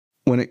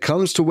When it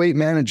comes to weight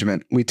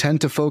management, we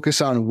tend to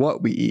focus on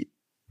what we eat,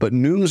 but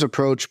Noom's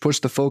approach puts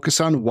the focus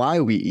on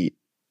why we eat.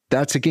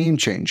 That's a game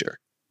changer.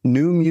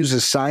 Noom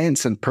uses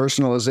science and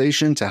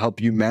personalization to help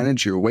you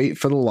manage your weight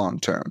for the long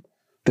term.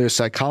 Their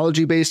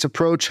psychology-based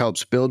approach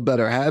helps build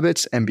better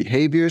habits and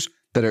behaviors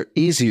that are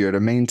easier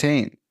to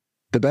maintain.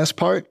 The best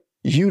part?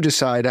 You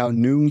decide how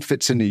Noom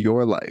fits into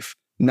your life,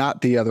 not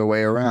the other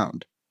way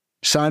around.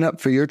 Sign up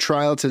for your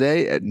trial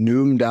today at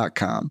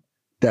Noom.com.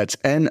 That's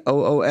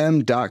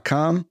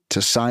Noom.com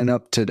to sign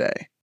up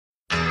today.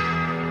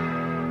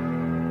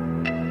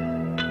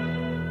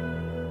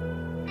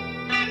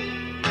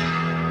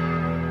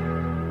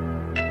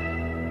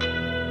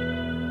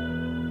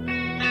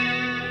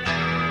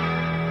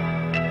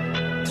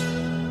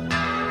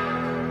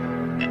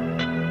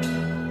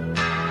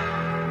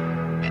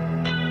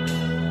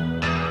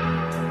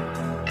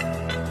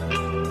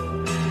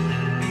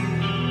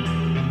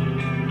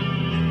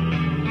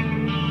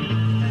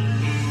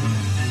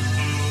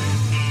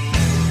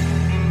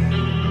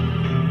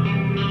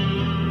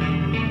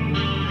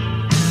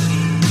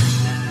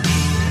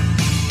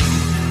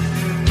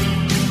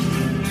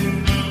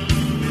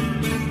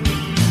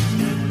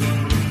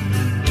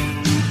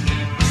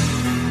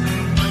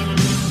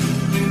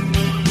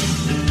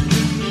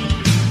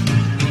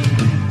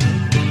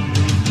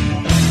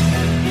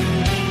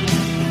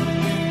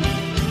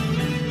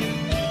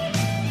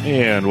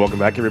 And welcome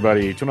back,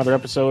 everybody, to another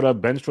episode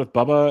of Benched with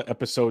Bubba,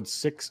 episode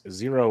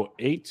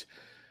 608.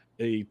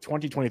 The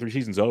 2023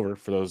 season's over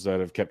for those that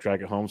have kept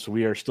track at home. So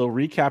we are still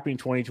recapping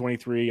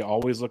 2023,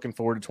 always looking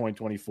forward to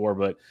 2024.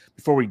 But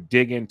before we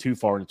dig in too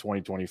far into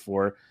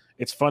 2024,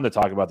 it's fun to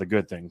talk about the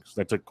good things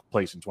that took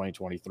place in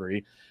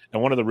 2023.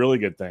 And one of the really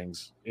good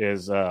things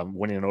is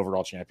winning an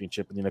overall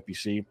championship in the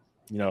NFBC.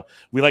 You know,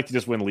 we like to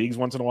just win leagues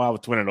once in a while.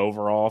 To win an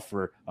overall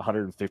for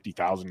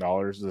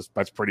 $150,000,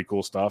 that's pretty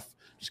cool stuff.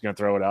 Just going to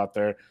throw it out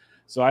there.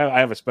 So I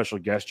have a special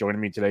guest joining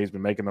me today. He's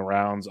been making the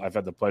rounds. I've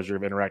had the pleasure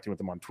of interacting with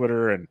him on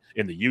Twitter and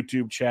in the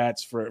YouTube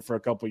chats for a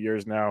couple of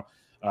years now.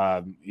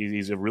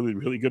 He's a really,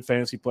 really good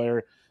fantasy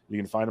player. You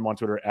can find him on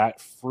Twitter at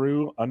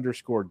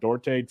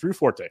 @Fru_Dorte. Drew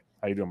Forte.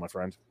 How you doing, my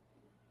friend?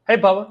 Hey,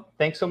 Bubba.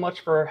 Thanks so much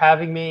for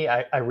having me.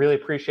 I really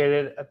appreciate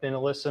it. I've been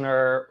a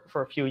listener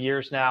for a few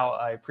years now.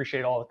 I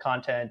appreciate all the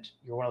content.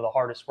 You're one of the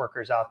hardest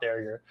workers out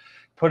there. You're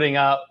putting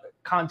out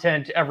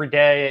content every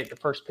day at your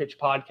First Pitch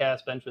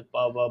podcast, Bench with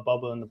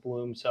Bubba and the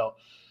Bloom. So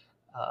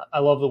I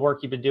love the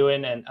work you've been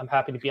doing, and I'm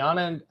happy to be on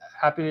and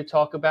happy to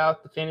talk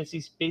about the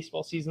fantasy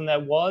baseball season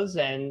that was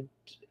and,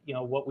 you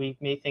know, what we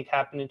may think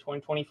happened in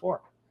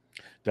 2024.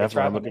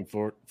 Definitely, I'm looking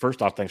forward.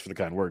 First off, thanks for the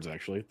kind words.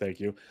 Actually,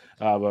 thank you.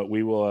 But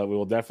we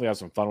will definitely have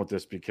some fun with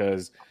this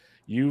because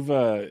you've.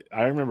 I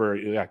remember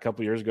a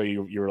couple of years ago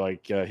you were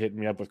like hitting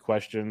me up with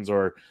questions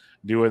or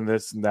doing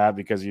this and that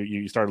because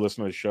you started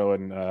listening to the show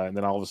and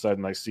then all of a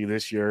sudden I see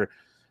this year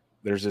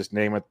there's this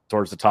name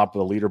towards the top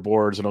of the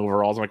leaderboards and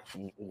overalls. I'm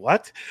like,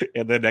 what?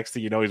 And then next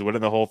thing you know, he's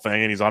winning the whole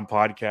thing and he's on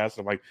podcast.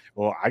 I'm like,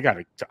 well, I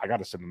gotta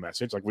send a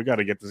message. Like, we got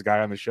to get this guy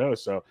on the show.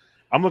 So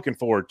I'm looking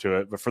forward to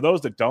it. But for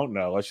those that don't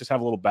know, let's just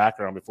have a little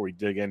background before we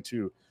dig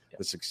into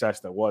the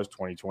success that was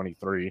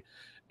 2023.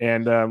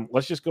 And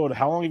let's just go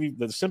to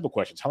the simple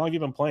questions. How long have you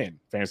been playing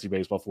fantasy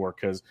baseball for?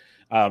 Because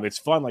it's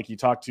fun. Like, you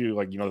talk to,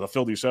 like, you know, the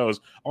Phil Dussaults.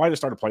 I just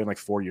started playing like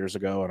 4 years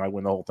ago and I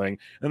win the whole thing. And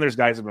then there's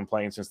guys that have been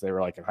playing since they were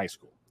like in high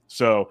school.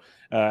 So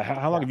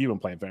how long have you been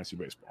playing fantasy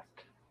baseball?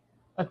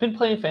 I've been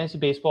playing fantasy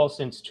baseball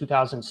since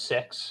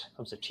 2006.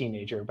 I was a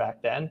teenager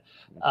back then.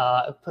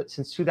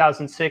 Since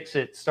 2006,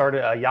 it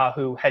started a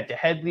Yahoo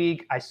head-to-head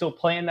league. I still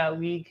play in that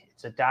league.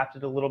 It's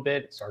adapted a little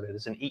bit. It started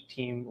as an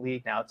 8-team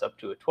league. Now it's up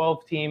to a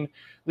 12-team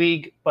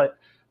league. But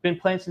been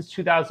playing since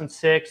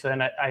 2006.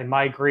 Then I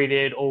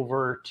migrated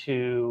over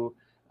to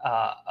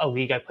a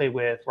league I played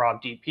with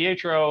Rob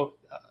DiPietro.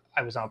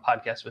 I was on a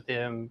podcast with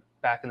him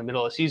back in the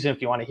middle of the season. If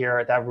you want to hear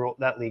it,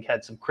 that league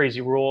had some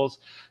crazy rules.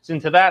 So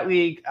into that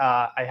league,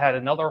 I had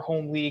another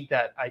home league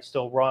that I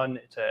still run.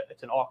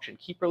 It's an auction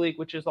keeper league,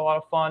 which is a lot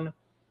of fun.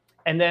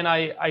 And then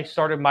I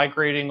started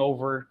migrating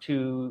over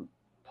to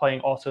playing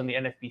also in the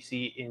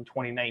NFBC in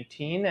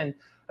 2019. And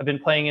I've been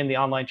playing in the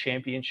online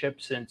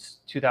championship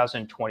since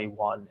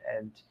 2021.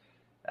 And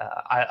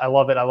I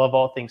love it. I love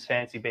all things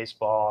fantasy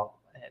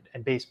baseball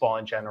and baseball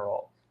in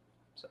general.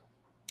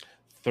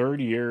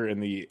 Third year in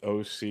the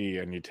OC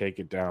and you take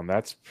it down.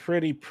 That's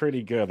pretty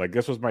good. Like,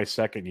 this was my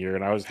second year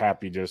and I was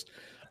happy just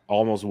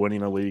almost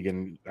winning a league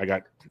and I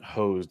got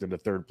hosed into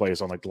third place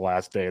on like the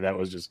last day. That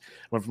was just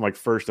went from like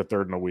first to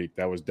third in a week.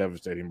 That was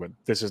devastating, but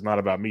this is not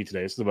about me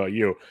today. This is about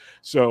you.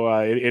 So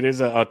it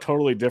is a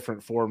totally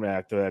different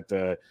format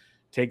that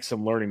takes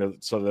some learning.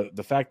 So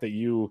the fact that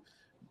you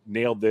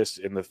nailed this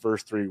in the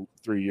first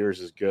three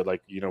years is good.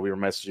 Like, you know, we were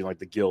messaging like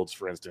the guilds,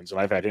 for instance,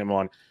 and I've had him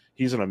on.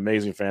 He's an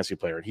amazing fantasy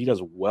player, and he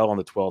does well on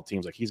the 12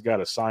 teams. Like, he's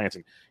got a science,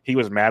 and he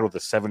was mad with the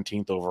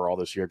 17th overall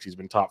this year because he's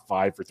been top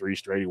 5 for 3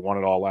 straight. He won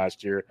it all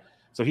last year.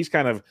 So he's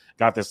kind of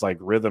got this like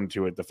rhythm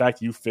to it. The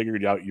fact you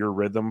figured out your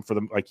rhythm for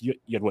them, like you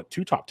had what,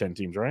 2 top 10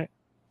 teams, right?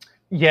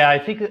 Yeah, I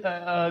think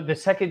the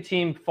second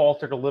team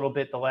faltered a little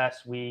bit the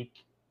last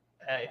week.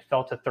 It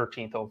fell to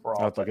 13th overall.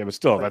 That's okay, but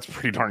still, that's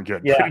pretty darn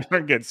good. Yeah. Pretty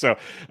darn good. So,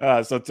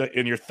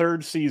 in your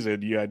third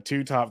season, you had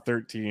 2 top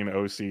 13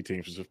 OC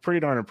teams, which is pretty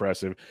darn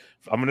impressive.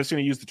 I'm just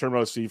going to use the term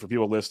OC for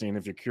people listening.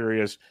 If you're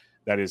curious,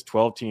 that is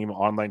 12-team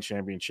online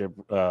championship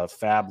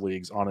fab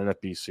leagues on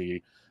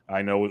NFBC.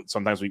 I know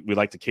sometimes we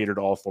like to cater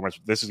to all formats.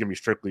 This is going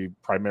to be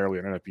primarily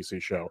an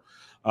NFBC show.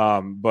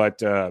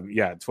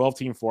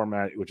 12-team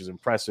format, which is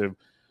impressive.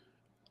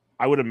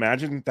 I would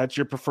imagine that's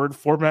your preferred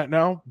format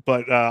now,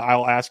 but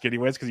I'll ask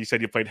anyways because you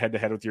said you played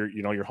head-to-head with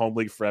your home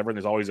league forever, and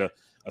there's always a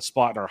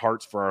spot in our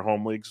hearts for our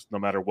home leagues, no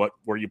matter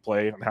where you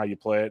play and how you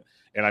play it.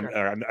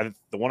 And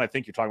the one I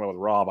think you're talking about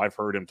with Rob, I've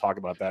heard him talk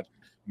about that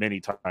many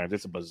times.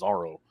 It's a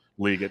bizarro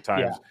league at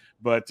times.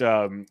 Yeah. But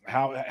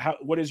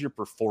what is your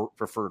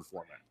preferred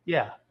format?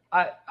 Yeah,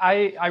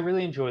 I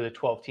really enjoy the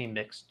 12-team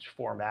mixed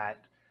format,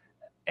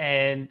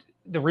 and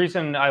the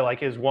reason I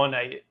like it is one,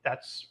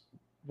 that's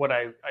what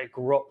I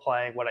grew up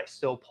playing, what I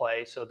still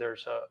play. So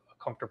there's a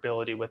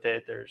comfortability with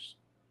it. There's,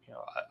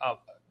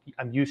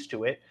 I'm used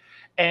to it.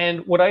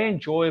 And what I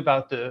enjoy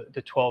about the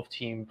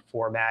 12-team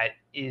format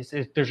is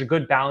there's a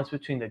good balance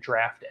between the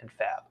draft and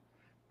fab.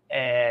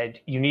 And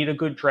you need a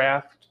good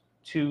draft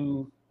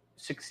to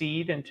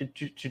succeed and to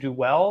do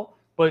well,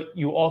 but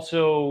you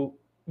also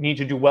need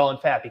to do well in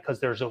fab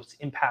because there's those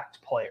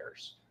impact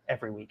players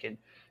every week. And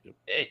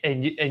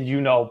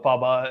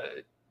Bubba,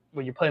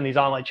 when you're playing these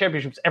online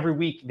championships, every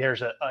week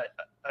there's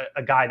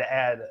a guy to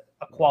add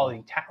a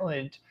quality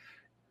talent.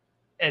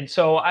 And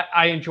so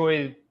I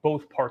enjoy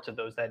both parts of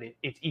those, that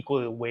it's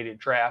equally weighted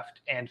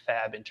draft and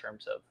fab in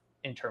terms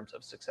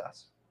of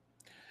success.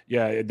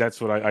 Yeah, that's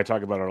what I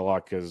talk about it a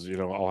lot because,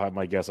 I'll have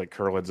my guess, like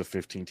Curlin's a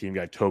 15-team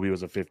guy. Toby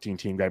was a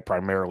 15-team guy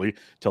primarily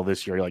till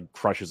this year. He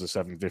crushes a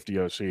 750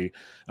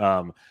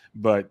 OC.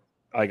 But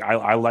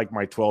I like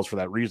my 12s for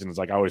that reason. It's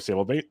I always say,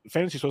 well,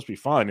 fantasy's supposed to be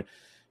fun.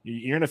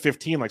 You're in a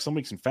 15, some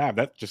weeks in fab,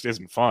 that just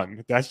isn't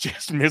fun. That's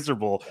just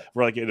miserable.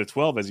 Where in a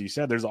 12, as you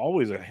said, there's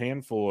always a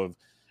handful of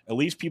at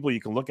least people you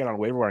can look at on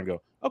waiver wire and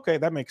go, okay,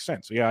 that makes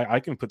sense. So, yeah, I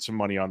can put some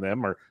money on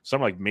them, or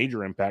some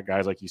major impact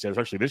guys, like you said,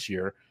 especially this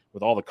year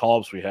with all the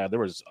call-ups we had. There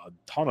was a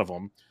ton of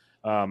them.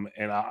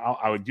 And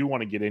I do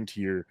want to get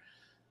into your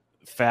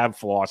fab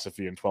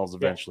philosophy in 12s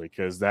eventually,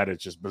 because that is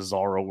just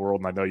bizarro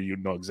world. And I know you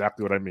know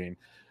exactly what I mean.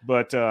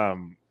 But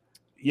the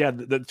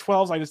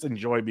 12s I just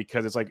enjoy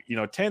because it's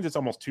 10s, it's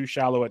almost too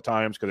shallow at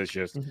times because it's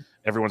just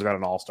everyone's got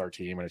an all-star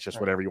team and it's just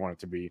whatever you want it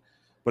to be.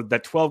 But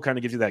that 12 kind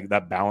of gives you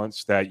that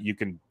balance that you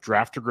can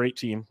draft a great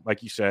team,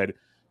 like you said.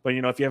 But,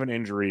 if you have an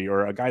injury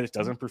or a guy that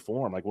doesn't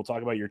perform, we'll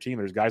talk about your team.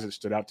 There's guys that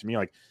stood out to me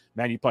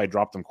man, you probably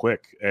dropped them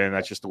quick, and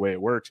that's just the way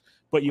it works.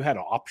 But you had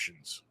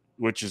options,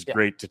 which is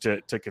great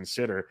to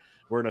consider.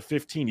 Where in a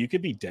 15, you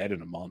could be dead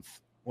in a month.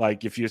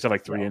 If you just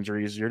have 3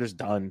 injuries, you're just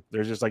done.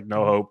 There's just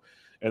no hope.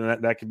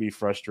 And that can be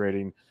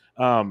frustrating.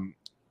 So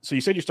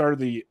you said you started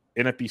the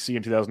NFBC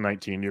in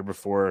 2019, year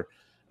before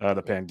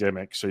the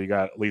pandemic. So you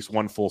got at least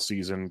one full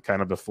season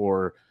kind of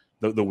before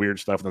the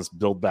weird stuff, and let's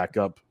build back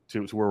up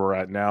to where we're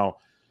at now.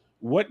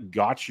 What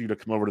got you to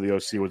come over to the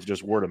OC? Was it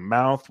just word of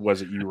mouth?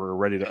 Was it you were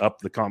ready to up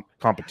the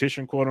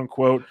competition, quote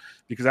unquote?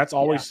 Because that's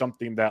always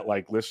something that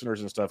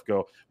listeners and stuff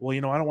go, well, I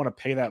don't want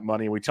to pay that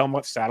money. We tell them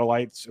what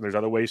satellites, and there's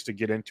other ways to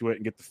get into it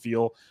and get the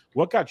feel.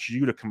 What got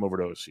you to come over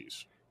to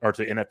OCs or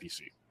to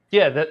NFBC?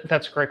 Yeah,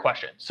 that's a great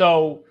question.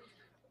 So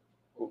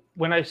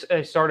when I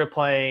started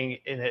playing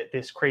in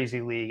this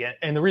crazy league,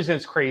 and the reason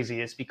it's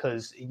crazy is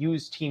because it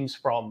used teams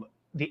from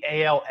the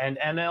AL and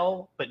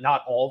NL, but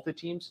not all of the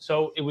teams.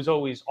 So it was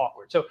always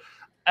awkward. So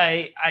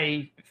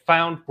I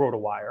found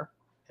RotoWire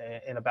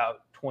in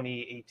about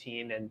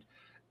 2018, and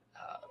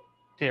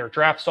their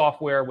draft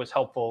software was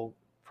helpful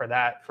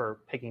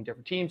for picking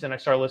different teams. And I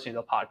started listening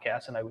to the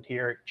podcast, and I would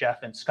hear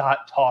Jeff and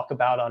Scott talk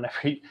about on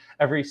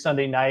every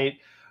Sunday night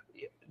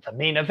the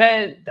main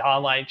event, the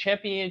online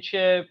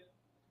championship,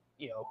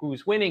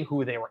 who's winning,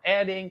 who they were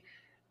adding.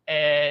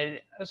 And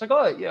I was like,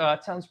 oh, yeah,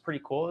 that sounds pretty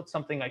cool. It's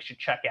something I should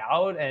check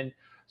out. And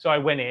so I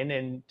went in,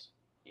 and,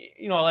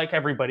 like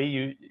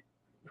everybody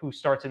who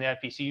starts in the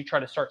NFBC, you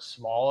try to start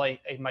small.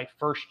 In my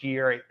first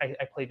year,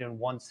 I played in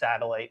one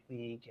satellite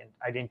league, and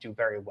I didn't do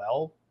very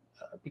well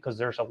because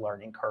there's a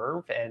learning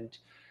curve. And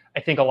I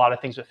think a lot of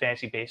things with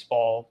fantasy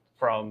baseball,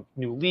 from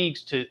new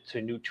leagues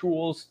to new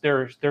tools,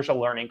 there's a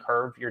learning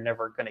curve. You're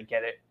never going to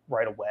get it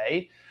right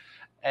away.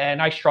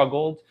 And I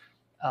struggled.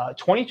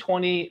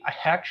 2020,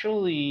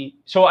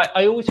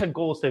 I always had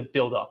goals to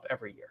build up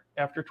every year.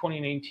 After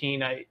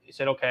 2019, I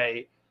said,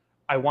 okay,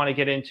 I want to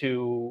get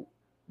into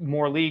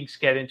more leagues,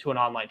 get into an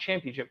online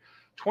championship.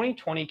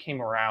 2020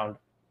 came around,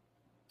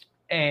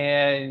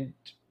 and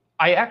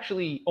I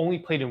actually only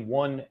played in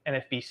one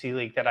NFBC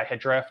league that I had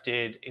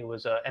drafted. It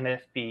was a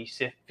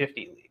NFBC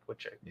 50 league,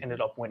 which I ended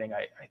up winning.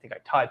 I think I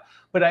tied.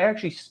 But I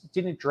actually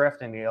didn't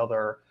draft any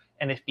other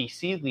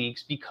NFBC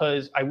leagues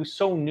because I was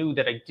so new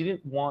that I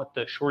didn't want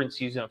the shortened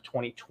season of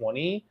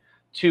 2020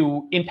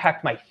 to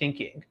impact my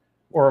thinking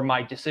or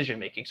my decision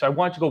making. So I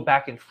wanted to go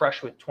back and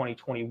fresh with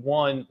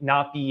 2021,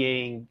 not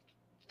being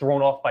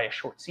thrown off by a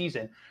short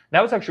season. And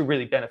that was actually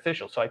really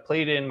beneficial. So I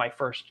played in my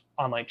first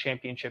online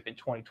championship in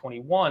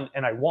 2021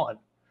 and I won.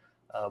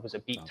 It was a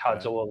beat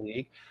Todd Zola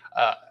league.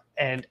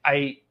 And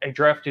I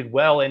drafted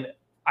well. And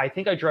I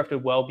think I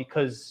drafted well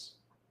because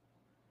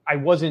I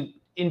wasn't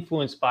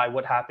influenced by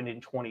what happened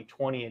in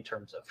 2020 in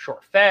terms of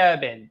short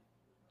fab, and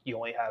you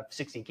only have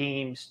 60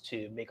 games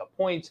to make up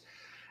points.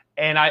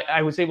 And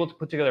I was able to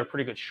put together a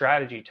pretty good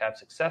strategy to have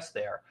success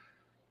there.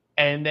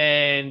 And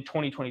then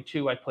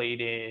 2022, I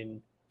played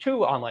in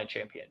 2 online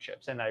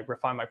championships and I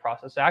refined my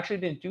process. I actually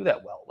didn't do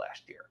that well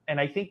last year. And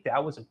I think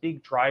that was a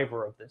big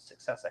driver of the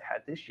success I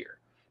had this year,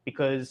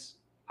 because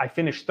I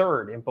finished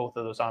 3rd in both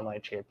of those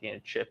online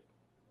championship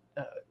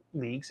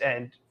leagues.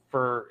 And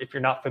if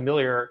you're not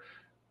familiar,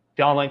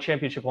 the online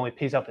championship only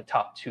pays out the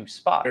top 2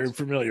 spots. Very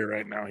familiar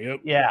right now. Yep.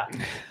 Yeah.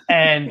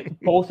 And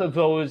both of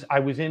those, I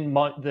was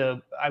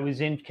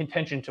in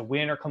contention to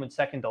win or come in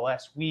second the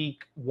last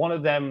week. One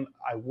of them,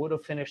 I would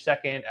have finished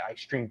second. I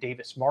streamed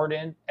Davis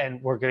Martin,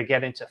 and we're going to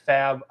get into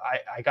fab.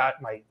 I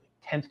got my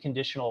 10th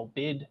conditional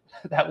bid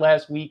that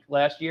last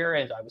year,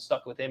 and I was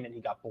stuck with him, and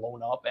he got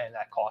blown up, and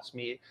that cost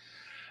me.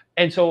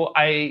 And so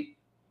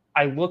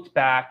I looked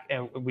back,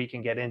 and we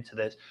can get into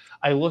this.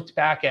 I looked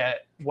back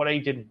at what I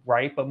did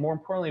right, but more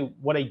importantly,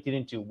 what I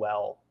didn't do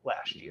well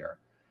last year.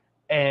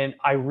 And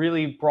I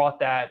really brought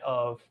that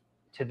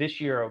to this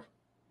year of,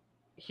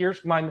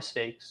 here's my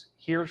mistakes.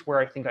 Here's where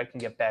I think I can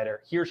get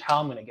better. Here's how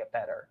I'm going to get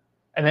better.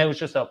 And then it was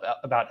just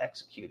about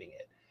executing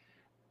it.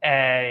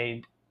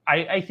 And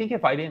I think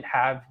if I didn't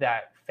have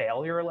that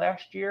failure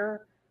last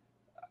year,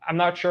 I'm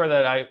not sure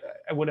that I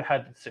would have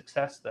had the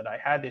success that I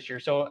had this year.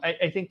 So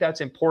I think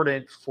that's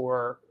important.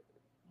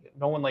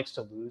 No one likes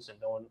to lose, and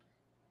no one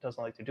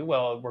doesn't like to do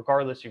well,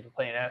 regardless if you're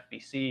playing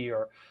NFBC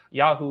or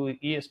Yahoo,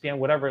 ESPN,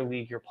 whatever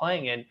league you're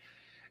playing in.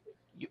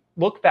 You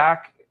look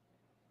back,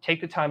 take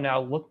the time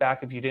now, look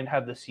back if you didn't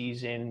have the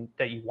season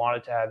that you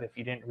wanted to have, if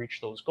you didn't reach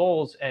those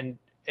goals, and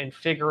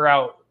figure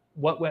out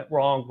what went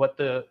wrong, what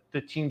the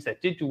teams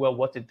that did do well,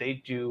 what did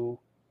they do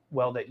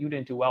well that you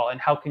didn't do well, and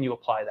how can you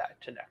apply that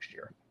to next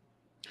year?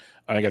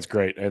 I think that's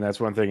great. And that's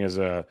one thing is,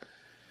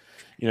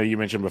 you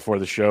mentioned before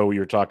the show, you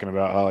were talking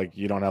about how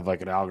you don't have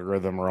an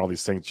algorithm or all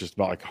these things, just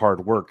about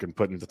hard work and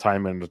putting the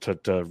time in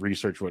to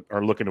research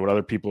or looking at what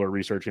other people are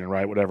researching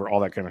and whatever, all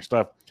that kind of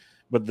stuff.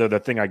 But the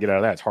thing I get out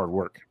of that is hard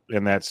work.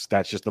 And that's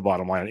just the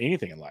bottom line of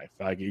anything in life.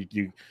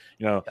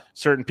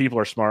 Certain people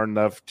are smart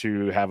enough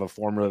to have a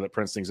formula that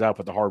prints things out,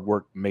 but the hard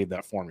work made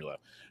that formula.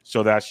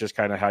 So that's just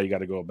kind of how you got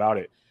to go about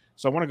it.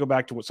 So I want to go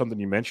back to something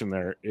you mentioned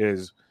there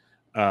is,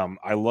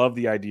 I love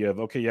the idea of,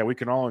 we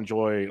can all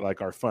enjoy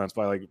our fun. It's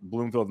like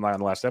Bloomfield and I on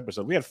the last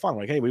episode, we had fun.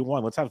 Hey, we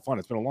won. Let's have fun.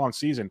 It's been a long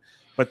season.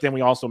 But then we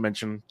also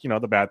mentioned, the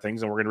bad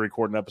things, and we're going to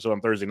record an episode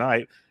on Thursday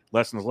night,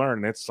 lessons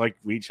learned. It's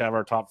we each have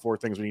our top 4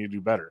 things we need to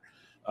do better.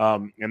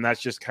 And that's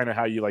just kind of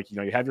how you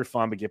you have your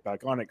fun, but get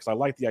back on it. Cause I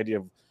like the idea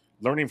of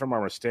learning from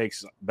our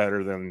mistakes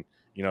better than,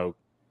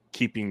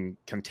 keeping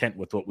content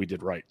with what we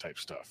did right type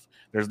stuff.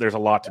 There's a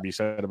lot to be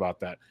said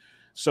about that.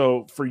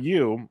 So for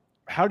you,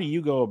 how do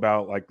you go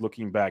about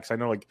looking back? Because I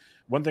know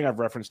one thing I've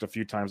referenced a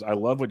few times, I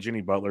love what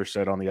Jenny Butler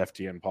said on the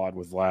FTN pod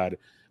with Vlad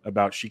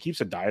about she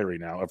keeps a diary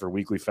now of her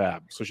weekly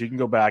fab. So she can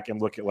go back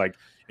and look at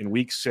in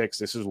week 6,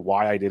 this is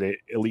why I did it,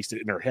 at least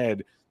in her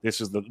head,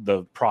 this is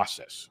the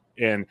process.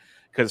 And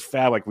because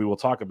fab, we will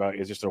talk about,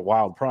 is just a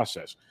wild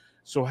process.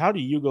 So how do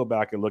you go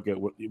back and look at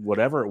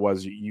whatever it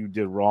was you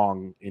did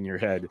wrong in your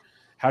head?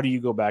 How do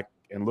you go back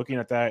and looking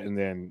at that and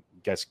then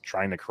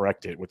trying to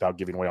correct it without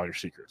giving away all your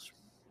secrets?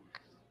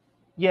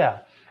 Yeah.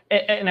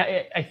 And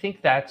I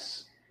think I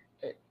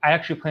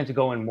actually plan to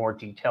go in more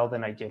detail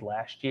than I did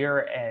last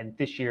year. And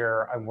this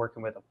year I'm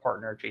working with a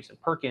partner, Jason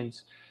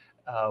Perkins.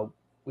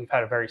 We've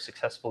had a very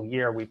successful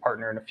year. We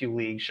partner in a few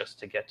leagues just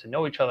to get to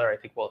know each other. I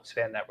think we'll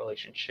expand that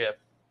relationship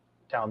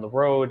down the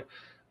road.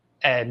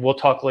 And we'll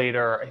talk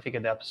later, I think,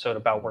 in the episode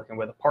about working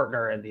with a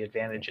partner and the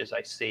advantages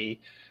I see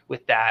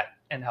with that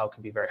and how it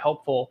can be very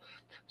helpful.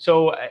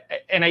 So,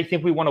 and I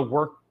think we want to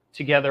work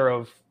together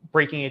of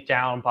breaking it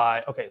down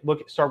by,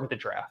 start with the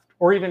draft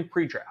or even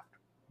pre-draft.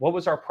 What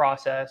was our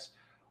process?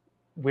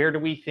 Where do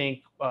we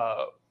think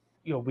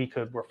we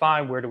could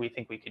refine? Where do we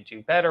think we could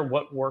do better?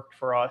 What worked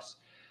for us?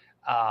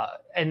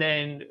 And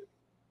then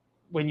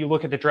when you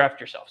look at the draft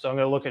yourself, so I'm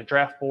going to look at a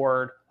draft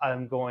board.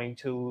 I'm going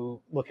to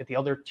look at the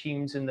other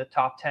teams in the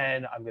top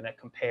 10. I'm going to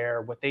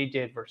compare what they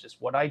did versus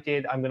what I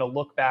did. I'm going to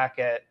look back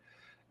at,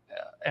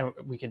 and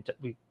we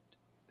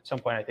at some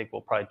point, I think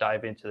we'll probably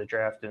dive into the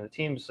draft and the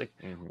teams.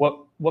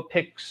 What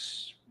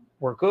picks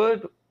were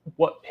good?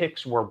 What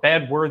picks were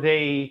bad? Were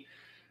they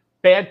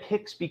bad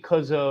picks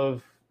because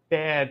of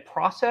bad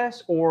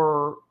process,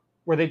 or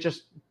were they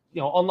just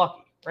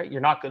unlucky? Right?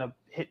 You're not going to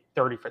hit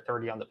 30 for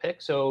 30 on the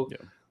pick. So,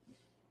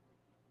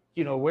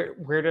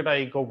 where did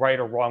I go right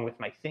or wrong with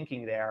my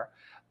thinking there?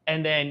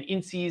 And then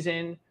in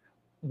season,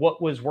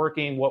 what was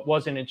working, what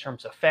wasn't in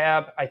terms of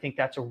fab? I think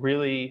that's a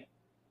really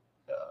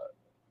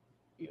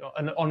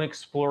an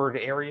unexplored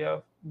area,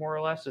 more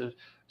or less.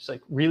 It's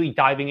like really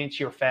diving into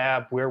your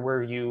fab. Where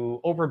were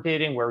you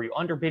overbidding? Where were you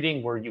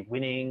underbidding? Were you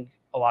winning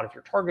a lot of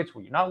your targets?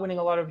 Were you not winning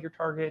a lot of your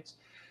targets?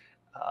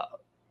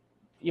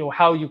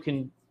 How you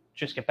can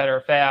just get better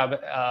at fab.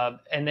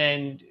 And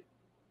then,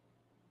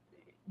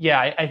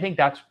 I think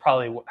that's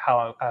probably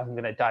how I'm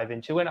going to dive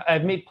into it. And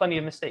I've made plenty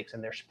of mistakes,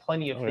 and there's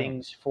plenty of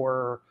things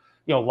for,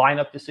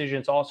 lineup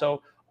decisions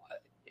also.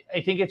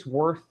 I think it's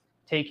worth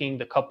taking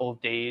the couple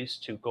of days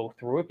to go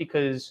through it,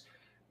 because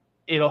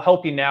it'll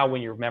help you now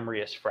when your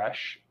memory is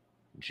fresh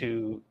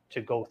to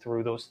go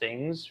through those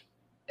things.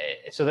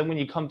 So then when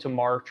you come to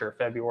March or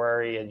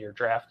February and you're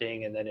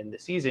drafting, and then in the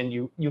season,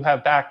 you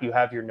have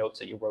your notes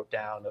that you wrote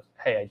down of,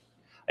 hey,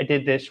 I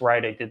did this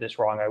right, I did this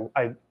wrong.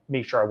 I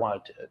made sure I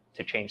wanted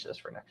to change this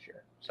for next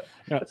year. So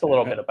that's a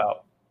little bit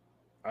about.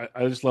 I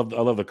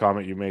love the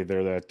comment you made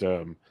there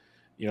that,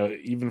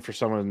 even for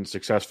someone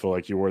successful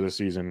like you were this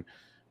season,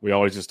 we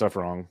always did stuff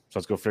wrong. So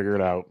let's go figure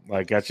it out.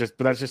 Like that's just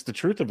the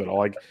truth of it all.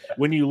 Like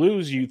when you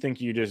lose, you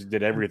think you just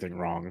did everything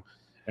wrong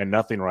and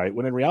nothing right.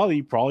 When in reality,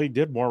 you probably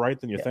did more right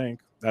than you think.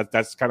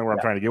 That's kind of where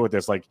I'm trying to get with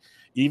this. Like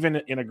even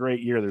in a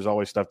great year, there's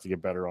always stuff to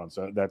get better on.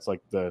 So that's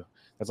like the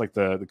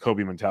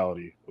Kobe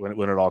mentality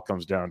when it all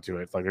comes down to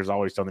it. It's like there's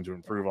always something to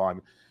improve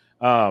on.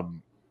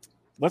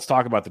 Let's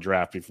talk about the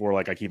draft before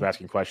I keep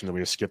asking questions and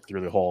we just skip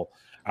through the whole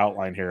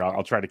outline here.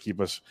 I'll try to keep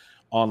us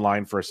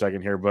online for a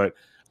second here, but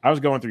I was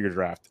going through your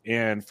draft,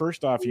 and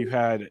first off, you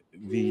had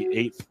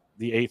the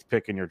eighth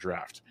pick in your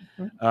draft.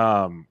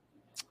 Mm-hmm.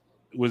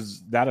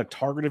 Was that a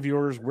target of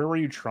yours? Where were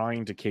you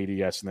trying to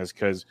KDS in this?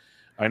 Because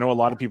I know a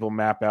lot of people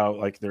map out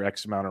like their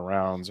X amount of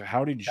rounds.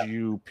 How did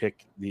you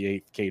pick the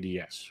 8th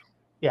KDS?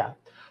 Yeah,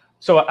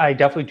 so I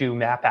definitely do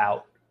map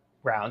out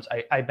rounds.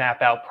 I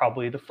map out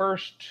probably the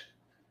first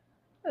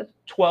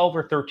 12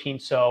 or 13,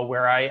 so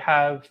where I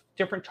have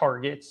different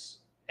targets.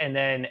 And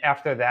then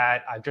after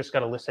that, I've just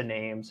got a list of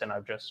names, and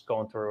I'm just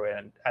going through it.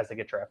 And as they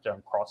get drafted,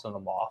 I'm crossing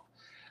them off.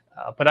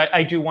 But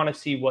I do want to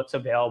see what's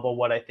available,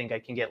 what I think I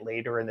can get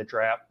later in the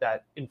draft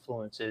that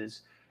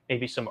influences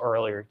maybe some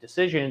earlier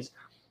decisions.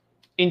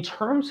 In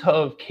terms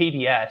of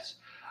KDS,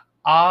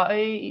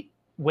 I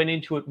went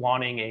into it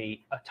wanting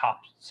a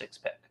top 6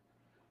 pick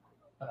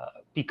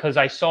because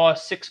I saw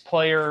 6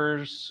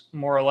 players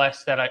more or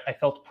less that I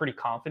felt pretty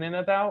confident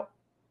about,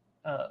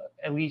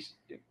 at least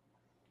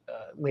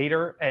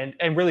later,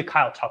 and really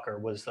Kyle Tucker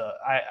was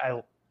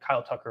I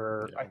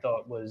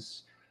thought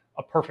was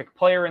a perfect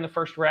player in the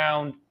first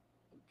round,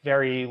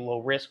 very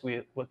low risk.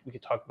 We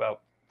could talk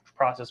about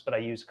process, but I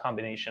used a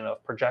combination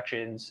of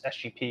projections,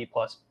 SGP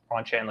plus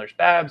Ron Chandler's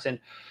Babs, and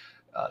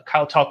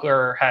Kyle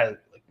Tucker had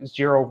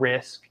 0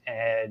 risk,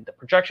 and the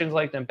projections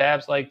liked him,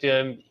 Babs liked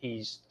him.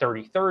 He's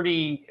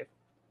 30-30. If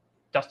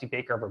Dusty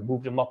Baker ever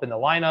moved him up in the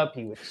lineup,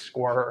 he would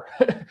score,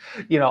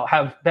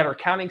 have better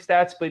counting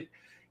stats, but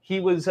he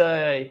was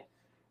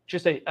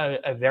just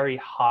a very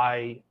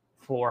high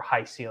floor,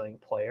 high ceiling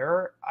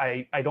player.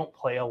 I don't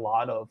play a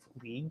lot of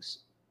leagues.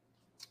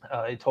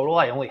 In total,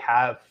 I only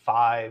have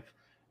five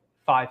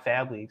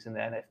fab leagues in the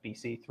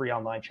NFBC, 3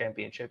 online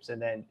championships,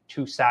 and then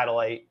 2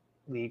 satellite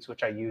leagues,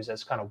 which I use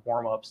as kind of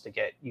warm-ups to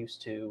get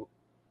used to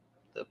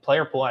the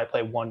player pool. I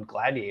play 1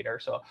 gladiator.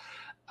 So,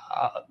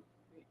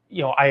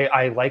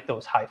 I like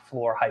those high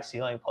floor, high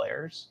ceiling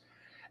players.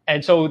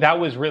 And so that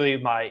was really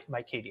my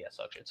KDS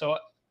selection. So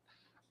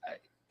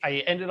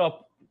I ended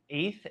up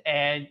 8th,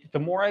 and the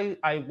more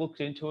I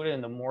looked into it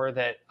and the more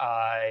that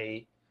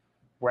I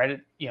read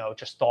it,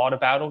 just thought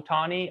about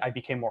Ohtani, I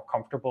became more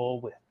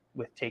comfortable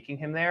with taking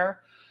him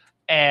there.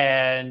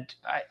 And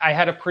I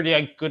had a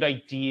pretty good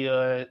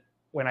idea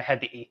when I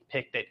had the 8th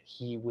pick that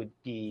he would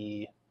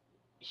be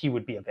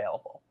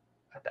available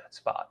at that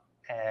spot.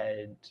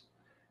 And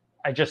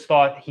I just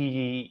thought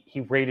he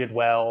rated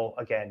well,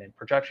 again, in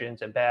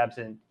projections and Babs,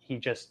 and he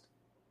just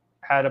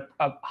had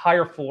a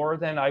higher floor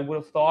than I would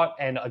have thought.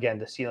 And again,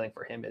 the ceiling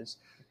for him is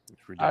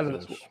out of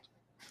this world.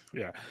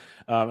 Yeah.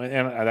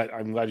 And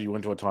I'm glad you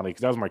went to Ohtani,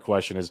 because that was my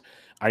question. Is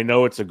I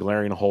know it's a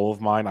glaring hole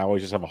of mine. I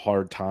always just have a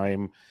hard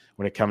time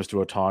when it comes to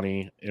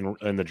Ohtani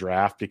in the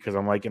draft, because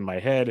I'm like, in my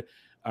head,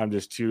 I'm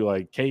just too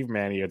like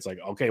caveman-y. It's like,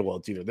 okay, well,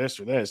 it's either this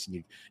or this.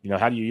 And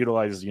how do you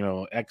utilize,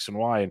 X and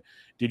Y? And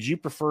did you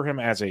prefer him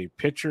as a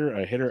pitcher,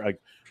 a hitter?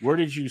 Like, where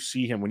did you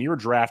see him when you were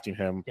drafting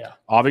him? Yeah.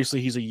 Obviously,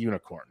 he's a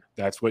unicorn.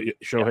 That's what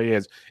Shohei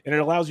is. And it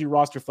allows you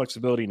roster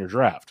flexibility in your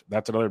draft.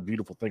 That's another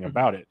beautiful thing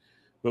about it.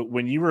 But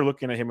when you were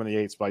looking at him in the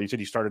 8th spot, you said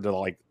you started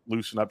to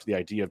loosen up to the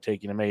idea of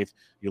taking him 8th.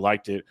 You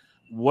liked it.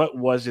 What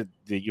was it?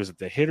 Was it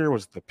the hitter?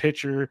 Was it the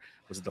pitcher?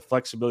 Was it the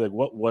flexibility?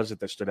 What was it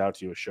that stood out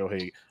to you as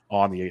Shohei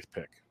on the 8th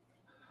pick?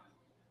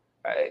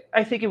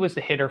 I think it was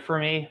the hitter for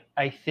me.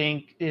 I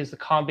think it is the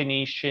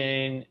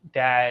combination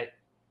that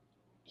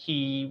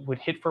he would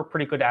hit for a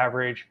pretty good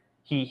average.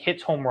 He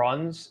hits home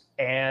runs,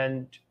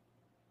 and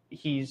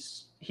he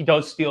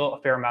does steal a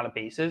fair amount of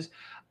bases.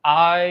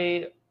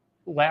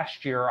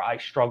 Last year I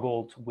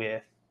struggled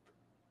with,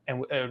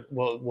 and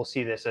we'll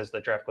see this as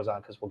the draft goes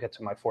on, because we'll get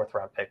to my 4th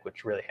round pick,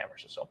 which really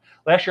hammers us home.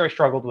 Last year I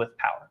struggled with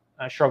power.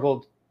 I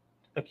struggled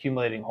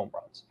accumulating home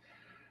runs,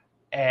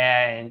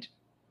 and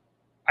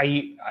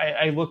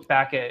I looked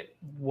back at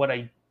what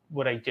I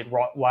did,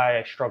 why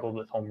I struggled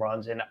with home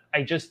runs, and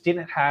I just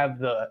didn't have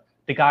the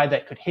guy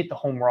that could hit the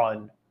home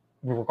run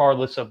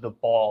regardless of the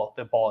ball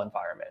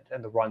environment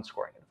and the run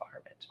scoring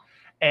environment.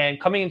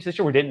 And coming into this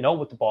year, we didn't know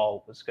what the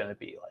ball was going to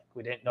be like.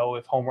 We didn't know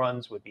if home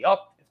runs would be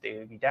up, if they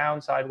would be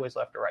down, sideways,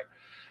 left or right.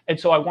 And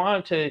so I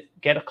wanted to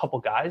get a couple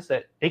guys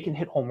that they can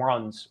hit home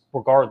runs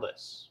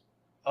regardless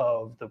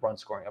of the run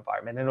scoring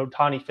environment. And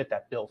Ohtani fit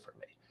that bill for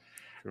me.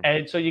 Sure.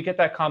 And so you get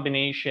that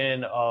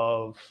combination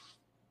of,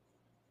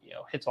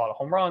 hits a lot of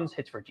home runs,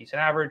 hits for a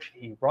decent average.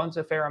 He runs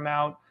a fair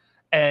amount,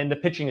 and the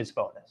pitching is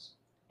bonus.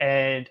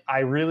 And I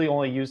really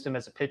only used him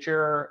as a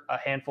pitcher a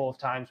handful of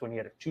times when he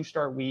had a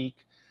 2-start week.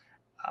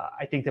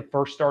 I think the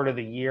first start of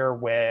the year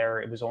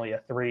where it was only a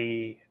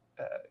 3,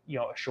 a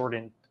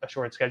shortened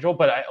schedule,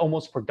 but I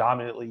almost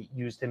predominantly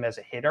used him as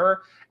a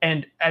hitter.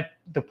 And at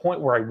the point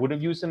where I would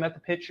have used him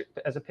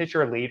as a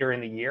pitcher later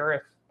in the year,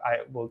 if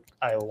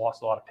I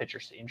lost a lot of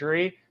pitchers to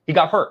injury, he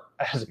got hurt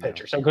as a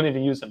pitcher, so I couldn't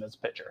even use him as a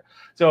pitcher.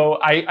 So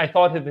I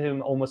thought of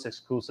him almost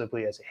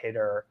exclusively as a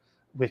hitter,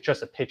 with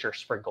just a pitcher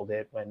sprinkled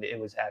in when it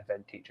was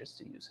advantageous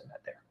to use him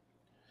at there.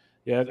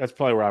 Yeah, that's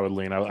probably where I would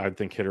lean. I'd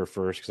think hitter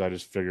first, because I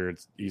just figure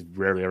he's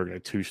rarely ever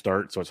going to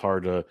 2-start, so it's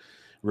hard to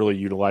really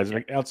utilize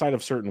it outside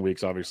of certain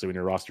weeks, obviously, when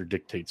your roster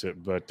dictates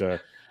it. But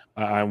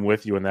I'm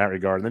with you in that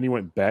regard. And then you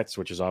went Betts,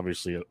 which is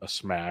obviously a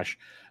smash.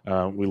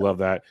 We love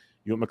that.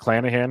 You went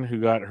McClanahan, who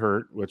got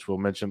hurt, which we'll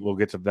mention. We'll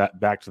get to that,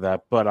 back to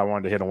that. But I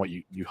wanted to hit on what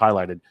you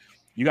highlighted.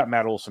 You got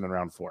Matt Olson in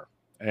round 4,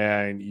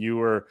 and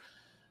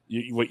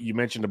what you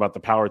mentioned about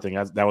the power thing,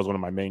 that was one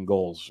of my main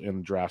goals in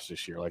the drafts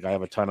this year. Like, I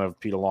have a ton of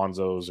Pete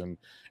Alonso's and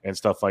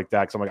stuff like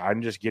that. So I'm like,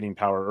 I'm just getting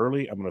power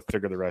early. I'm going to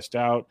figure the rest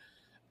out.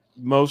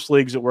 Most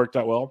leagues it worked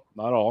out well,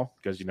 not all,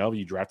 because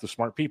you draft the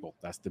smart people.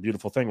 That's the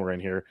beautiful thing we're in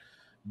here.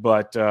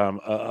 But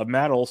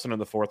Matt Olson in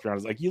the 4th round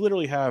is like, you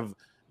literally have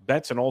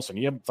Betts and Olson.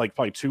 You have like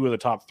probably 2 of the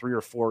top 3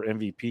 or 4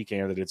 MVP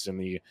candidates in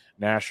the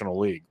National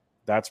League.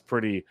 That's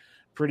pretty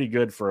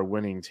good for a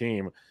winning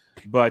team.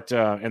 But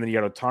and then you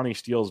got Ohtani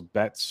steals,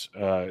 Betts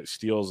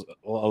steals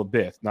a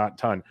bit, not a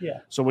ton. Yeah.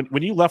 So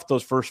when you left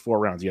those first 4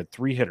 rounds, you had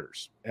 3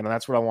 hitters, and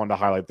that's what I wanted to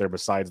highlight there.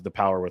 Besides the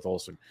power with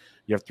Olson,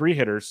 you have 3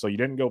 hitters, so you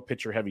didn't go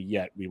pitcher heavy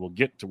yet. We will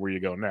get to where you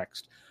go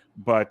next.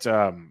 But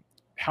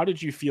how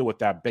did you feel with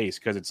that base?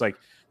 Because it's like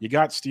you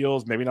got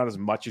steals, maybe not as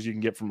much as you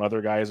can get from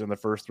other guys in the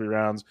first 3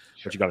 rounds,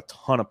 but you got a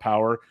ton of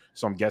power.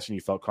 So I'm guessing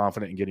you felt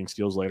confident in getting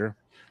steals later.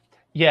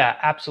 Yeah,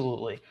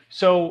 absolutely.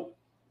 So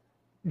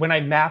when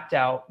I mapped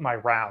out my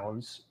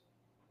rounds,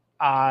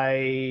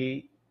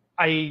 there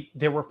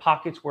were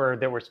pockets where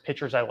there was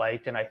pitchers I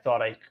liked, and I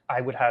thought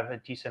I would have a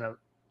decent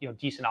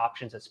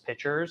options as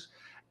pitchers.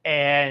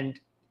 And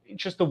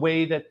just the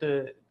way that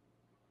the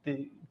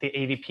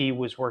ADP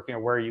was working, or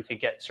where you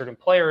could get certain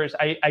players,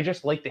 I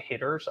just liked the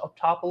hitters up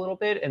top a little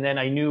bit, and then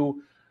I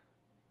knew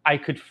I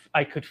could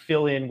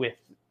fill in with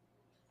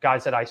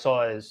guys that I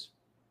saw as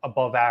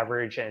above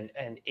average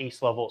and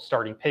ace level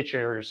starting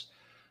pitchers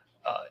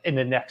in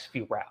the next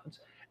few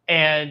rounds.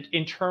 And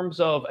in terms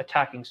of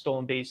attacking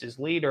stolen bases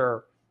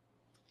later,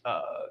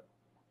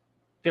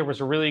 there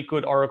was a really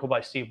good article by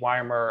Steve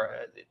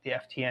Weimer, the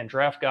FTN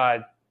Draft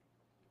Guide,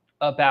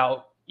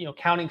 about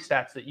counting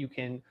stats that you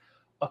can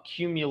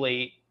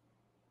accumulate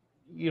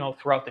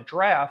throughout the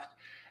draft.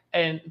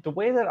 And the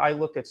way that I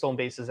looked at stolen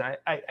bases, and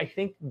I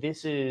think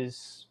this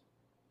is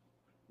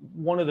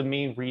one of the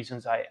main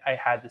reasons I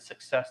had the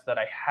success that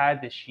I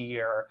had this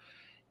year,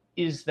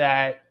 is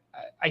that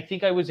I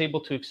think I was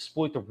able to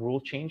exploit the rule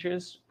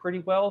changes pretty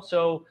well.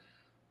 So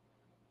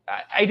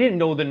I didn't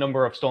know the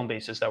number of stolen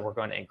bases that were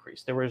going to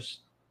increase. There was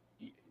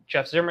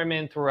Jeff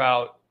Zimmerman threw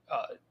out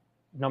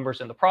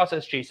numbers in the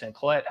process. Jason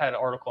Collette had an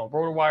article on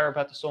RotoWire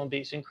about the stolen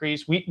base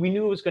increase. We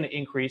knew it was going to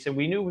increase, and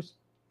we knew it was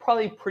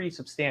probably pretty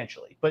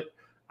substantially. But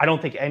I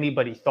don't think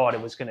anybody thought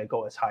it was going to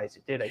go as high as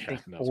it did. I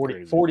think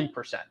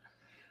 40%.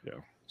 Yeah.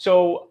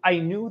 So I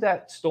knew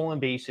that stolen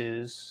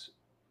bases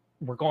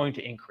were going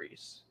to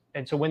increase.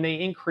 And so when they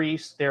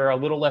increase, they're a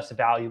little less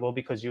valuable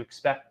because you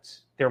expect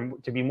there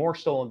to be more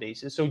stolen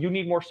bases. So you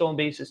need more stolen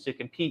bases to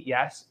compete,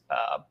 yes,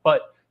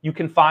 but you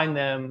can find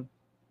them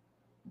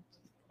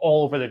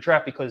all over the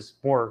draft because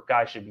more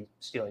guys should be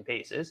stealing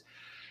bases.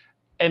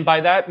 And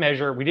by that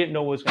measure, we didn't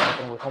know what was going to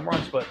happen with home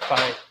runs, but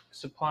by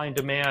supply and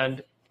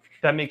demand,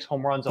 that makes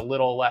home runs a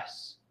little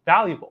less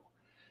valuable.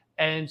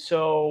 And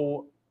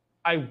so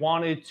I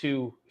wanted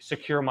to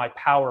secure my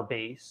power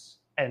base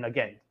and,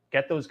 again,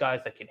 get those guys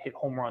that can hit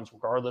home runs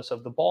regardless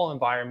of the ball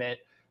environment,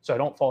 so I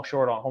don't fall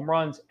short on home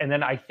runs. And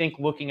then I think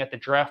looking at the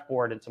draft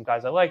board and some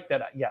guys I like,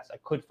 that, yes, I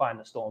could find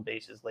the stolen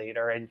bases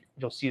later. And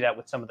you'll see that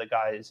with some of the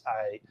guys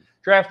I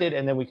drafted.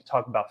 And then we can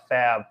talk about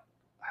Fab,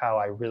 how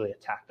I really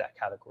attacked that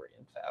category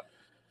in Fab.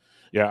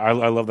 Yeah,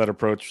 I love that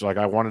approach. Like,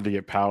 I wanted to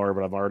get power,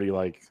 but I've already,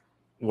 like,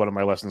 one of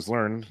my lessons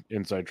learned,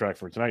 inside track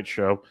for tonight's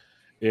show,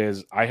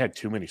 is I had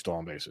too many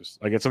stolen bases.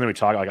 Like it's something we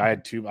talk. Like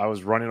I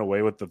was running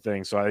away with the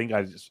thing. So I think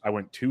I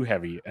went too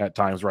heavy at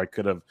times where I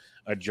could have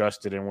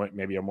adjusted and went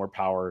maybe a more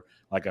power,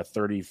 like a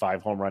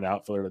 35 home run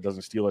outfielder that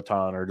doesn't steal a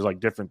ton, or just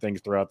like different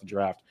things throughout the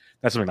draft.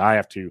 That's something I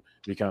have to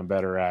become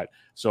better at.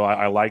 So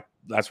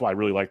that's why I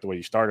really like the way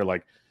you started.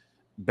 Like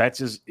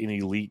Betts is an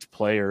elite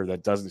player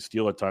that doesn't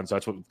steal a ton. So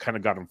that's what kind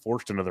of got him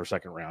forced into their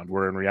second round,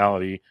 where in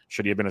reality,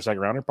 should he have been a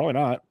second rounder? Probably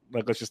not.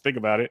 Like, let's just think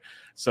about it.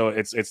 So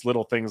it's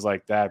little things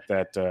like that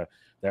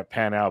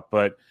pan out.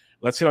 But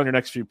let's hit on your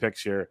next few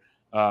picks here.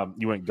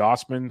 You went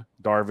Gausman,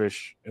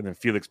 Darvish, and then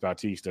Felix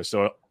Bautista.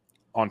 So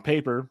on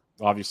paper,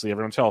 obviously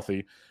everyone's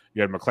healthy.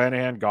 You had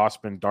McClanahan,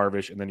 Gausman,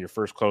 Darvish, and then your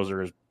first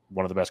closer is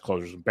one of the best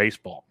closers in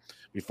baseball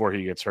before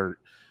he gets hurt.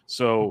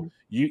 So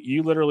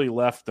you literally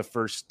left the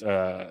first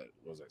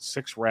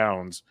 7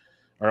 rounds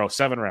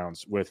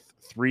with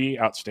 3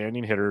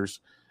 outstanding hitters,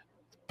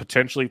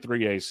 potentially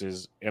 3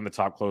 aces, and the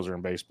top closer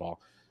in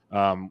baseball.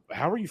 How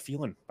are you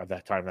feeling by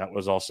that time that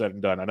was all said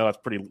and done? I know that's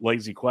a pretty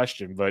lazy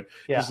question, but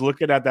just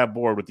looking at that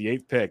board with the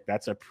 8th pick,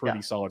 that's a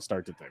pretty solid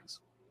start to things.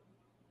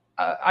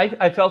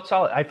 I felt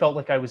solid. I felt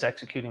like I was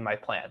executing my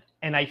plan,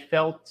 and I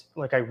felt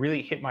like I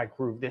really hit my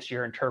groove this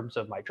year in terms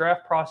of my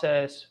draft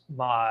process,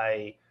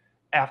 my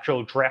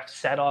actual draft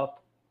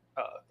setup,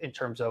 in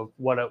terms of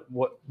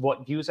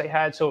what views I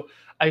had. So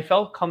I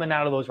felt coming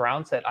out of those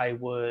rounds that I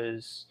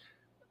was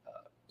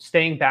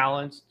staying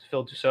balanced.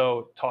 Phil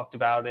Dussault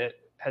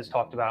has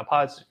talked about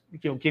pods.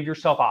 Give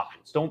yourself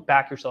options. Don't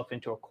back yourself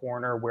into a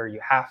corner where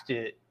you have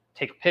to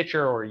take a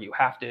pitcher or you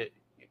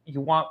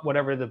want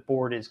whatever the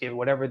board is giving,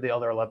 whatever the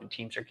other 11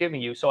 teams are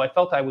giving you. So I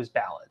felt I was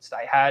balanced.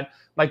 I had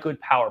my good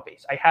power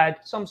base. I had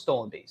some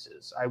stolen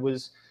bases.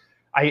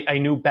 I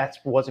knew Betts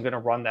wasn't going to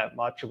run that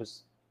much. It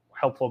was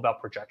helpful about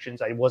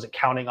projections. I wasn't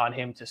counting on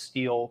him to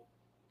steal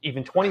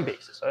even 20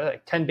 bases.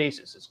 Like 10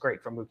 bases is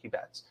great from Mookie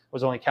Betts. I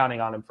was only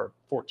counting on him for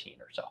 14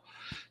 or so.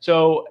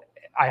 So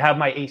I have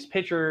my ace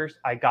pitchers.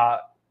 I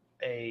got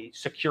a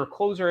secure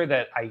closer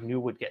that I knew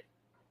would get,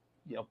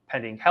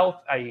 pending health.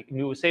 I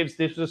knew it was saves.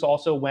 This was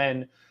also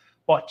when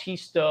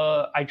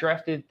Bautista, I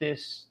drafted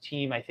this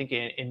team, I think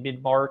in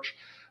mid-March.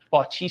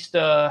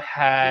 Bautista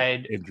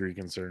had injury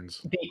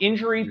concerns. The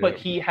injury, but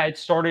he had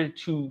started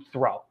to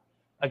throw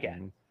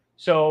again.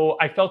 So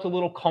I felt a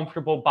little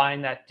comfortable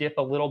buying that dip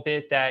a little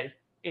bit, that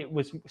it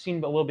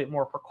seemed a little bit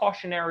more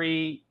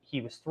precautionary.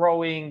 He was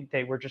throwing.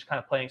 They were just kind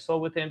of playing slow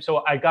with him.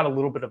 So I got a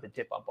little bit of a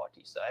dip on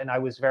Bautista, and I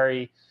was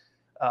very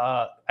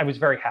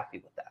happy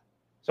with that.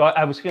 So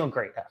I was feeling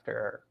great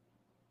after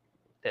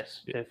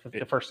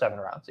the first 7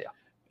 rounds. Yeah.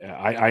 Yeah,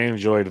 I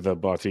enjoyed the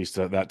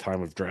Bautista at that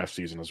time of draft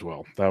season as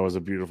well. That was a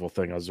beautiful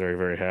thing. I was very,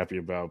 very happy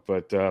about.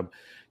 But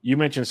you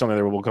mentioned something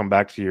there. We'll come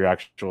back to your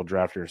actual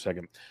draft here in a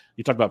second.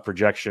 You talked about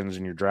projections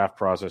and your draft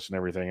process and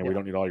everything, and we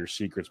don't need all your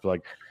secrets. But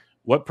like,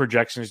 what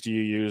projections do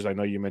you use? I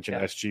know you mentioned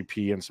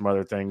SGP and some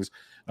other things.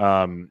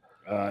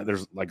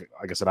 There's like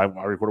I said, I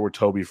recorded with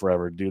Toby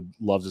forever. Dude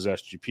loves his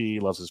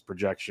SGP, loves his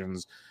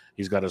projections.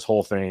 He's got his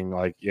whole thing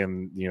like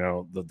in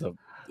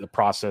the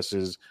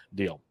processes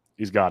deal.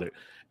 He's got it.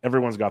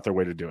 Everyone's got their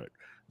way to do it.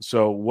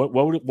 So what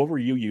were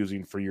you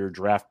using for your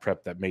draft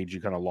prep that made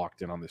you kind of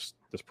locked in on this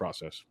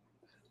process?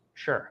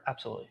 Sure,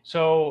 absolutely.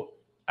 So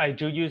I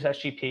do use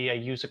SGP. I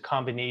use a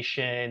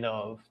combination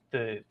of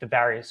the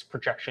various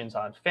projections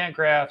on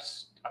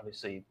Fangraphs,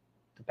 obviously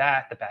the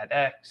BAT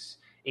X,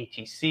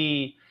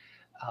 ATC,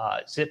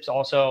 Zips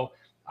also.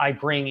 I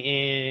bring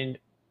in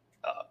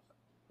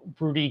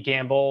Rudy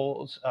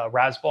Gamble's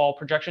Razzball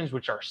projections,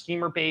 which are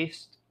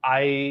steamer-based.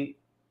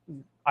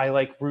 I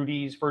like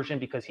Rudy's version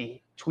because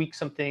he tweaks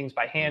some things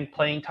by hand.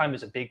 Playing time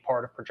is a big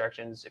part of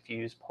projections. If you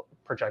use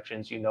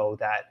projections, you know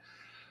that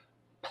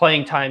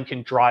playing time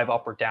can drive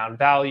up or down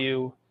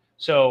value.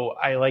 So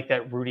I like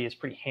that Rudy is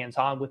pretty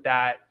hands-on with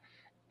that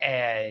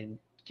and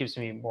gives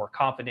me more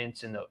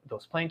confidence in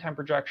those playing time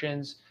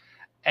projections.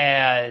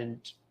 And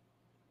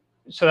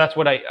so that's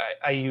what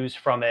I use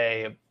from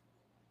a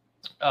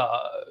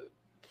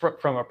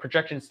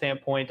projection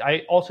standpoint. I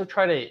also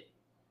try to,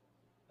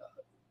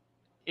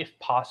 if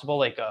possible,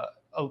 like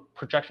a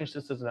projection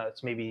system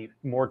that's maybe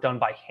more done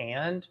by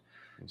hand.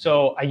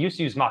 So I used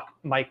to use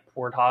Mike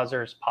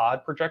Porthauser's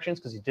pod projections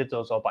because he did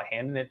those all by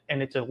hand,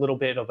 and it's a little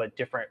bit of a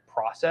different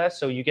process.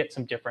 So you get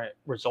some different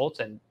results,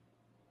 and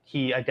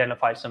he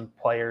identifies some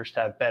players to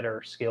have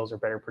better skills or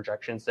better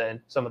projections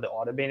than some of the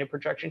automated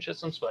projection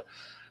systems. But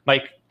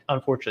Mike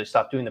unfortunately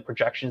stopped doing the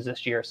projections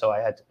this year, so I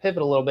had to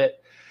pivot a little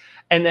bit.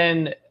 And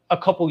then a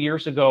couple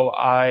years ago,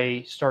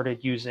 I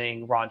started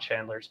using Ron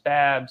Chandler's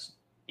Babs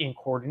in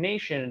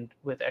coordination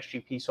with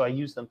SGP. So I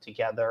use them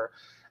together.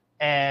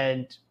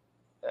 And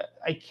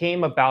I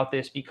came about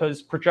this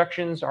because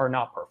projections are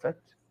not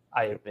perfect.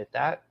 I admit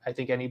that. I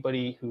think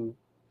anybody who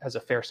has a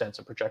fair sense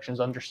of projections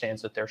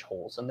understands that there's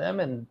holes in them,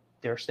 and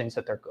there's things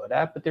that they're good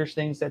at, but there's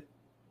things that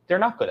they're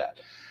not good at.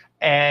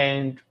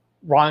 And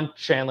Ron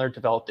Chandler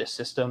developed this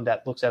system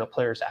that looks at a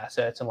player's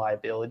assets and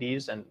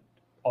liabilities and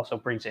also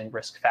brings in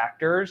risk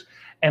factors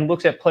and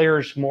looks at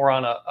players more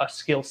on a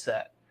skill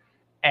set,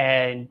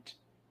 and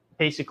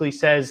basically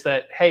says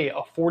that, hey,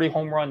 a 40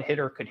 home run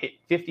hitter could hit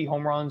 50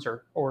 home runs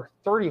or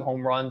 30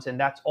 home runs, and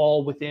that's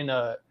all within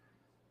a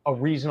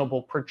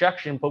reasonable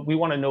projection. But we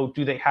want to know,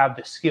 do they have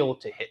the skill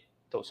to hit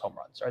those home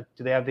runs? Or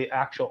do they have the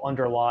actual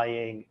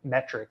underlying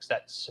metrics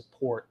that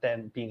support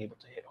them being able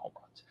to hit home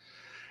runs?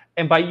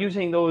 And by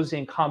using those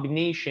in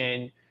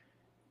combination,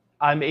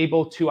 I'm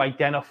able to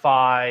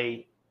identify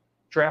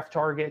draft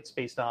targets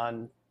based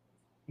on,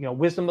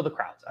 wisdom of the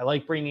crowds. I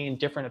like bringing in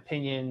different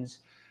opinions.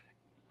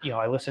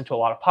 I listen to a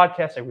lot of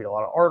podcasts. I read a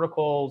lot of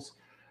articles.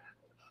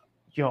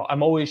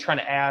 I'm always trying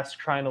to ask,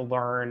 trying to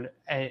learn,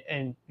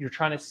 and you're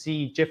trying to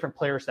see different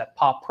players that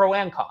pop pro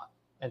and con.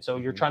 And so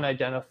you're trying to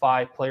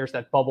identify players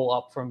that bubble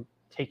up from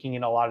taking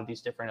in a lot of these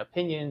different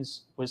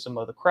opinions, wisdom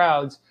of the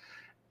crowds,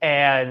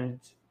 and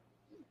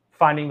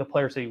finding the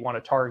players that you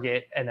want to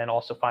target, and then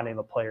also finding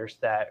the players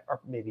that are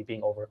maybe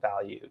being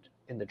overvalued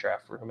in the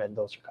draft room, and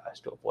those are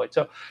guys to avoid.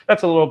 So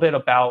that's a little bit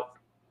about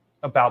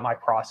my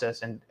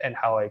process and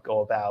how I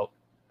go about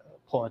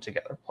pulling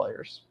together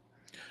players.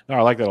 No,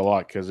 I like that a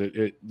lot, because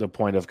the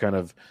point of kind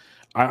of,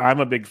 I'm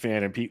a big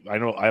fan, and I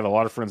know I have a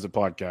lot of friends that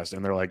podcast,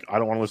 and they're like, I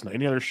don't want to listen to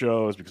any other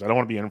shows because I don't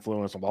want to be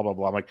influenced and blah, blah,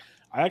 blah. I'm like,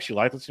 I actually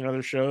like listening to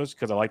other shows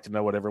because I like to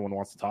know what everyone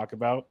wants to talk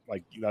about.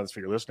 Like, that's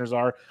what your listeners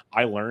are.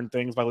 I learn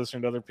things by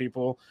listening to other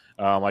people.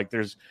 I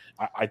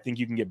think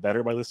you can get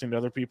better by listening to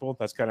other people.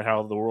 That's kind of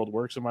how the world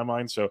works in my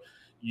mind. So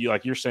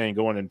you're saying,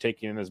 going and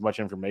taking in as much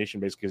information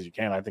basically as you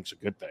can, I think is a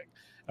good thing.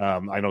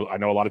 I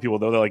know a lot of people,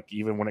 though, that, like,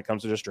 even when it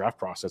comes to just draft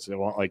process, they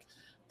want like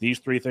these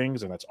 3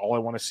 things, and that's all I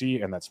want to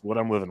see, and that's what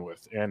I'm living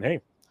with. And hey,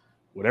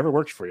 whatever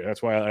works for you.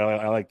 That's why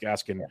I like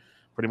asking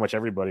pretty much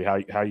everybody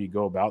how you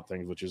go about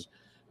things, which is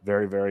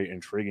very, very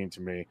intriguing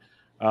to me.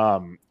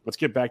 Let's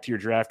get back to your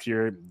draft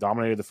here.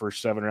 Dominated the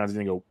first 7 rounds.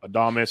 You go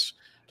Adames,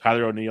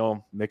 Tyler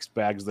O'Neill, mixed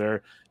bags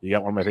there. You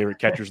got one of my favorite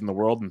catchers in the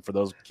world, and for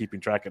those keeping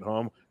track at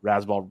home,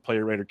 Razzball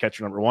Player Rater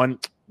catcher number 1,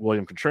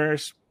 William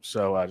Contreras.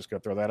 So I just got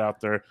to throw that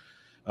out there.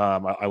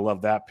 I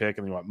love that pick.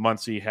 And you went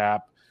Muncy,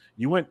 Happ.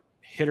 You went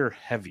hitter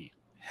heavy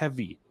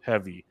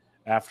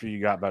after you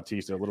got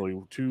Bautista.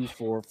 Literally 2,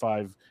 4,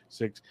 5,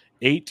 6,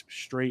 8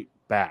 straight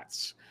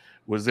bats.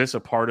 Was this a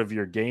part of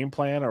your game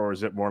plan, or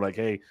is it more like,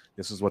 hey,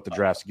 this is what the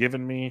draft's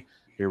given me,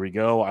 here we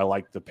go, I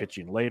like the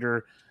pitching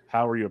later?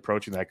 How are you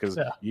approaching that? Because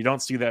you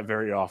don't see that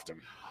very often.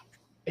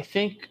 I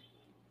think,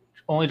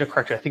 only to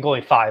correct you, I think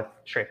only 5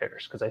 straight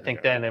hitters, because I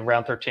think then in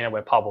round 13 I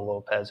went Pablo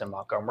Lopez and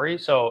Montgomery.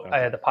 So I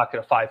had the pocket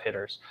of 5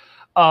 hitters.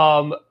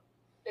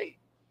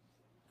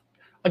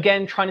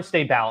 Again, trying to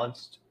stay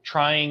balanced,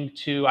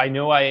 I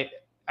know I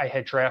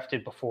had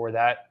drafted before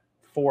that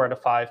 4 out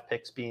of 5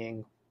 picks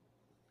being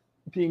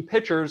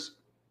pitchers.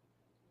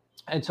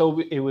 And so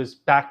it was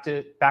back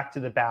to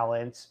the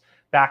balance,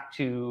 back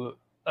to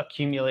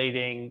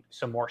accumulating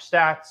some more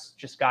stats,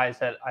 just guys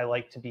that I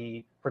like to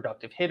be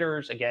productive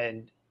hitters.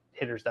 Again,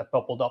 hitters that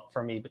bubbled up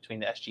for me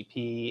between the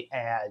SGP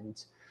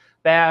and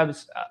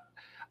Babs.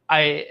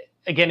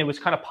 It was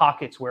kind of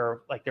pockets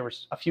where, like, there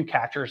was a few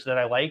catchers that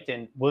I liked,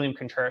 and William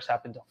Contreras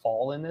happened to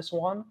fall in this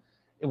one.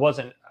 It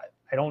wasn't,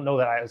 I don't know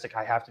that I was like,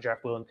 I have to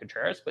draft William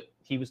Contreras, but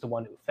he was the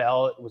one who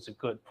fell. It was a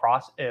good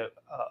process. It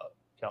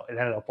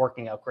ended up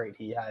working out great.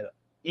 He had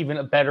even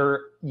a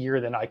better year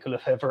than I could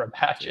have ever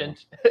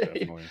imagined.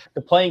 Yeah,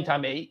 the playing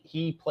time,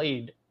 he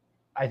played,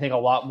 I think, a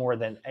lot more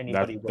than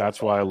anybody. That's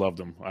why I loved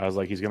him. I was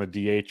like, he's going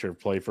to DH or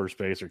play first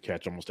base or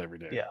catch almost every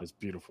day. Yeah. It's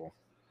beautiful.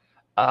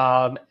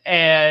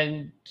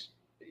 And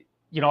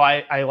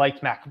I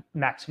liked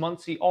Max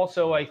Muncy.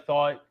 Also, I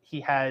thought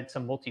he had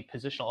some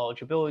multi-positional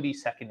eligibility,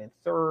 second and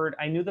third.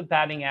 I knew the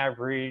batting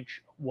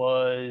average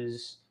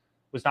was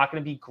not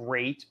going to be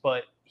great,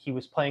 but he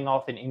was playing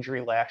off an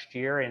injury last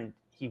year, and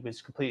he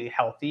was completely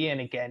healthy. And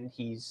again,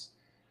 he's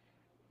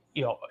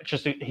a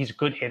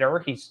good hitter.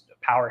 He's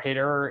a power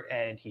hitter,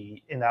 and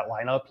in that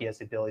lineup, he has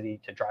the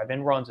ability to drive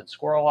in runs and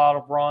score a lot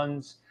of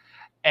runs.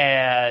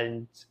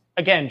 And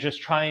again,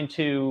 just trying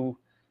to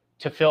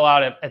fill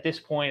out at this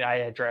point, I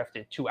had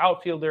drafted 2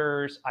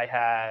 outfielders. I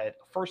had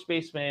a first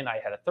baseman, I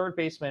had a third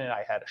baseman,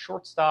 I had a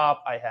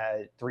shortstop, I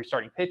had 3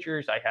 starting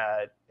pitchers, I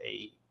had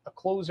a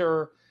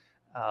closer.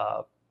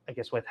 I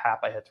guess with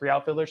Happ, I had 3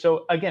 outfielders.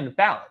 So again,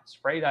 balance,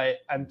 right?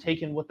 I'm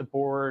taking what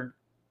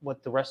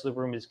the rest of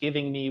the room is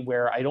giving me,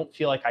 where I don't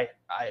feel like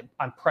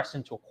I'm pressed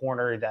into a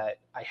corner that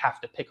I have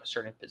to pick a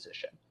certain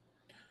position.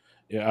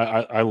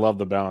 Yeah, I love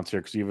the balance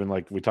here, because even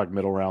like we talk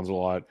middle rounds a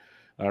lot.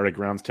 Like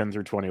rounds 10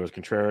 through 20 was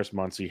Contreras,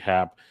 Muncy,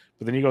 Happ.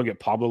 But then you go and get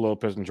Pablo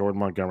Lopez and Jordan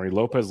Montgomery.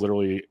 Lopez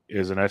literally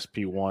is an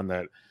SP1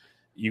 that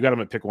you got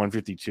him at pick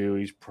 152.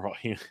 He's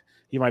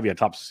he might be a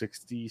top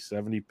 60,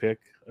 70 pick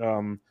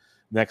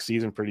next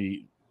season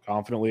pretty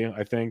confidently,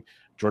 I think.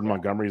 Jordan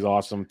Montgomery's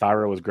awesome.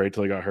 Thyra was great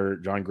till he got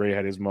hurt. John Gray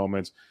had his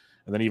moments.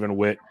 And then even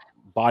Witt.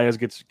 Baez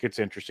gets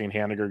interesting.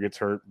 Haniger gets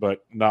hurt, but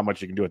not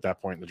much you can do at that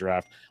point in the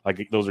draft.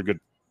 Like, those are good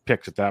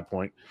picks at that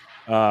point.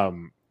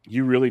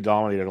 You really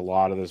dominated a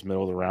lot of this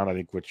middle of the round, I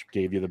think, which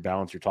gave you the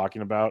balance you're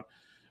talking about.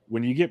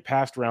 When you get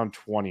past round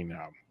 20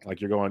 now,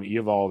 like you're going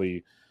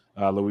Eovaldi,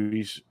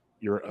 Luis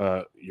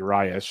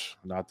Urias,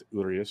 not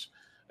Urias,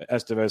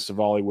 Estevez,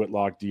 Savali,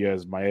 Whitlock,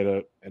 Diaz,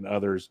 Maeda, and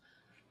others.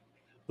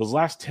 Those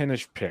last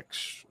 10-ish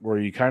picks where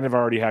you kind of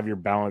already have your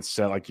balance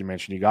set, like you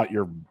mentioned, you got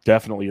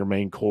definitely your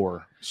main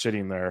core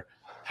sitting there.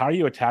 How are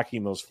you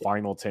attacking those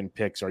final 10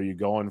 picks? Are you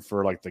going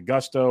for like the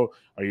gusto?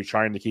 Are you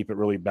trying to keep it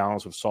really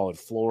balanced with solid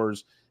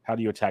floors? How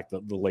do you attack the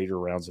later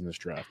rounds in this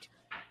draft?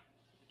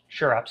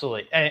 Sure,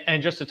 absolutely.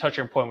 And just to touch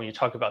on your point, when you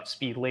talk about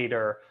speed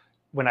later,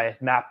 when I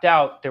mapped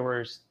out,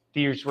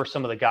 these were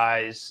some of the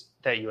guys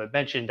that you had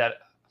mentioned that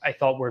I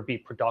thought would be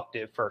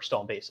productive for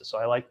stolen bases. So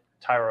I like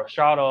Tyro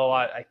Estrada a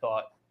lot. I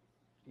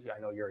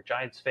know you're a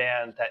Giants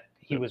fan, that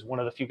he was one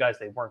of the few guys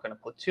they weren't going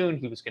to platoon.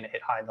 He was going to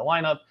hit high in the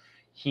lineup.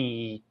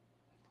 He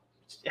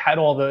had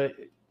all the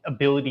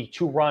ability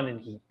to run,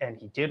 and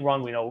he did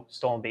run. We know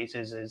stolen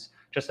bases is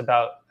just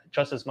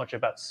as much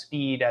about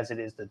speed as it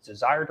is the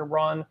desire to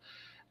run.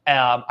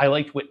 I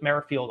liked Whit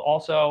Merrifield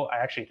also. I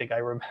actually think I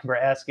remember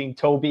asking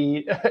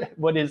Toby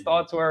what his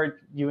thoughts were,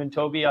 you and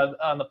Toby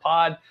on the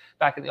pod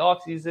back in the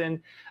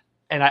offseason.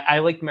 And I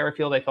liked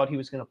Merrifield. I thought he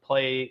was going to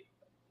play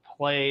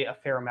a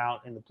fair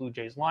amount in the Blue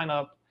Jays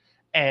lineup.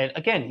 And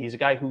again, he's a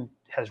guy who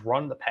has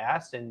run the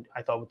past, and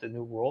I thought with the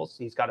new rules,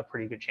 he's got a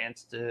pretty good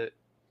chance to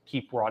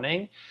keep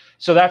running.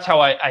 So that's how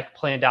I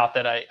planned out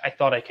that I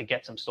thought I could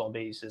get some stolen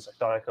bases. I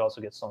thought I could also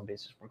get stolen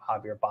bases from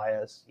Javier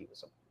Baez. He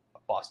was a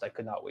bust. I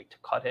could not wait to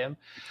cut him.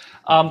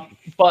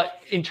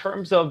 But in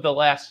terms of the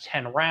last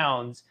 10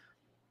 rounds,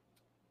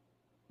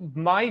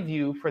 my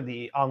view for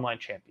the online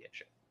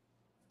championship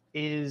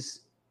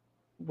is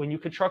when you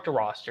construct a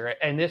roster,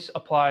 and this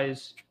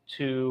applies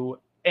to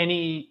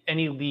any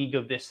league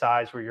of this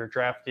size where you're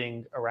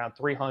drafting around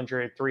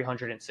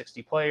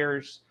 360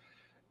 players,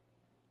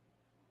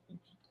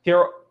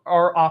 there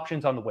are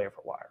options on the waiver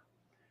wire.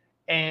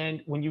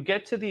 And when you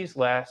get to these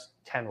last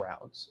 10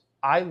 rounds,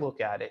 I look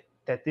at it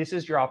that this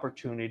is your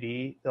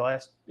opportunity, the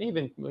last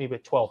even maybe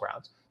 12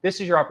 rounds,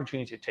 this is your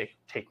opportunity to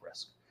take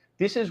risk.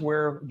 This is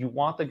where you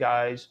want the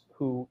guys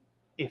who,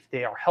 if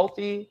they are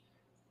healthy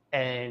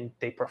and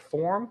they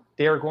perform,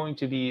 they're going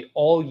to be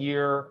all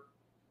year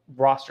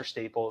roster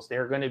staples.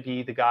 They're going to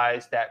be the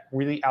guys that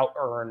really out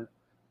earn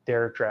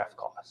their draft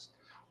costs.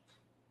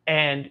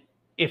 And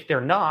if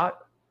they're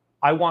not,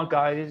 I want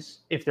guys,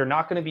 if they're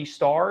not going to be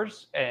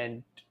stars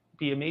and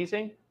be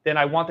amazing, then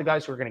I want the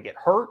guys who are going to get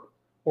hurt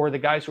or the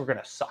guys who are going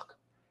to suck.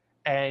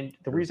 And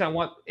the reason I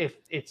want, if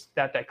it's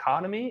that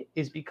dichotomy,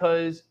 is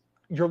because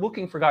you're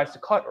looking for guys to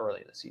cut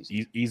early in the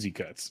season. Easy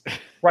cuts.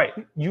 Right.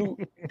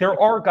 There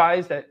are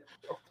guys that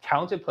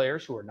talented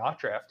players who are not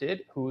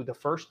drafted, who the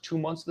first 2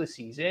 months of the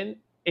season,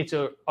 it's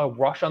a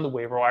rush on the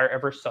waiver wire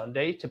every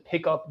Sunday to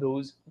pick up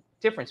those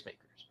difference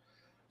makers.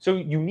 So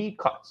you need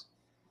cuts.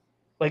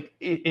 Like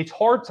it's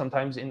hard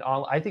sometimes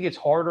I think it's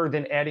harder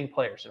than adding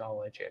players in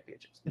online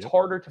championships. It's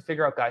harder to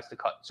figure out guys to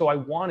cut. So I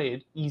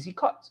wanted easy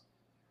cuts.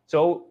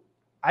 So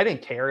I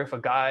didn't care if a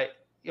guy,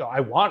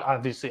 I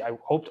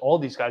hoped all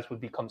these guys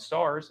would become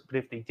stars, but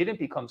if they didn't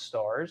become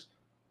stars,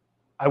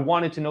 I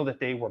wanted to know that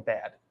they were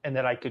bad and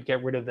that I could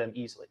get rid of them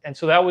easily. And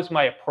so that was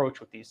my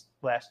approach with these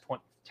last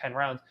 10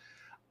 rounds.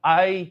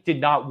 I did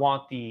not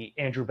want the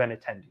Andrew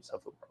Benintendi's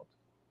of the world,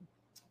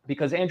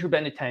 because Andrew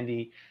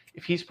Benintendi,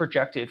 if he's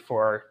projected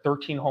for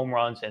 13 home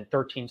runs and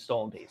 13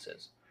 stolen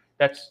bases,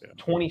 that's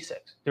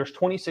 26. There's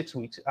 26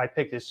 weeks. I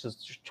picked this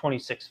as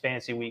 26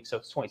 fantasy weeks, so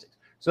it's 26.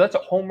 So that's a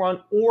home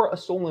run or a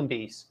stolen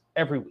base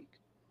every week.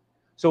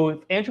 So if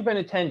Andrew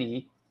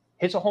Benintendi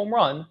hits a home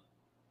run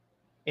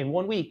in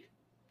 1 week,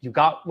 you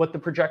got what the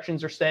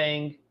projections are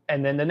saying,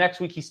 and then the next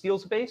week he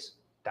steals a base,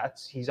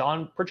 he's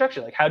on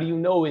projection. Like, how do you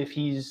know if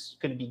he's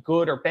going to be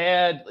good or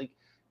bad? Like,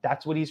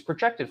 that's what he's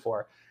projected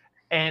for.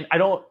 And I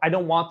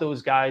don't want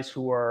those guys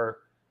who are,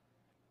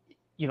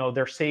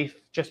 they're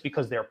safe just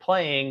because they're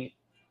playing.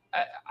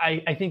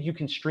 I think you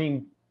can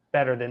stream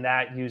better than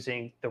that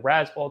using the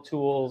Razzball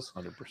tools,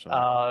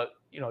 100%.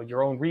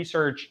 Your own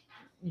research.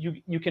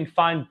 You can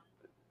find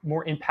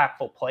more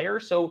impactful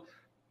players. So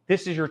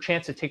this is your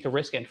chance to take the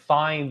risk and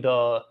find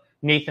the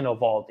Nathan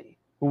Eovaldi,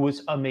 who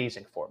was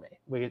amazing for me.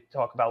 We could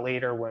talk about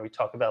later when we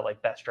talk about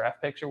like best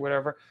draft picks or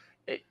whatever.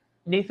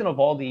 Nathan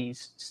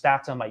Eovaldi's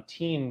stats on my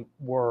team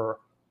were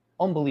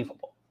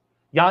unbelievable.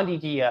 Yandy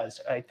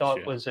Diaz, I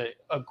thought was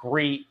a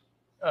great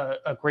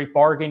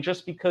bargain,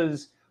 just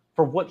because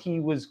for what he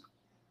was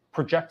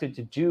projected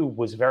to do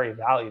was very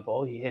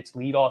valuable. He hits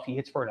leadoff. He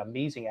hits for an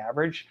amazing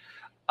average.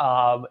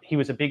 He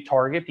was a big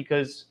target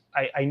because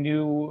I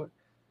knew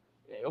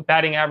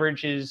batting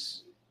average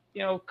is,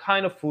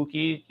 kind of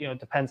fluky.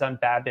 Depends on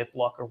BABIP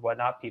luck or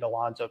whatnot. Pete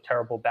Alonso,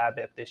 terrible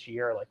BABIP this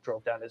year,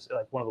 drove down his,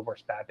 one of the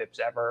worst BABIPs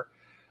ever,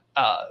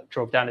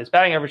 drove down his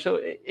batting average. So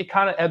it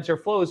kind of ebbs or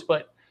flows,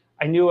 but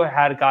I knew I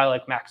had a guy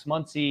like Max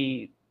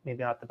Muncy,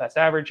 maybe not the best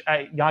average.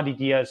 Yandy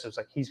Diaz was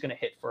he's going to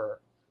hit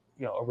for,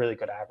 a really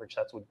good average.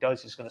 That's what he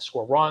does. He's going to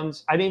score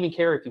runs. I didn't even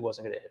care if he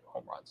wasn't going to hit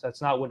home runs.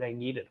 That's not what I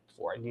needed him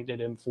for. I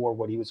needed him for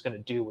what he was going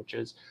to do, which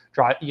is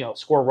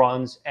score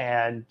runs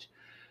and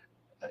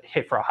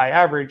hit for a high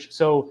average.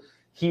 So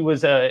he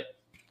was a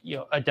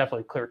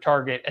definitely clear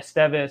target.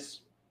 Estevez,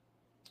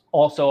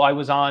 also I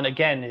was on,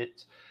 again,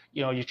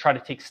 you try to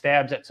take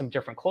stabs at some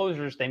different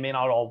closers. They may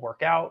not all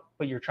work out,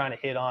 but you're trying to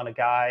hit on a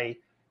guy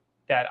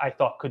that I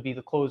thought could be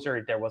the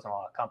closer. There wasn't a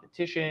lot of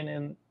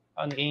competition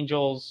on the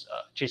Angels.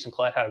 Jason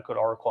Collette had a good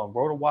article on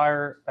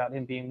RotoWire about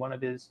him being one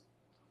of his,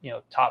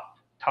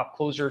 top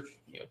closer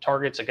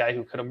targets, a guy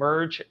who could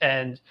emerge.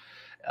 And,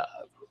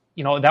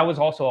 that was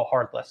also a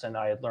hard lesson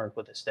I had learned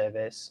with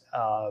Estevez.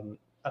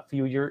 A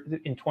few years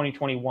in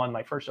 2021,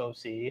 my first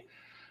OC,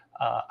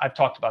 I've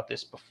talked about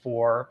this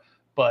before,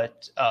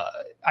 but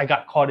I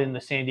got caught in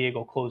the San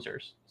Diego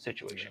closers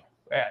situation.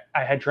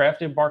 I had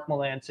drafted Mark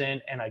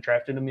Melancon and I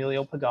drafted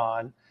Emilio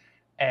Pagan,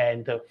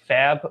 and the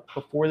fab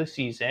before the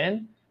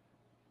season,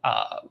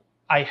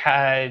 I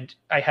had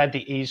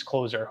the A's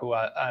closer who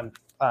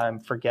I'm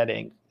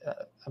forgetting.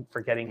 I'm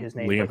forgetting his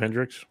name. Liam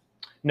Hendricks?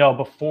 No,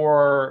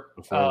 before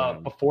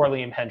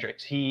Liam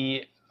Hendricks.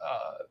 He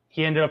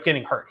ended up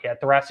getting hurt. He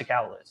had thoracic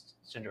outlet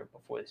syndrome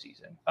before the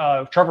season.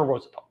 Trevor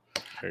Rosenthal.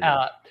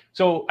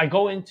 So I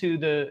go into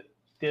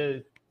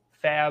the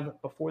fab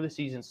before the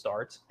season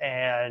starts,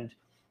 and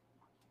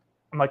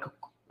I'm like,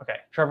 okay,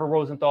 Trevor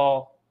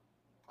Rosenthal,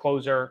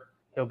 closer,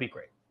 he'll be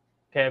great.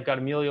 Okay, I've got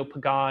Emilio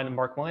Pagan and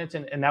Mark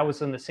Melancon, and that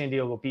was when the San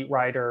Diego beat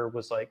writer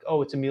was like,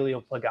 oh, it's Emilio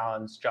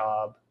Pagan's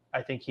job.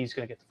 I think he's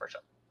going to get the first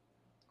shot.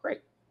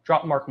 Great.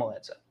 Drop Mark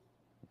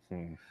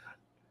Melancon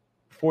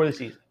before the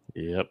season.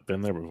 Yep,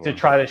 been there before. To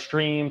try to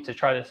stream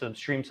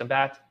some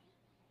bats.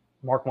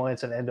 Mark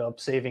Melancon ended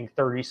up saving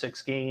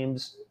 36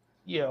 games,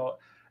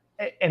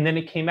 and then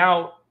it came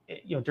out,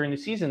 during the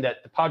season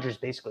that the Padres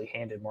basically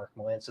handed Mark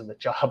Melancon the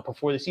job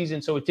before the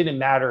season. So it didn't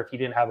matter if he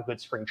didn't have a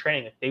good spring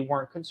training, if they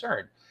weren't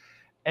concerned.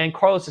 And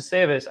Carlos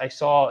Estevez, I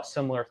saw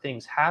similar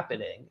things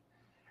happening,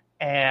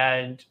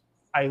 and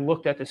I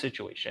looked at the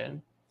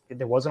situation.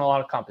 There wasn't a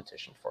lot of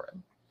competition for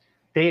him.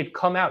 They had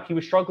come out, he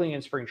was struggling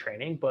in spring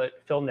training, but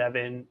Phil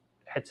Nevin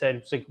had said,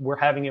 it's like, we're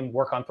having him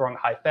work on throwing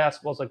high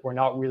fastballs. Like, we're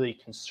not really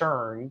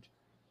concerned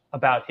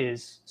about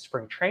his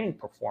spring training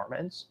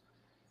performance.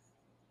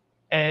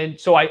 And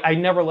so I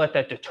never let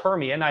that deter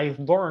me. And I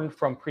learned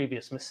from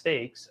previous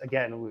mistakes.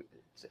 Again,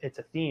 it's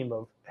a theme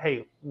of,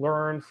 hey,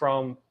 learn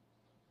from,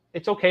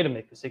 it's okay to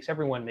make mistakes.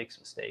 Everyone makes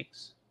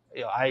mistakes.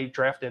 I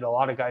drafted a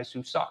lot of guys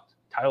who sucked.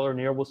 Tyler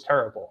O'Neill was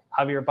terrible.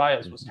 Javier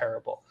Baez was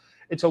terrible.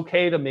 It's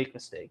okay to make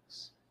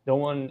mistakes. No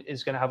one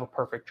is going to have a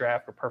perfect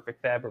draft or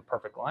perfect fab or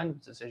perfect line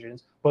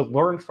decisions, but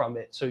learn from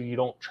it so you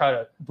don't try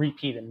to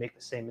repeat and make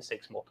the same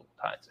mistakes multiple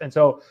times. And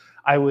so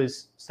I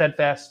was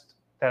steadfast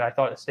that I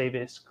thought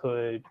Estevez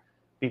could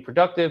be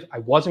productive. I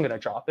wasn't going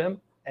to drop him,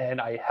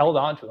 and I held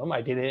on to him.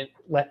 I didn't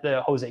let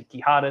the Jose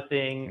Quijada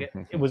thing.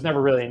 It was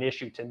never really an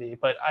issue to me,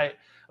 but I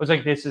was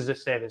like, this is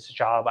Estevez's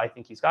job. I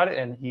think he's got it,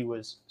 and he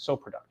was so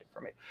productive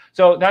for me.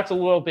 So that's a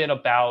little bit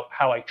about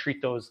how I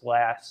treat those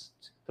last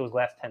 10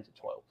 to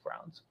 12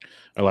 rounds.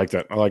 I like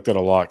that. I like that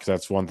a lot, because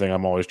that's one thing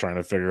I'm always trying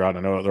to figure out.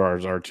 I know there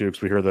are too,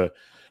 because we hear the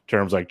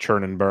terms like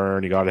churn and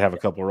burn. You got to have a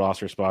couple of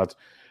roster spots.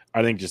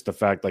 I think just the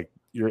fact, like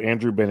your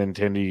Andrew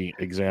Benintendi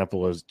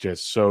example is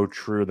just so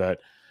true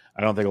that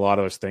I don't think a lot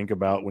of us think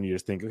about when you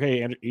just think,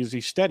 okay, is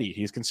he steady?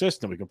 He's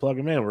consistent. We can plug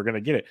him in. We're going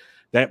to get it.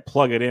 That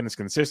plug it in is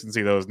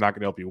consistency, though, is not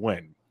going to help you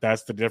win.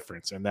 That's the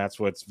difference. And that's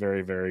what's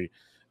very, very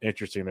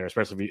interesting there,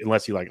 especially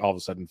unless he like all of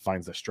a sudden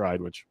finds the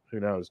stride, which who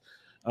knows.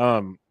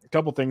 A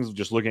couple things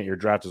just looking at your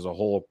draft as a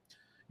whole.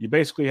 You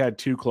basically had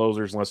two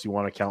closers, unless you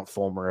want to count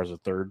Fulmer as a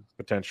third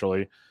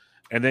potentially.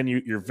 And then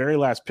your very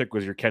last pick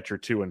was your catcher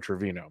 2 in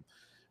Trevino.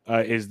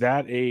 Is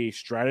that a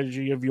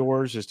strategy of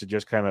yours, is to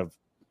just kind of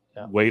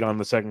wait on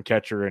the second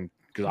catcher? And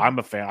because I'm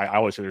a fan, I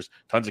always say there's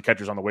tons of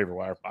catchers on the waiver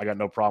wire. I got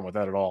no problem with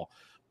that at all.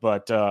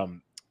 But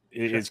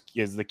is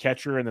the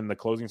catcher and then the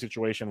closing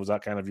situation, was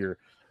that kind of your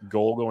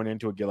goal going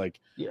into it? Get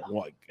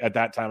at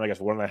that time, I guess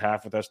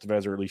 1.5 with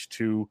Estevez, or at least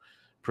 2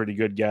 pretty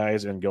good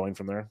guys, and going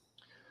from there?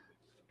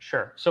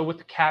 Sure. So with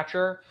the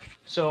catcher,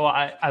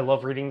 I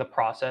love reading The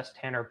Process,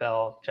 Tanner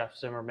Bell, Jeff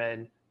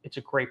Zimmerman. It's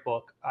a great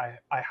book. I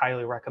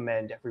highly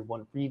recommend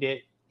everyone read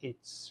it.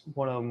 It's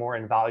one of the more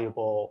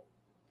invaluable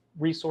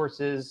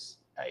resources.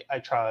 I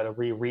try to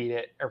reread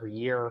it every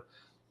year.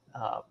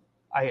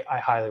 I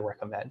highly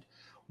recommend.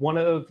 One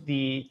of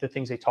the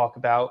things they talk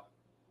about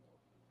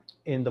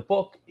in the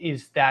book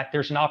is that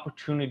there's an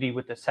opportunity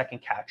with the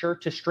second catcher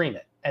to stream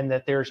it, and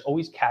that there's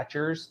always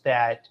catchers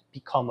that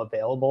become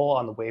available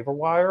on the waiver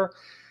wire,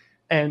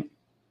 and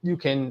you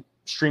can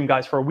stream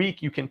guys for a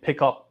week. You can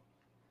pick up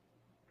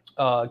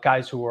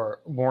guys who are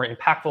more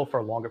impactful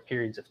for longer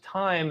periods of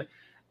time.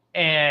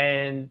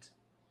 And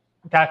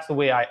that's the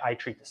way I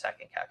treat the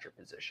second catcher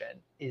position,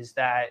 is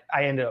that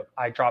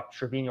I dropped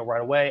Trevino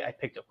right away. I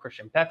picked up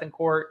Christian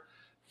Bethancourt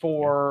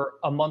for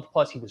a month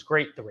plus. He was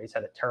great. The Rays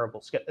had a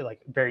terrible,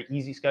 very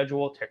easy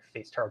schedule,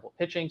 faced terrible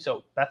pitching.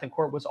 So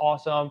Bethancourt was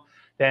awesome.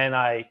 Then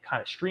I kind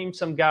of streamed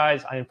some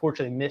guys. I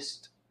unfortunately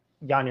missed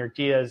Yanir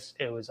Diaz.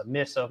 It was a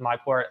miss of my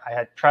part. I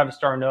had Travis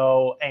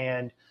d'Arnaud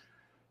and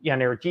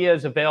Yanir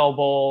Diaz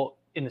available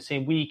in the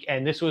same week.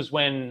 And this was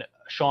when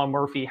Sean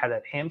Murphy had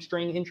a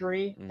hamstring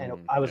injury. And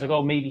I was like,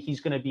 oh, maybe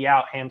he's going to be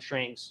out.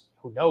 Hamstrings,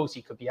 who knows?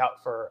 He could be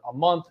out for a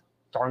month.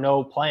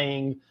 d'Arnaud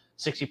playing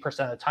 60%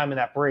 of the time in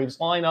that Braves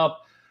lineup.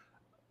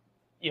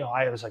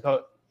 I was like,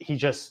 oh, he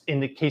just, in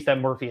the case that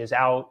Murphy is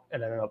out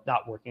and ended up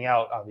not working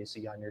out,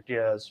 obviously Yonder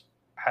Diaz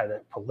had a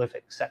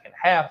prolific second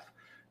half,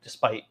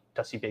 despite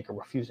Dusty Baker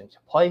refusing to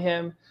play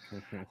him.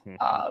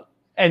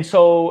 And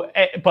so,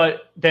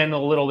 but then a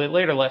little bit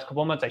later, last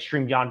couple of months, I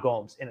streamed Yan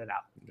Gomes in and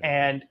out.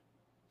 And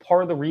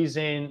part of the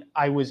reason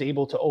I was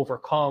able to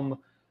overcome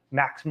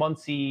Max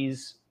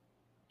Muncy's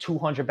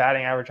 200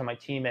 batting average on my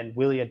team, and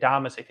Willie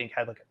Adames, I think,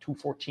 had like a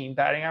 214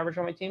 batting average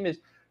on my team, is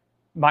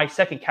my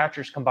second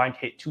catchers combined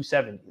hit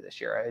 270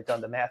 this year. I had done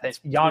the math. And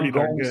Yan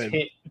Gomes,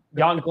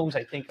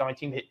 I think, on my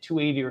team hit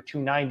 280 or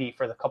 290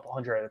 for the couple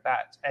hundred at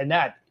bats. And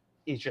that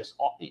is just,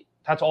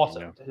 that's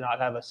awesome to not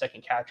have a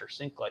second catcher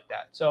sink like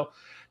that. So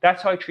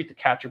that's how I treat the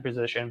catcher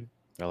position.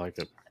 I like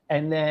it.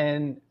 And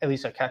then at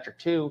least a catcher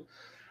too.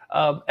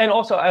 And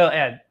also I'll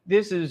add,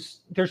 there's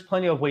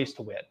plenty of ways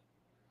to win.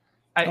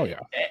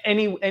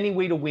 Any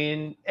way to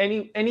win,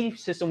 any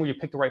system where you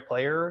pick the right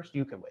players,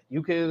 you can win.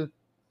 You could,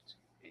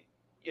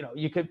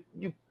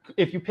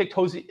 if you picked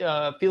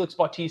Felix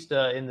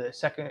Bautista in the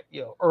second,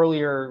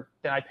 earlier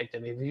than I picked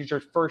him, if he's your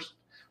first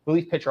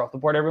relief pitcher off the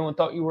board, everyone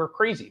thought you were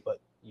crazy,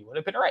 but you would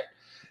have been right.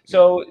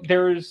 So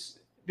there's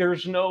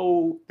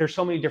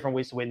so many different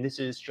ways to win. This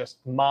is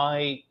just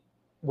my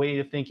way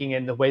of thinking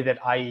and the way that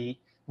I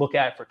look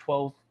at it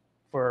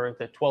for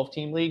the 12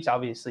 team leagues.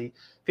 Obviously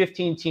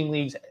 15 team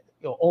leagues,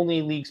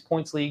 only leagues,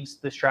 points leagues,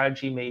 the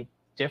strategy may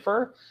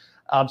differ.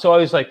 So I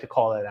always like to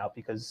call that out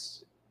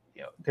because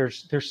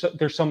there's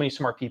so many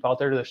smart people out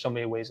there. There's so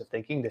many ways of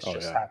thinking. This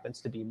happens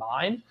to be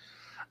mine.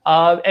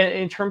 And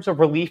in terms of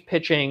relief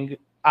pitching,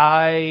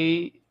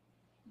 I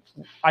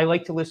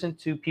like to listen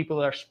to people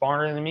that are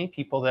smarter than me,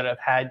 people that have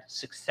had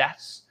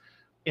success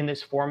in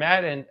this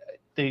format. And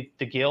the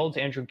guilds,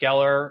 Andrew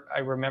Geller, I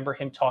remember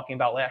him talking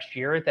about last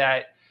year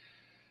that,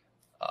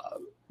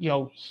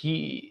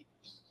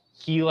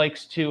 he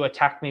likes to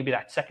attack maybe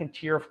that second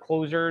tier of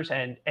closers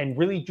and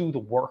really do the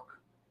work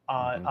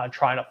on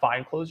trying to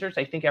find closers.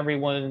 I think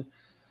everyone,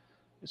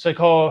 it's like,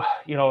 I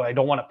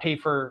don't want to pay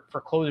for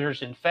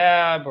closers in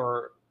Fab,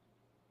 or,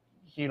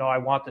 I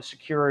want the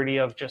security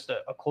of just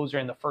a closer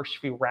in the first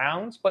few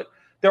rounds. But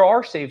there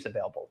are saves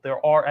available.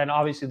 And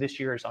obviously this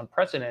year is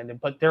unprecedented,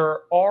 but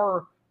there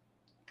are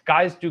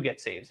guys do get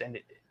saves. And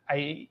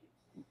I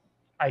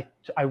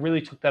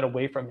really took that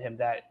away from him,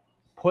 that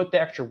put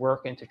the extra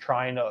work into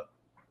trying to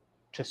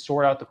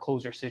sort out the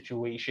closer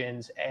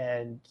situations.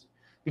 And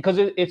because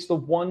it's the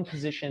one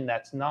position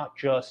that's not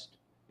just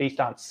based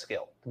on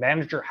skill. The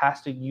manager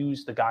has to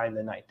use the guy in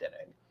the ninth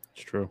inning.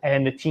 It's true.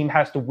 And the team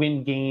has to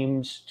win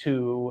games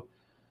to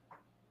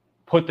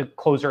put the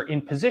closer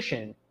in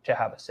position to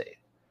have a save.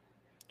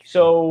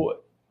 So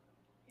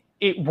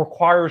it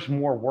requires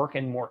more work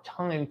and more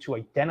time to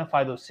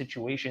identify those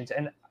situations.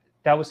 And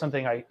that was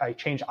something I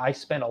changed. I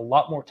spent a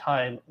lot more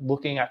time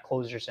looking at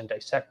closers and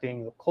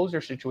dissecting the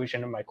closer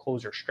situation and my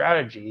closer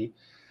strategy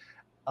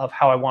of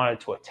how I wanted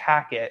to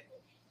attack it.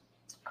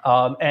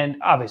 And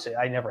obviously,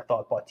 I never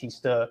thought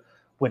Bautista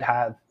would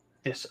have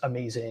this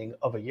amazing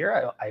of a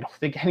year. I don't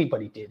think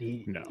anybody did.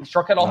 He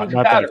struck out all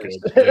 100 batters.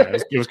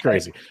 It was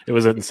crazy. It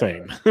was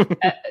insane.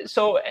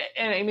 So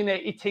I mean,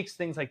 it takes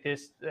things like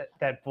this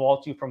that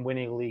vault you from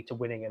winning a league to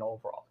winning an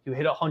overall. You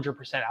hit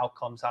 100%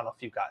 outcomes on a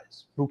few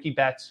guys. Mookie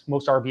Betts,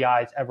 most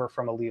RBIs ever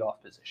from a leadoff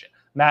position.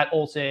 Matt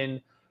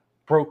Olson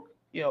broke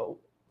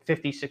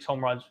 56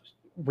 home runs,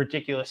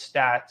 ridiculous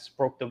stats.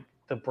 Broke the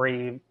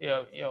Brave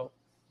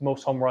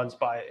most home runs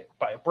by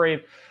a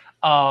Brave.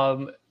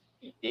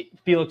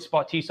 Felix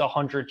Bautista,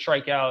 100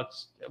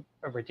 strikeouts,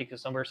 a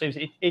ridiculous number of saves.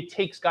 It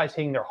takes guys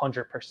hitting their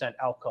 100%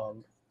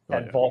 outcome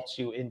that vaults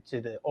you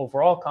into the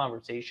overall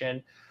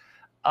conversation.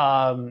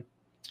 So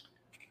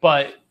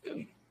that's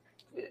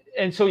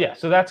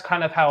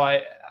kind of how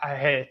I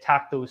had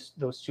attacked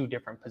those two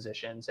different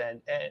positions,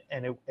 and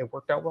it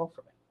worked out well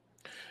for me.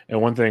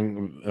 And one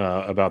thing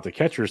about the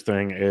catchers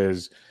thing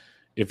is,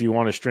 if you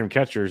want to stream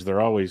catchers,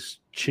 they're always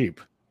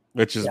cheap,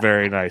 which is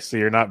very nice. So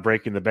you're not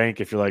breaking the bank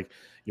if you're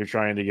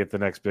trying to get the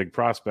next big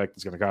prospect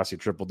that's going to cost you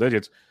triple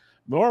digits.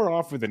 More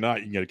often than not,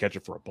 you can get a catcher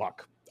for $1.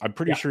 I'm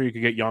pretty sure you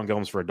could get Yan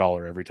Gomes for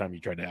 $1 every time you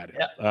try to add it.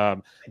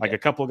 A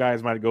couple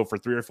guys might go for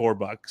 $3 or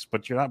 $4,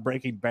 but you're not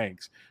breaking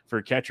banks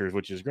for catchers,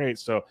 which is great.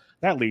 So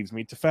that leads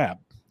me to Fab.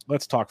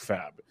 Let's talk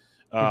Fab.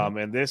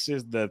 And this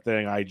is the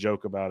thing I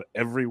joke about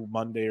every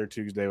Monday or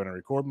Tuesday when I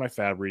record my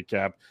Fab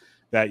recap,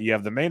 that you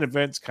have the main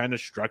events kind of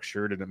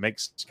structured and it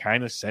makes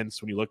kind of sense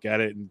when you look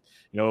at it. And,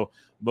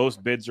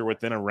 most bids are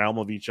within a realm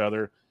of each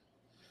other.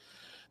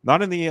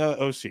 Not in the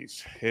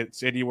OCs.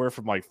 It's anywhere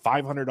from like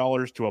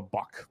 $500 to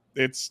 $1.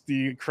 It's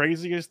the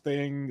craziest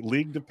thing,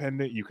 league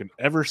dependent, you can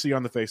ever see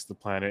on the face of the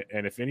planet.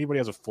 And if anybody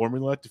has a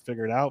formula to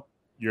figure it out,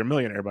 you're a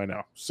millionaire by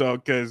now. So,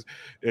 because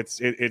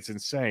it's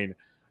insane.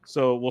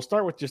 So we'll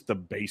start with just the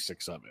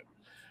basics of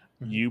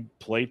it. Mm-hmm. You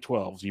play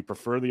 12s. You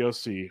prefer the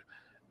OC.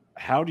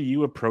 How do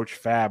you approach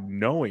Fab,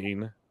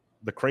 knowing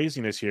the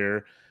craziness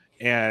here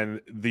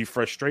and the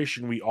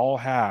frustration we all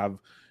have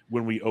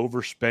when we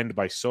overspend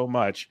by so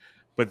much?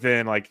 But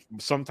then, like,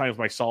 sometimes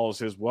my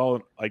solace is,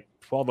 well, like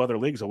 12 other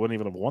leagues, I wouldn't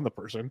even have won the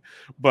person.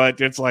 But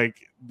it's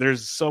like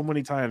there's so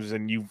many times,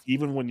 and you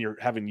even when you're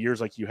having years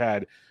like you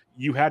had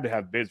to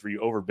have bids where you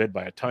overbid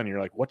by a ton. And you're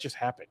like, what just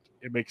happened?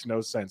 It makes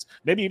no sense.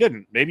 Maybe you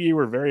didn't. Maybe you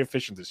were very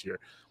efficient this year.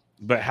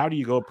 But how do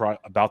you go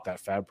about that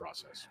fab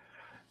process?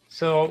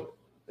 So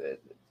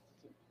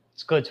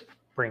it's good to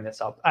bring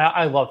this up.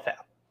 I love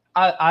fab.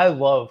 I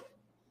love.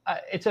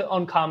 It's an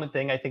uncommon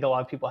thing. I think a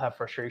lot of people have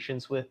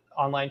frustrations with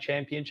online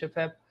championship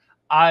fab.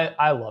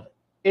 I love it.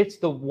 It's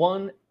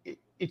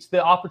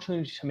the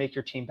opportunity to make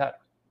your team better.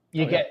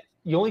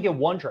 You only get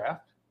one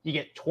draft. You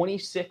get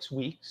 26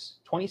 weeks,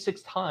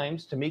 26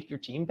 times to make your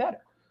team better.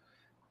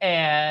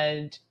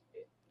 And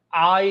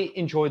I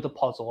enjoy the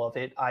puzzle of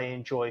it. I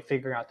enjoy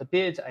figuring out the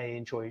bids. I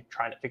enjoy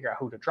trying to figure out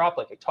who to drop.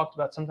 Like I talked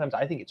about, sometimes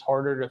I think it's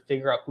harder to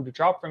figure out who to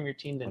drop from your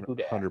team than who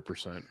to add.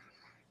 100%.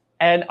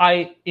 And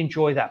I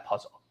enjoy that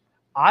puzzle.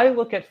 I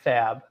look at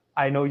fab.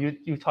 I know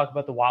you talk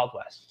about the Wild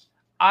West.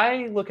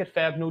 I look at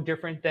fab no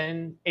different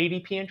than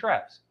ADP and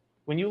drafts.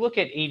 When you look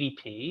at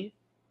ADP,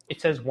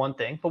 it says one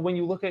thing, but when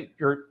you look at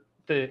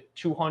the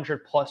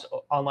 200 plus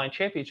online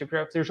championship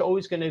drafts, there's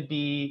always going to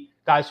be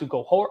guys who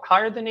go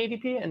higher than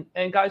ADP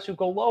and guys who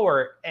go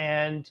lower,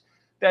 and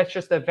that's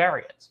just the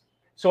variance.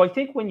 So I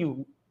think when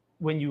you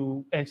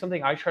and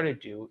something I try to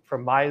do for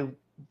my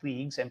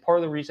leagues, and part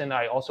of the reason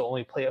I also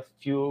only play I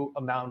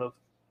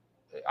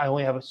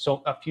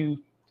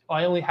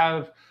only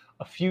have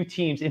a few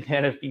teams in the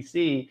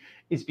NFBC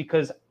is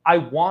because I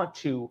want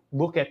to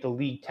look at the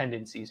league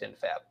tendencies in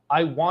fab.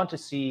 I want to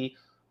see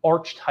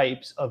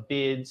archetypes of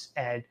bids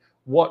and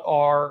what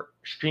are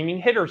streaming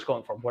hitters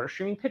going for? What are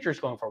streaming pitchers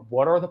going for?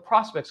 What are the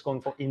prospects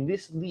going for in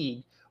this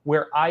league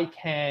where I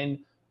can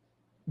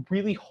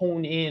really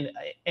hone in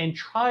and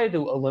try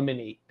to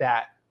eliminate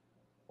that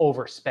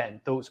overspend,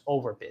 those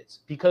overbids?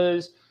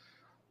 Because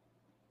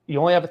you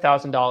only have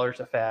 $1,000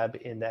 of fab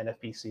in the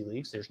NFBC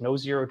leagues. There's no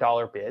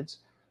 $0 bids.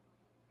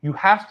 You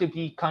have to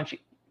be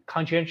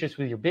conscientious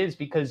with your bids,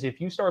 because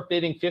if you start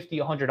bidding $50,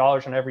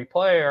 $100 on every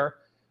player,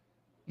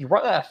 you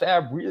run out of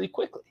fab really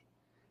quickly.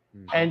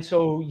 Mm-hmm. And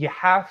so you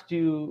have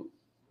to,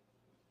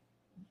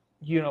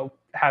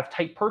 have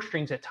tight purse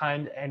strings at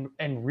times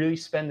and really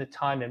spend the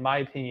time, in my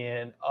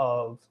opinion,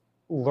 of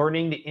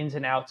learning the ins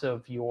and outs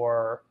of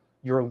your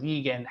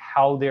league and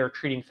how they're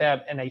treating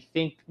fab. And I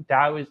think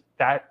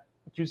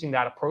using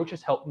that approach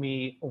has helped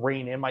me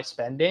rein in my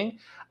spending.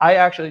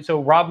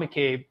 So Rob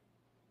McCabe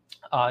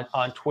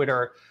on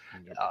Twitter,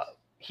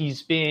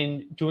 he's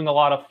been doing a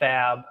lot of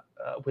fab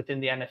within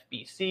the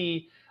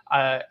NFBC.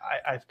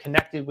 I've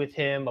connected with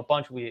him a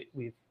bunch.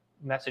 We've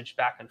messaged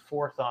back and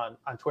forth on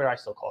Twitter. I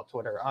still call it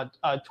Twitter.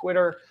 On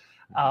Twitter,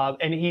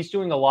 and he's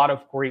doing a lot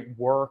of great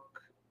work.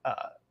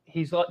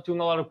 He's doing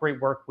a lot of great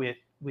work with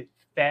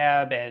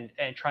fab and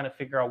trying to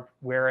figure out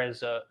where,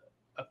 as a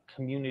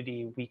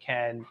community, we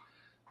can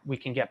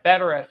get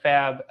better at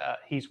fab.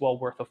 He's well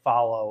worth a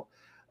follow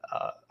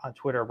on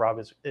Twitter. Rob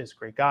is a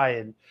great guy,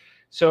 and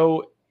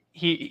so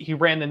he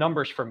ran the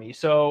numbers for me.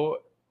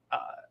 So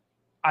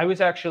I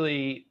was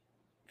actually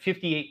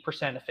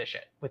 58%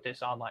 efficient with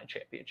this online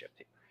championship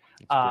team.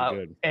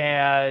 Good.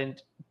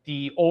 And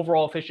the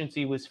overall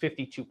efficiency was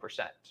 52%.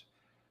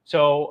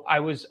 So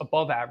I was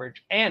above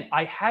average, and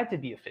I had to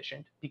be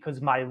efficient because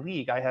my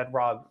league, I had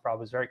Rob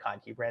was very kind.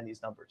 He ran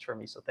these numbers for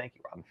me. So thank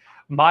you, Rob.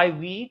 My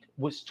league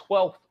was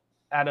 12th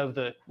out of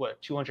the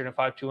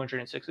 205,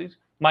 206 leagues.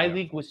 My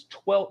league was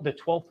the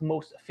 12th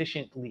most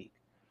efficient league.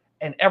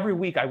 And every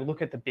week I would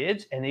look at the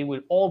bids, and they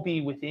would all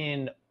be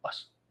within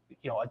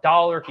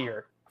 $1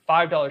 here,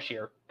 $5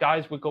 here.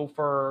 Guys would go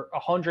for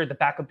 100. The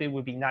backup bid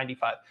would be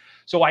 95.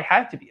 So I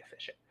had to be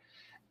efficient.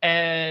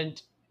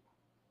 And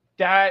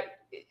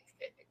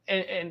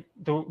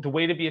the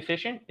way to be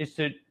efficient is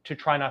to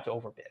try not to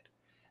overbid.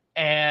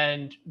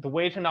 And the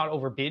way to not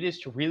overbid is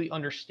to really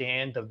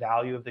understand the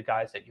value of the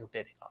guys that you're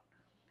bidding on.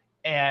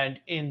 And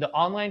in the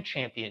online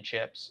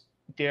championships,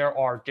 there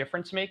are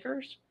difference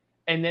makers,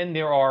 and then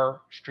there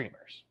are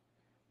streamers.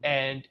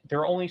 And there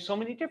are only so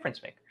many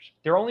difference makers.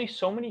 There are only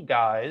so many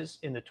guys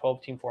in the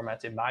 12-team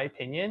formats, in my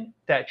opinion,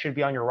 that should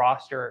be on your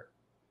roster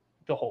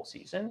the whole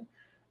season.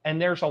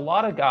 And there's a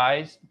lot of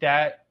guys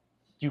that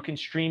you can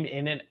stream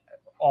in and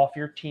off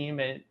your team,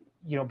 and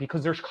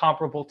because there's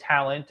comparable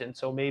talent. And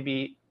so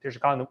maybe there's a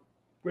guy on the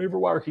waiver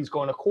wire, he's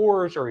going to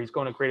Coors, or he's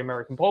going to Great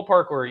American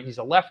Ballpark, or he's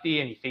a lefty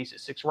and he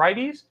faces 6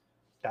 righties.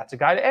 That's a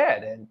guy to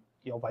add. And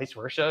vice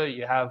versa.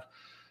 You have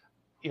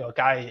a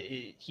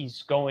guy,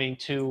 he's going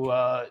to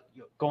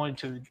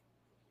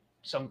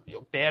some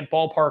bad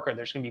ballpark, or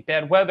there's going to be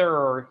bad weather,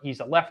 or he's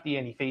a lefty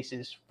and he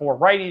faces 4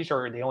 righties,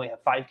 or they only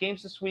have 5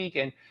 games this week.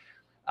 And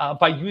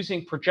by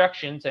using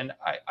projections, and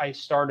I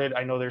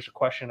know there's a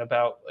question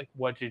about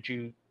what did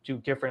you do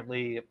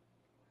differently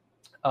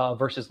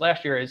versus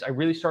last year, is I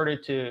really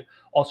started to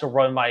also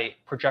run my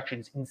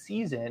projections in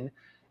season.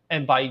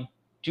 And by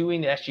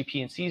doing the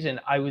SGP in season,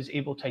 I was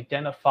able to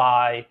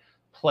identify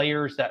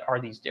players that are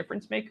these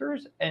difference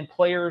makers and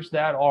players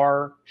that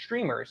are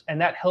streamers.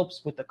 And that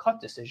helps with the cut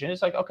decision.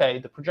 It's like, okay,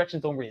 the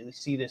projections don't really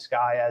see this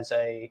guy as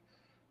a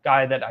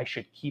guy that I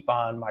should keep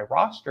on my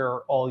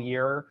roster all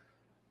year.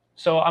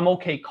 So I'm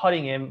okay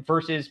cutting him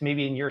versus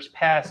maybe in years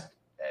past,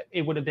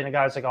 it would have been a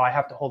guy who's like, oh, I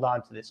have to hold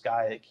on to this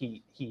guy. Like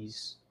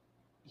he's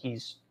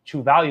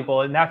too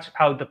valuable. And that's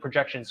how the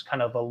projections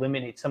kind of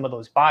eliminate some of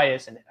those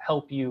bias and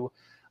help you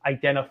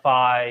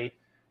identify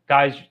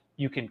guys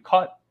you can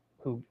cut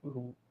who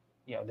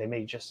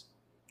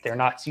they're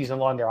not season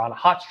long. They're on a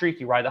hot streak.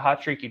 You ride the hot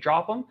streak, you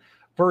drop them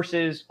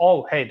versus,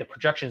 oh, hey, the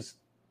projections,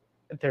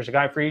 there's a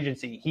guy in free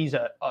agency. He's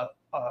a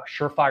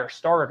surefire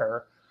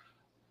starter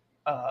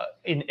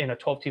in a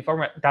 12-team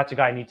format. That's a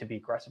guy I need to be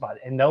aggressive on.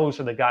 And those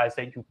are the guys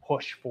that you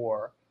push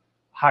for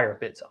higher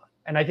bids on.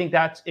 And I think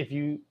that's, if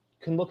you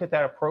can look at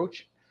that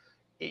approach,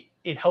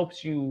 it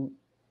helps you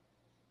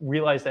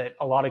realize that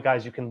a lot of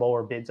guys you can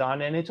lower bids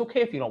on, and it's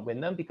okay if you don't win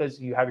them because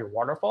you have your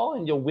waterfall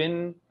and you'll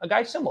win a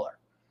guy similar.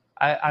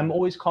 I'm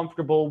always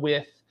comfortable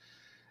with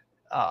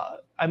that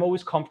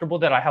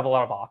I have a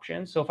lot of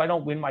options. So if I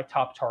don't win my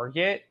top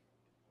target,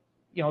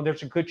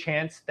 there's a good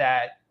chance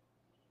that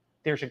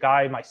there's a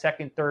guy in my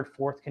second, third,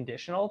 fourth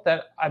conditional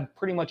that I'm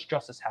pretty much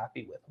just as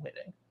happy with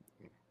winning.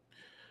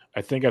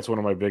 I think that's one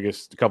of my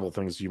biggest couple of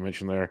things you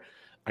mentioned there.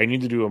 I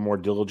need to do a more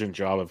diligent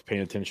job of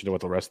paying attention to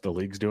what the rest of the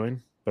league's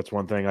doing. That's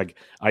one thing. Like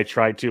I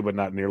try to, but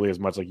not nearly as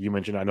much. Like you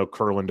mentioned, I know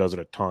Kerwin does it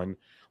a ton.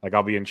 Like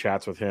I'll be in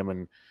chats with him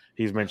and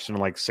he's mentioned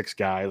like 6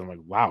 guys. I'm like,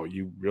 wow,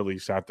 you really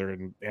sat there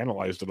and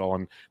analyzed it all.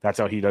 And that's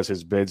how he does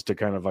his bids to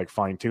kind of like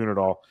fine tune it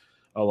all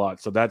a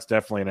lot. So that's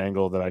definitely an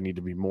angle that I need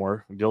to be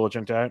more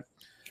diligent at.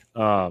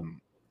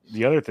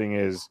 The other thing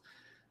is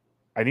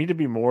I need to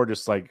be more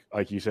just like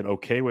you said,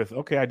 okay,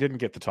 I didn't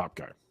get the top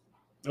guy.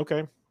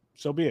 Okay,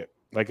 so be it.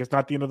 Like, it's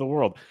not the end of the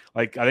world.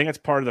 Like, I think that's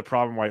part of the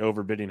problem why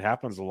overbidding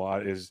happens a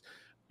lot is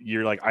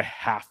you're like, I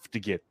have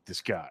to get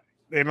this guy.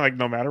 And like,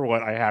 no matter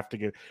what, I have to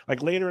get,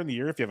 like later in the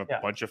year, if you have a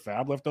bunch of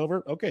fab left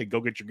over, okay, go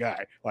get your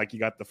guy. Like you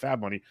got the fab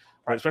money,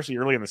 but especially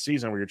early in the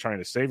season where you're trying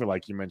to save it,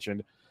 like you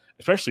mentioned,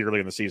 especially early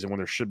in the season when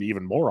there should be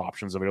even more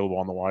options available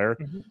on the wire,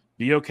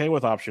 be okay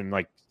with option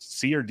like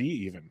C or D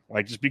even.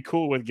 Like just be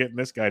cool with getting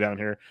this guy down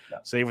here,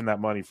 saving that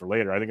money for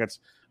later. I think that's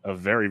a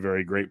very,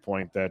 very great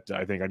point that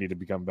I think I need to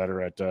become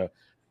better at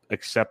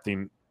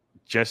accepting.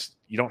 Just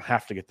you don't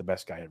have to get the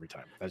best guy every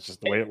time. That's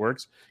just the way it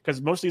works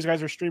because most of these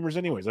guys are streamers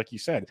anyways. Like you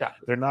said,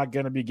 they're not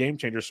going to be game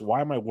changers. So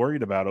why am I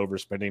worried about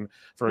overspending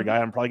for a guy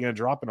I'm probably going to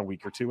drop in a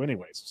week or two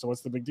anyways? So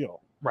what's the big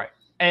deal? Right.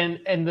 And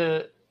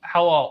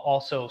how I'll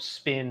also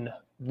spin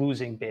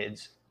losing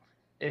bids.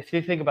 If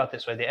you think about it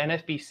this way, the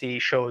NFBC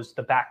shows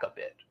the backup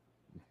bid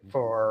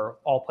for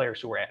all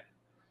players who were in.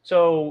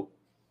 So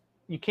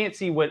you can't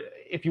see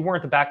if you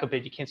weren't the backup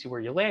bid, you can't see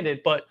where you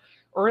landed. But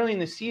early in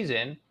the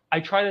season, I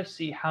try to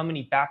see how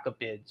many backup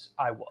bids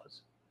I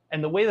was.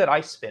 And the way that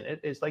I spin it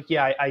is like,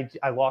 I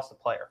lost a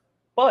player,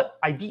 but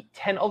I beat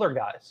 10 other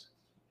guys.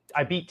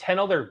 I beat 10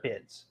 other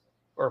bids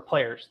or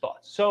players'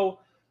 thoughts. So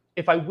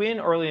if I win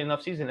early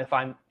enough season, if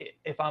I'm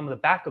the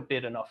backup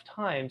bid enough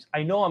times,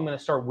 I know I'm going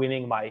to start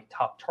winning my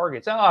top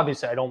targets. Now,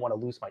 obviously, I don't want to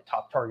lose my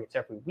top targets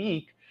every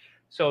week.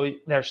 So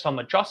there's some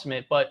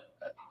adjustment, but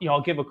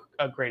I'll give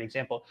a great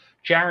example.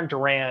 Jaron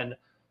Duran,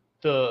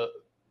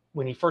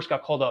 when he first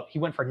got called up, he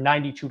went for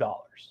 $92.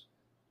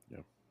 Yeah.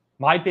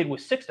 My bid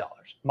was $6.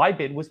 My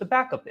bid was the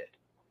backup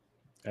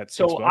bid.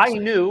 So I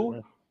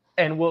knew,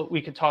 and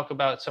we could talk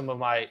about some of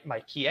my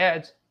key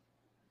ads.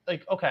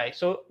 Like, okay,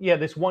 so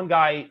this one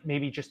guy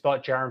maybe just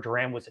thought Jaron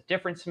Duran was a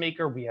difference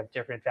maker. We have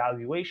different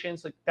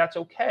valuations. Like, that's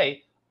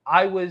okay.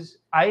 I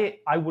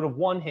would have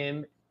won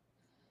him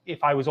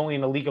if I was only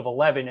in a league of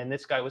 11 and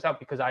this guy was out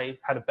because I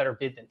had a better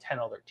bid than 10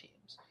 other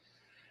teams.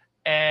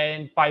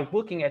 And by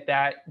looking at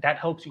that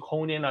helps you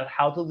hone in on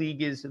how the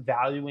league is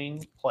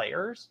valuing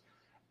players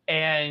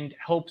and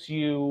helps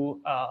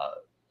you,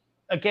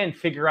 again,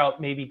 figure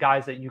out maybe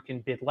guys that you can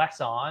bid less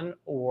on,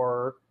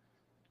 or,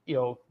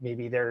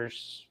 maybe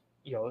there's,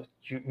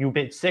 you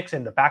bid 6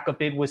 and the backup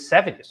bid was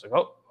 7. It's like,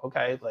 oh,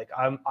 okay, like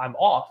I'm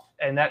off.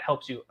 And that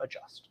helps you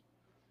adjust.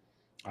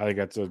 I think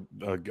that's an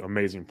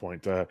amazing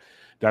point.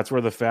 That's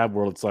where the fab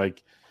world, it's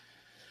like,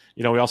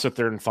 we all sit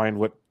there and find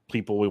what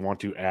people we want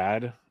to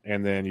add,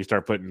 and then you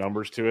start putting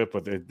numbers to it,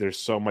 but there's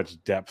so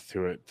much depth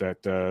to it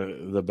that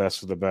the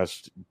best of the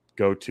best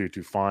go to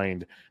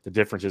find the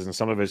differences. And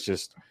some of it's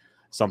just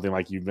something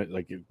like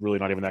really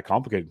not even that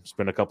complicated.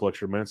 Spend a couple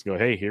extra minutes and go,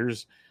 hey,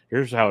 here's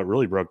how it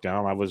really broke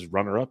down. I was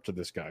runner up to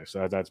this guy.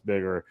 So that's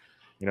bigger.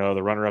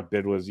 The runner-up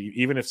bid was,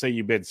 even if say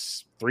you bid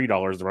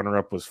 $3, the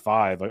runner-up was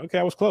 $5. Like, okay,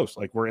 I was close.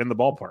 Like, we're in the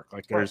ballpark.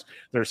 Like,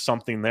 there's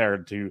something there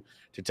to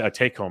a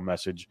take-home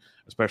message,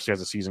 especially as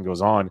the season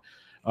goes on.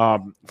 A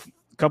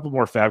couple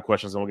more fab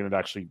questions, and we'll get into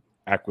actually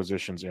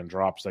acquisitions and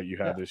drops that you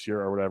had this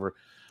year or whatever.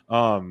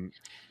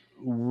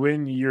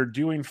 When you're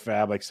doing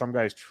fab, like some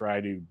guys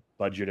try to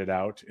budget it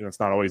out, and it's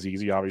not always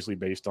easy, obviously,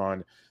 based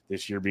on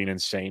this year being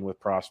insane with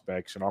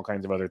prospects and all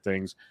kinds of other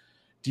things.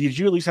 Did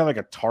you at least have like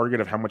a target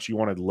of how much you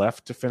wanted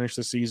left to finish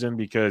the season?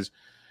 Because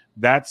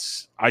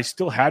I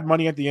still had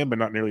money at the end, but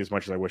not nearly as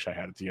much as I wish I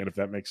had at the end, if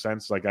that makes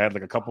sense. Like I had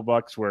like a couple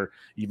bucks where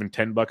even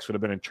 $10 would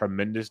have been a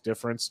tremendous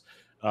difference.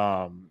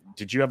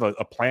 Did you have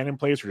a plan in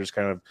place, or just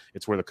kind of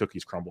it's where the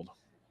cookies crumbled?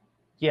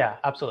 Yeah,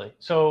 absolutely.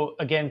 So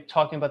again,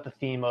 talking about the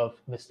theme of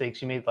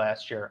mistakes you made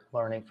last year,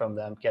 learning from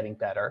them, getting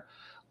better.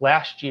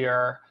 Last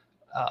year,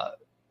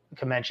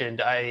 like I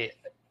mentioned, I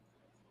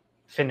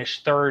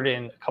finished third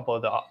in a couple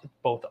of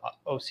both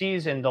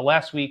OCs. And the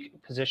last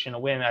week position to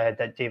win, I had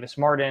that Davis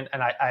Martin,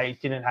 and I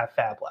didn't have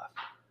Fab left.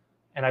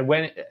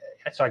 And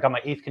so I got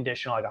my 8th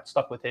conditional. I got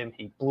stuck with him.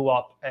 He blew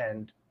up,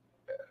 and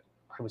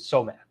I was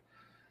so mad.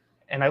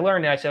 And I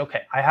learned, and I said,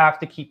 okay, I have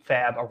to keep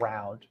Fab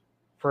around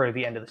for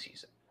the end of the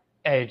season.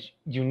 And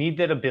you need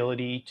that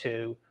ability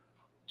to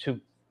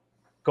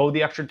go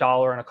the extra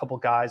dollar on a couple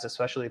guys,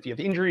 especially if you have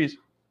injuries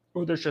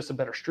or there's just a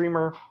better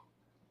streamer.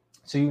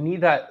 So you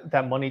need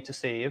that money to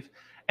save.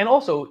 And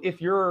also,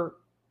 if you're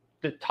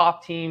the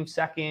top team,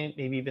 second,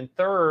 maybe even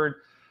third,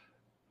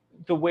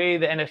 the way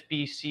the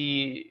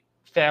NFBC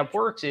Fab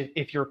works,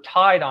 if you're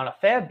tied on a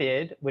Fab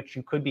bid, which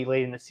you could be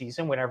late in the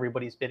season when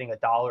everybody's bidding $1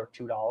 or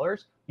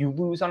 $2, you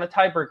lose on a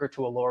tiebreaker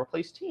to a lower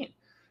placed team.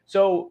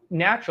 So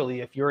naturally,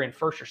 if you're in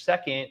first or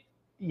second,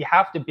 you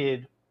have to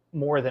bid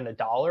more than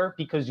 $1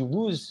 because you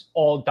lose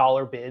all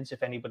dollar bids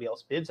if anybody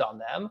else bids on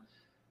them.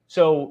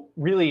 So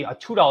really a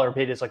 $2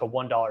 bid is like a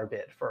 $1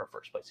 bid for a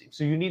first place team.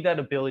 So you need that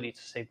ability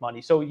to save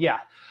money. So yeah,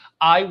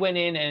 I went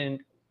in and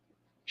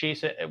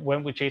Jason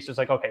went with Jason's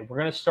like, okay, we're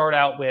going to start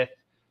out with,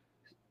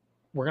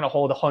 we're going to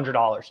hold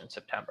 $100 in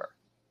September.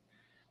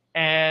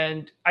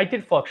 And I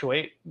did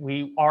fluctuate.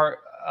 We are,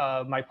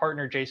 my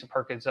partner, Jason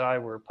Perkins, and I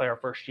were playing our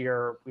first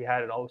year. We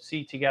had an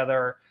OC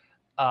together.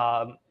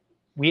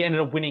 We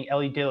ended up winning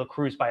Ellie De La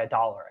Cruz by $1.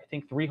 I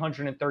think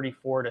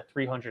 334 to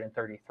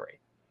 333.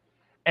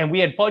 And we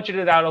had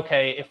budgeted out,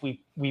 okay, if we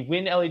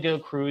win Ellie De La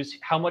Cruz,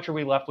 how much are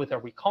we left with? Are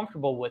we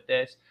comfortable with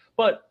this?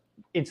 But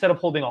instead of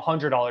holding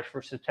 $100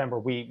 for September,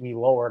 we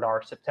lowered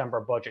our September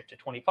budget to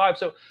 $25.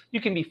 So you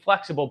can be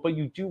flexible, but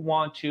you do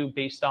want to,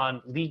 based on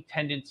league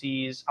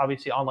tendencies,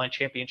 obviously online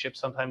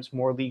championships, sometimes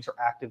more leagues are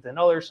active than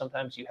others.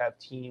 Sometimes you have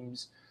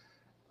teams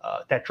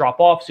that drop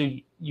off, so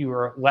you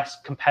are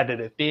less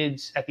competitive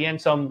bids. At the end,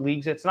 some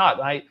leagues it's not.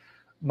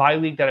 My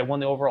league that I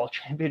won the overall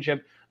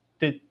championship,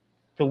 the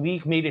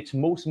league made its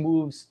most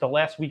moves the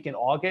last week in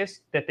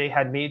August that they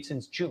had made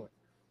since June.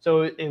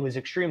 So it was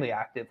extremely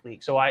active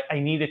league. So I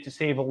needed to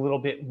save a little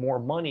bit more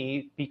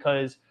money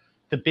because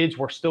the bids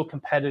were still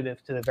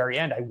competitive to the very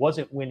end. I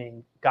wasn't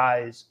winning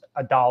guys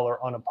 $1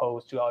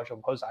 unopposed, $2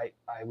 unopposed.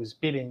 I was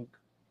bidding,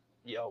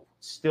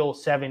 still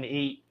 $7,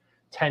 $8,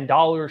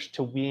 $10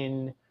 to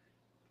win.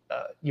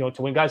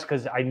 To win guys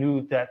because I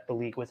knew that the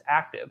league was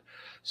active.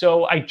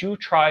 So I do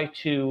try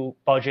to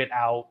budget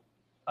out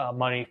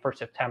money for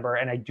September,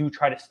 and I do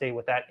try to stay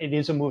with that. It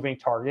is a moving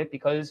target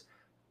because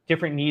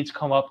different needs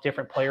come up,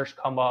 different players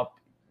come up.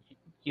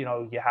 You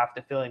have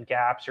to fill in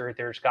gaps, or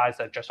there's guys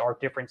that just are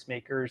difference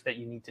makers that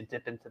you need to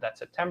dip into that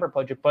September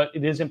budget. But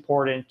it is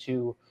important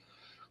to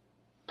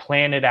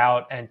plan it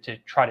out and to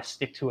try to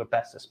stick to it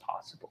best as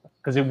possible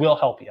because it will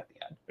help you at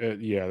the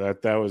end. Yeah,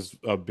 that was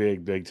a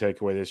big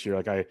takeaway this year.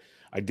 Like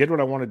I did what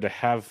I wanted to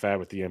have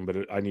Fab at the end,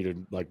 but I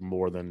needed like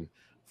more than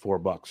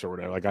 $4 or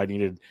whatever. Like I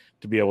needed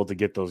to be able to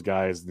get those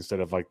guys instead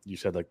of, like you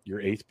said, like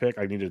your 8th pick.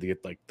 I needed to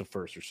get like the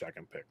 1st or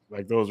 2nd pick.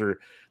 Like those are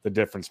the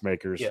difference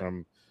makers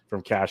from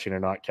cashing or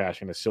not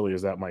cashing, as silly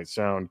as that might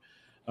sound.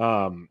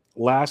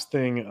 Last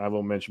thing I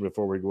will mention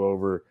before we go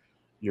over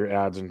your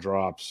ads and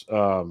drops.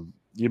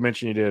 You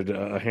mentioned you did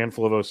a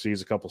handful of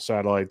OCs, a couple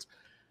satellites.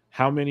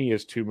 How many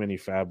is too many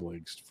Fab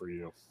leagues for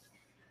you?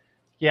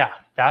 Yeah,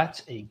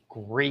 that's a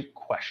great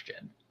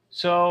question.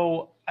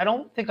 So I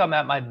don't think I'm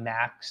at my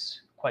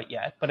max quite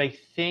yet, but I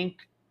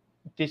think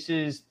this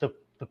is the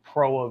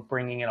pro of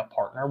bringing in a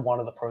partner. One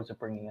of the pros of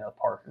bringing in a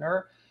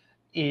partner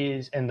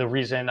is, and the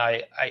reason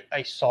I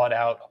sought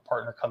out a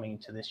partner coming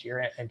into this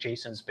year, and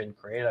Jason's been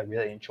great, I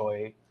really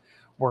enjoy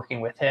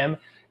working with him,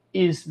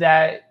 is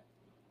that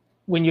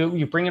when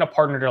you bring in a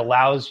partner that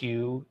allows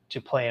you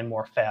to play in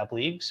more Fab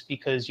leagues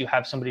because you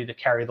have somebody to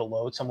carry the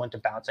load, someone to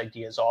bounce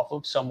ideas off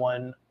of,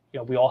 someone,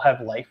 we all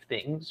have life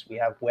things. We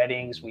have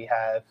weddings, we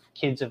have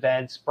kids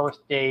events,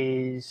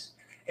 birthdays,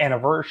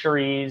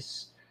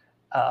 anniversaries,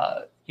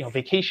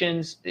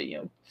 vacations,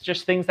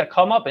 just things that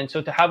come up. And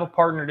so to have a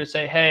partner to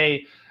say,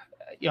 hey,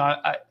 you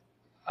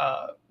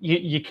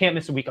can't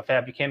miss a week of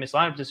Fab, you can't miss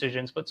lineup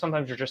decisions, but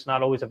sometimes you're just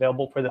not always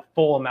available for the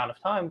full amount of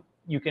time.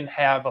 You can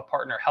have a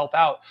partner help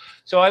out.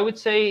 So I would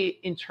say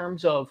in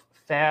terms of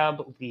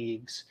Fab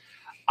leagues,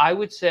 I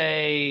would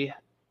say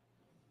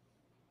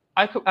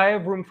I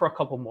have room for a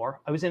couple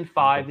more. I was in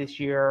 5 this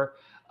year.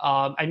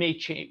 I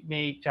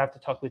may have to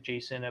talk with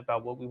Jason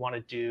about what we want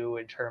to do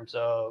in terms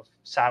of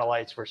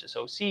satellites versus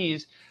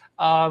OCs.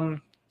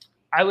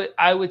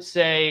 I would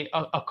say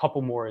a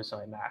couple more is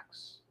my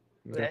max.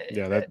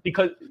 Yeah,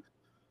 because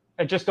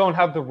I just don't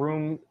have the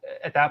room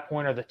at that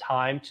point or the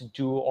time to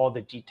do all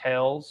the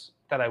details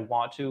that I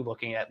want to,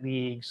 looking at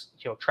leagues,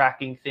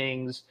 tracking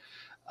things.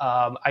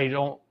 I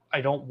don't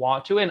don't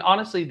want to. And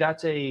honestly,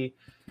 that's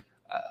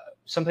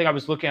something I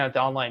was looking at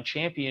the online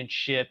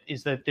championship,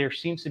 is that there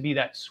seems to be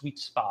that sweet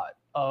spot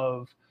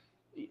of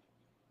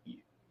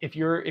if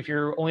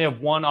you're only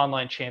have one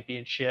online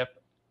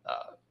championship,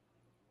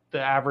 the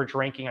average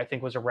ranking I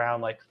think was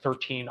around like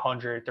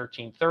 1,300,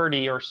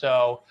 1,330 or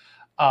so.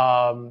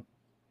 And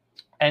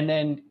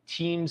then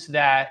teams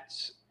that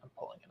I'm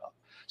pulling it up.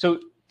 So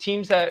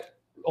teams that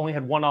only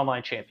had one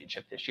online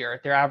championship this year,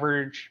 their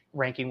average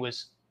ranking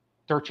was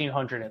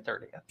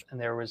 1,330th, and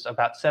there was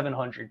about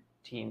 700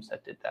 teams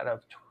that did that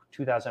of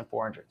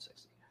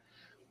 2,460.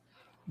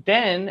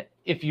 Then,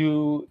 if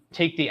you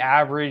take the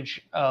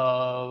average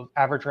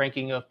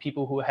ranking of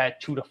people who had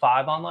 2 to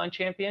 5 online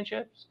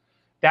championships,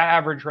 that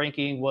average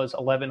ranking was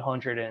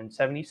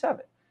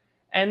 1,177,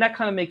 and that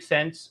kind of makes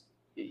sense.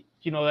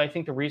 I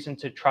think the reason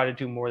to try to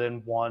do more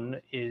than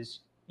one is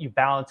you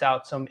balance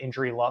out some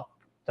injury luck.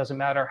 Doesn't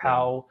matter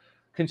how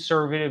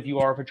conservative you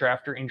are of a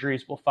drafter,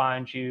 injuries will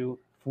find you.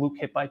 Fluke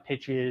hit by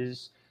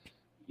pitches,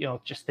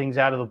 just things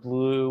out of the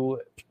blue,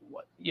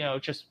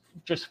 just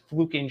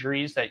fluke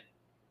injuries that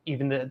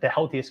even the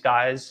healthiest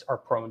guys are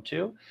prone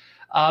to.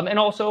 And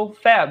also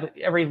fab,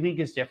 every league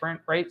is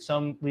different, right?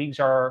 Some leagues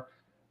are,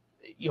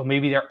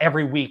 maybe they're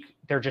every week,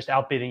 they're just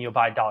outbidding you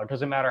by $1.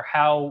 Doesn't matter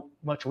how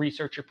much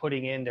research you're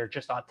putting in. They're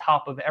just on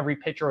top of every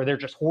pitcher, or they're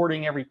just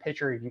hoarding every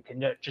pitcher.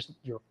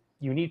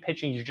 You need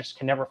pitching. You just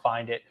can never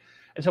find it.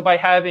 And so by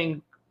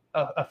having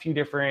a few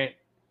different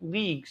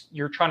leagues,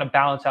 you're trying to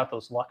balance out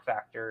those luck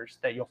factors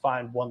that you'll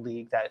find one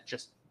league that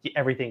just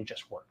everything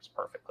just works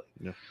perfectly.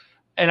 Yeah.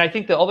 And I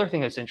think the other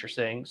thing that's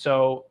interesting,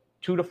 so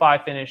 2 to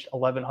 5 finished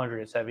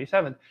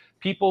 1,177.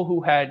 People who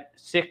had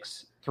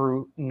 6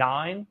 through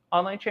 9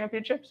 online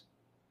championships,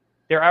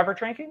 their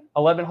average ranking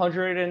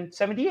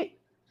 1,178.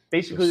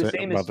 Basically the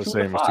same as 2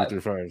 to 5. As 2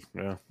 through 5.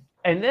 Yeah.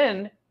 And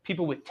then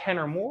people with 10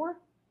 or more,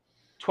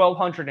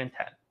 1,210.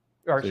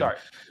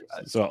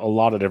 So a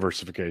lot of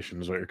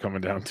diversification is what you're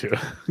coming down to.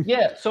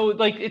 Yeah. So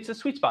it's a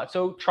sweet spot.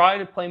 So try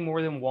to play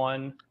more than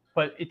one,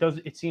 but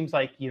it seems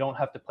like you don't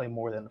have to play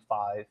more than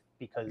 5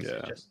 because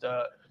it's just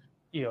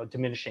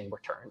diminishing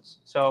returns.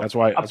 So that's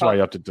why I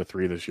upped it to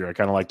 3 this year. I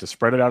kind of like to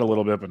spread it out a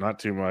little bit, but not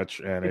too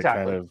much. And It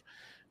kind of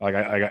like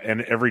I got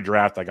in every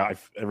draft I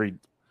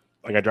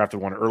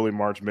drafted one early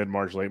March, mid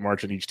March, late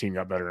March, and each team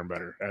got better and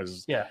better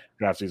as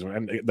draft season.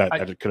 And that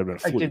could have been a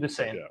fluke. I did the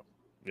same.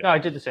 No, I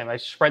did the same. I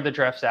spread the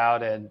drafts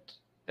out, and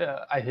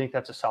I think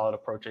that's a solid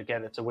approach.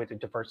 Again, it's a way to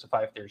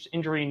diversify if there's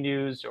injury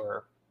news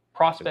or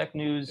prospect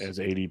news. As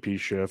ADP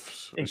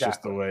shifts, it's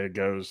just the way it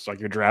goes. Like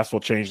your drafts will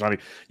change.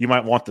 You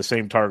might want the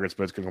same targets,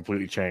 but it's going to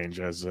completely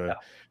change as,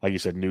 like you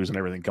said, news and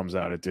everything comes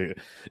out.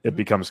 It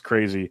becomes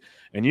crazy.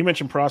 And you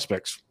mentioned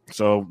prospects,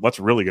 so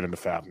let's really get into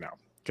Fab now,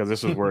 because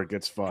this is where it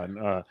gets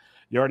fun.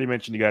 You already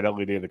mentioned you got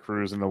Ellie Day of the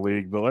Cruz in the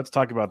league, but let's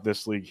talk about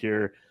this league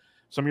here.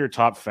 Some of your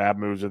top Fab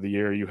moves of the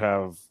year. You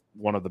have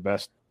one of the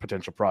best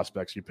potential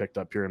prospects you picked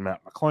up here in Matt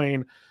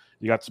McLean.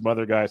 You got some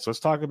other guys. So let's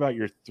talk about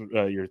your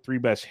 3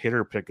 best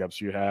hitter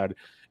pickups you had,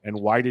 and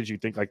why did you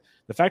think, like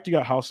the fact you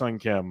got Ha-Seong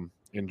Kim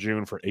in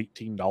June for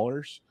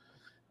 $18,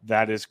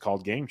 that is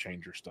called game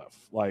changer stuff.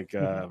 Like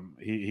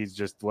he's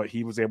just what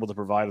he was able to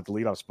provide at the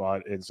leadoff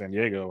spot in San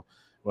Diego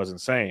was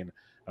insane.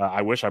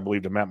 I wish I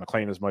believed in Matt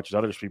McLean as much as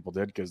others people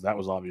did, because that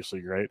was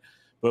obviously great.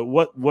 But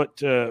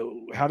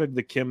how did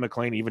the Kim,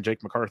 McLean, even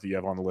Jake McCarthy you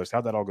have on the list,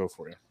 how'd that all go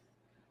for you?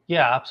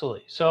 Yeah,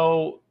 absolutely.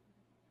 So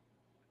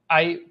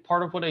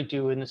part of what I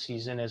do in the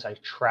season is I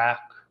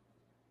track.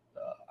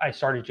 I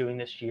started doing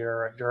this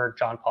year. You heard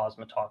John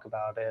Posma talk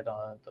about it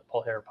on the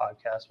Pull Hitter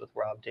podcast with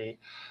Rob D.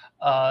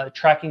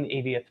 Tracking the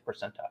 80th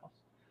percentile,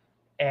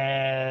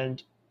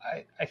 and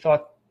I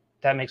thought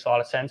that makes a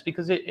lot of sense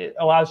because it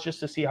allows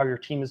just to see how your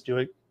team is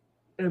doing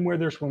and where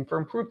there's room for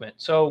improvement.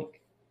 So,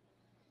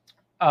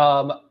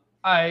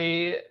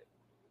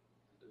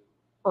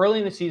 early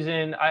in the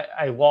season,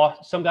 I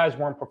lost. Some guys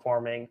weren't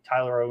performing.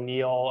 Tyler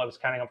O'Neill, I was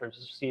counting on for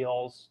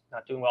steals,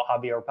 not doing well.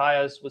 Javier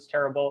Baez was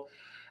terrible.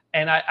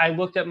 And I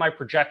looked at my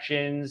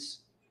projections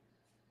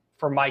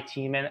for my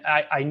team, and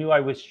I knew I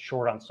was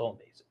short on stolen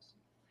bases.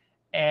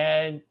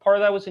 And part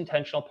of that was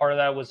intentional. Part of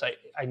that was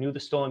I knew the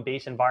stolen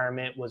base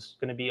environment was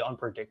going to be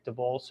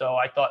unpredictable. So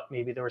I thought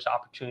maybe there was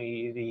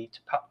opportunity to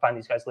find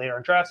these guys later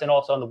in drafts and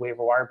also on the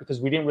waiver wire,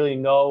 because we didn't really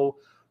know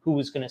who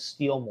was going to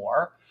steal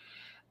more.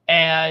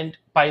 And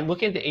by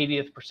looking at the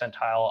 80th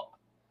percentile,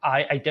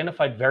 I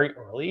identified very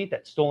early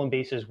that stolen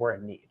bases were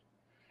in need.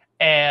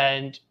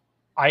 And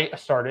I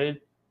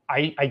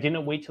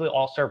didn't wait till the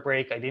All-Star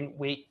break. I didn't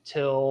wait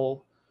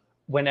till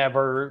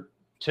whenever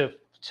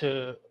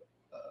to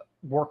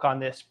work on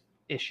this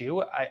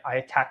issue. I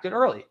attacked it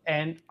early.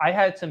 And I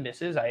had some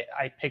misses.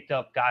 I picked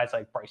up guys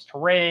like Bryce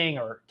Terang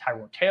or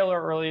Tyrone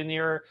Taylor early in the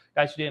year,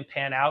 guys who didn't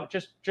pan out,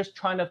 just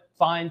trying to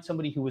find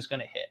somebody who was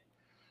going to hit.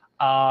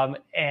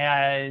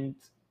 And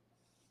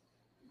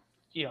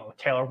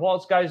Taylor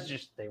Walt's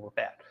guys, they were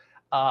bad.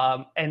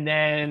 And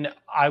then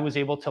I was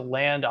able to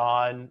land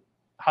on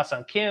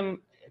Ha-Seong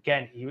Kim.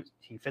 Again,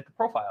 he fit the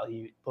profile.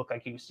 He looked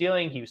like he was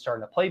stealing. He was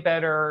starting to play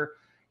better.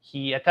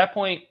 At that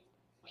point,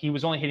 he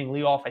was only hitting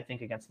leadoff, I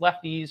think, against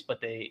lefties, but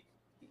it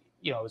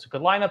was a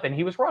good lineup and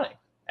he was running.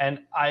 And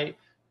I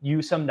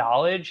used some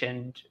knowledge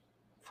and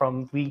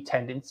from league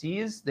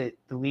tendencies that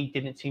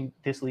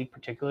this league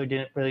particularly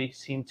didn't really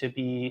seem to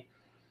be,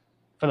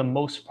 for the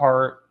most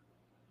part,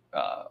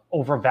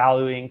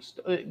 overvaluing,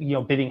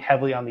 bidding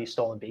heavily on these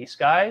stolen base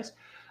guys.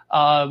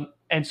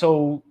 And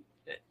so,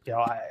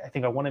 I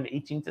think I won him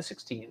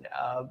 18-16,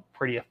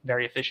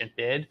 very efficient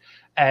bid.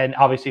 And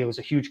obviously it was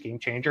a huge game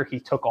changer. He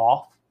took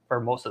off for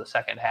most of the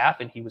second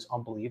half and he was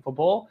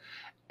unbelievable.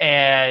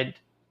 And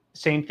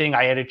same thing,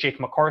 I added Jake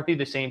McCarthy,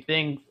 the same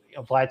thing.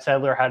 Vlad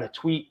Sedler had a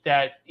tweet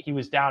that he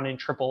was down in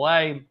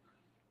AAA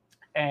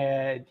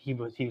and he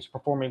was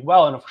performing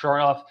well. And sure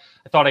enough,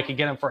 I thought I could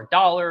get him for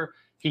 $1.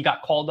 He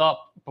got called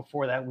up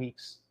before that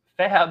week's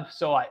fab,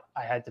 so I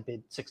had to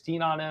bid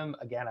 16 on him.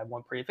 Again, I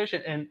won pretty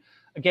efficient. And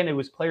again, it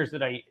was players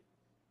that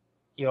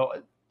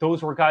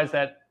those were guys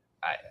that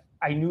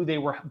I knew they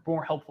were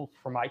more helpful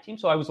for my team.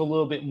 So I was a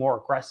little bit more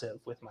aggressive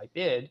with my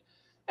bid.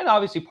 And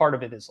obviously part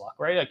of it is luck,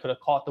 right? I could have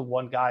caught the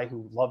one guy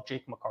who loved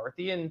Jake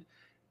McCarthy and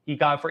he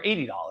got it for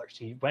 $80.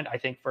 He went, I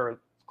think,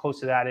 for close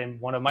to that in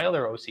one of my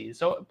other OCs.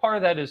 So part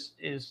of that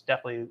is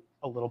definitely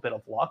a little bit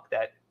of luck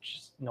that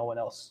just no one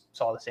else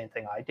saw the same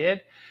thing I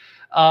did.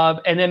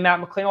 And then Matt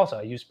McLean also,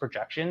 I used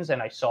projections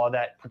and I saw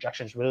that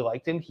projections really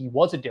liked him. He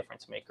was a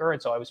difference maker.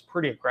 And so I was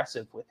pretty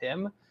aggressive with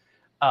him.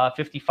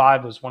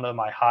 55 was one of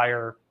my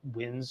higher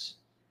wins,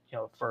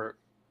 for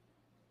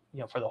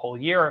the whole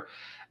year.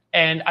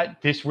 And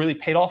this really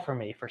paid off for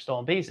me for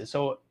stolen bases.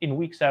 So in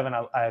week 7,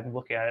 I'm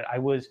looking at it. I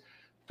was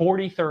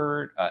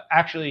 43rd.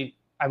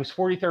 I was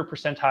 43rd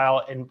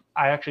percentile, and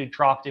I actually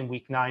dropped in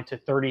week 9 to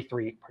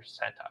 33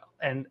 percentile.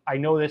 And I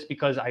know this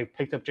because I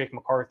picked up Jake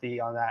McCarthy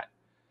on that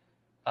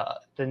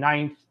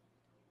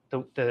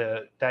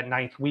that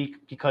ninth week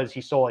because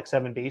he stole like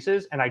 7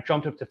 bases, and I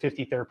jumped up to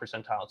 53rd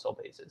percentile in stole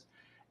bases.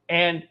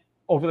 And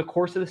over the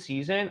course of the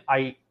season,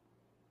 I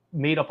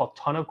made up a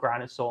ton of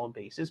ground and stolen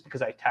bases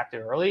because I attacked it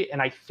early,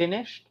 and I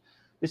finished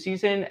the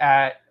season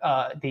at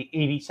the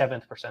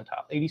 87th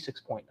percentile,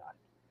 86.9.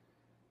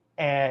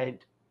 And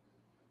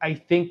I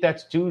think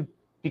that's due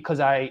because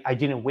I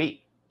didn't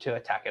wait to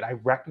attack it. I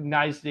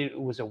recognized it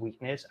was a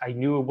weakness. I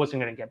knew it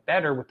wasn't going to get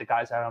better with the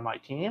guys out on my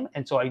team.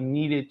 And so I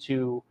needed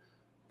to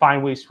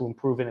find ways to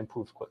improve and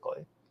improve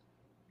quickly.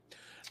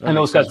 And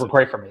those guys were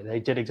great for me. They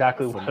did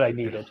exactly what I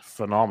needed.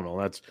 Phenomenal.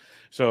 That's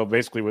so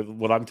basically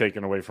what I'm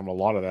taking away from a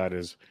lot of that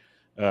is,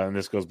 and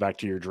this goes back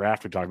to your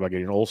draft. We talked about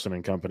getting Olsen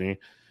and company,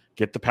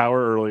 get the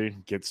power early,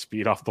 get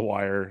speed off the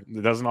wire.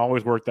 It doesn't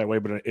always work that way,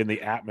 but in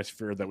the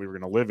atmosphere that we were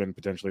going to live in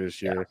potentially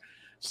this year,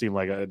 seemed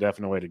like a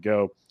definite way to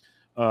go.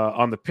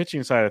 On the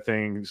pitching side of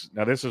things,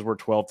 now this is where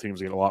 12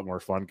 teams get a lot more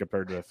fun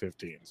compared to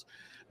 15s.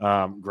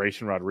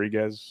 Grayson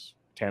Rodriguez,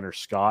 Tanner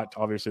Scott,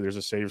 obviously there's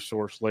a save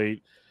source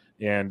late,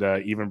 and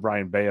even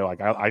Brian Bayo.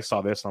 Like I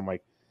saw this, and I'm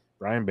like,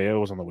 Brian Bayo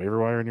was on the waiver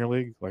wire in your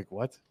league? Like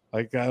what?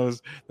 Like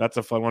that's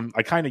a fun one.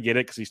 I kind of get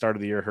it because he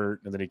started the year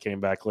hurt and then he came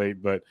back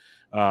late. But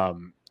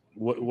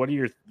what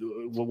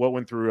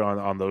went through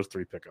on those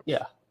 3 pickups?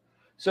 Yeah.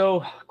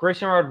 So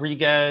Grayson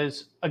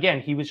Rodriguez,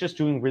 again, he was just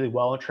doing really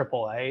well in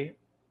AAA,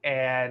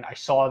 and I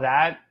saw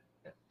that.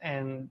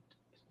 And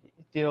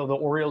the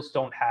Orioles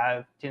didn't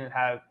have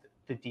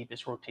the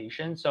deepest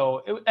rotation,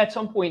 so at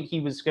some point he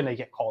was going to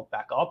get called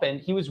back up,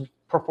 and he was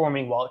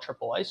performing well at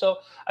AAA. So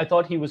I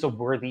thought he was a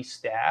worthy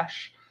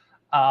stash.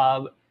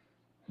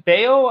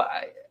 Bayo,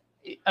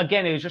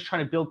 again, it was just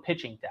trying to build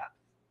pitching depth,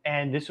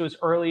 and this was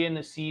early in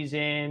the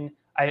season.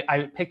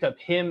 I picked up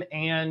him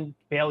and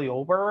Bailey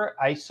over.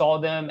 I saw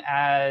them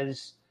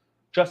as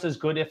just as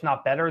good, if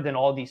not better, than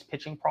all these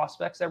pitching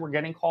prospects that were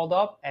getting called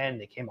up,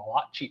 and they came a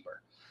lot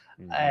cheaper.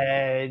 Mm-hmm.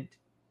 And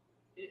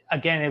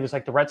again, it was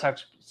like the Red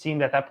Sox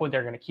seemed at that point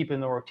they're going to keep him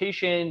in the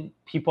rotation.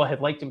 People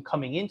had liked him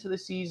coming into the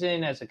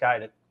season as a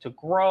guy to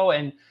grow,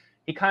 and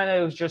he kind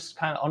of was just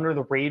kind of under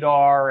the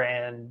radar.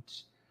 And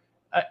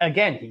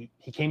again,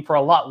 he came for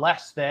a lot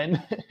less than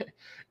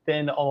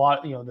a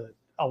lot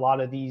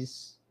of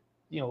these.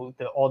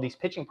 All these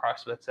pitching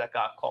prospects that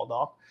got called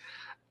up.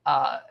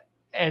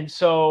 And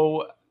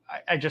so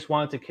I just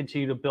wanted to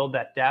continue to build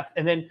that depth.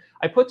 And then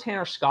I put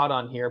Tanner Scott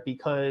on here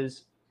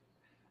because,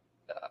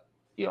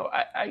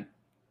 I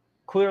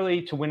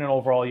clearly to win an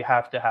overall, you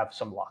have to have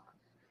some luck.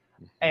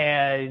 Mm-hmm.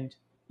 And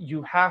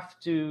you have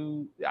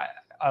to,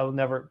 I'll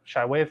never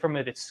shy away from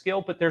it. It's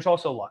skill, but there's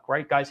also luck,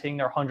 right? Guys hitting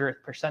their 100th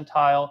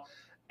percentile.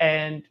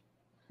 And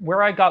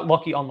where I got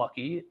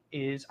unlucky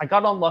is I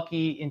got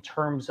unlucky in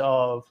terms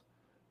of,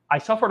 I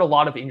suffered a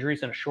lot of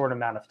injuries in a short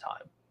amount of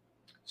time.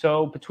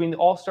 So between the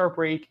All-Star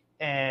break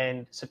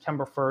and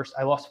September 1st,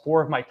 I lost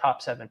 4 of my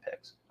top 7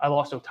 picks. I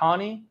lost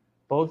Ohtani,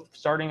 both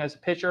starting as a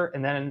pitcher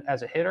and then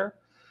as a hitter.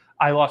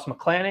 I lost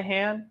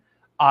McClanahan.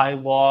 I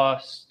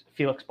lost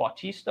Felix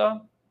Bautista.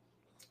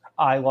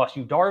 I lost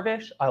Yu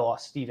Darvish. I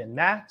lost Steven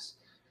Matz.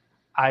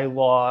 I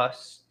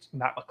lost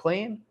Matt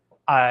McLean.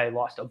 I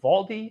lost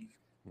Evaldi.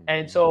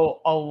 And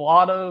so a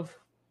lot of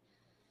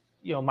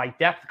my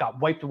depth got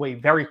wiped away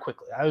very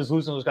quickly. I was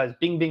losing those guys,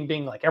 bing, bing,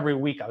 bing, like every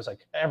week. I was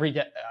like, every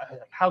day,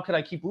 how could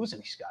I keep losing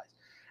these guys?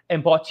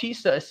 And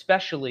Bautista,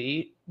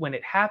 especially when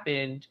it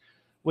happened,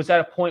 was at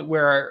a point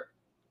where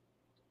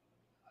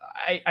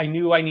I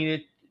knew I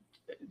needed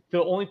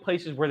the only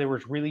places where there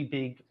was really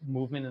big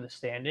movement in the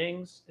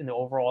standings in the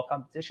overall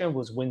competition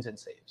was wins and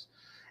saves.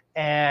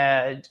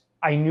 And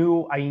I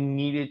knew I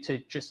needed to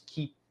just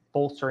keep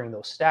bolstering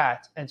those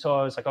stats. And so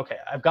I was like, okay,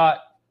 I've got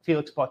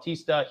Felix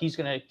Bautista. He's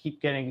going to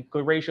keep getting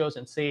good ratios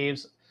and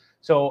saves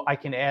so I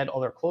can add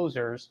other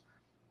closers.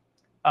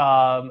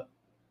 And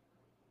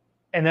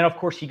then, of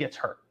course, he gets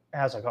hurt.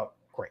 And I was like, oh,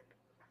 great.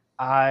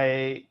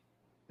 I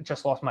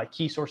just lost my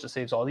key source of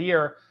saves all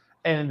year.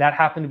 And that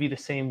happened to be the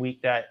same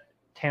week that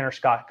Tanner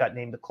Scott got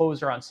named the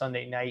closer on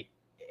Sunday night.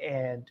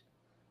 And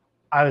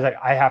I was like,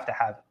 I have to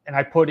have it. And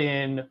I put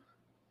in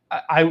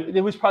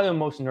it was probably the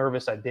most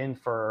nervous I've been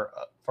for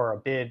a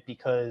bid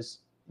because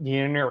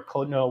Yennier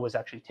Cano was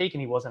actually taken.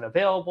 He wasn't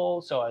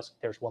available. So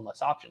there's one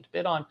less option to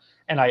bid on.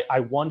 And I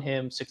won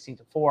him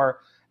 16-4.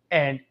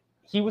 And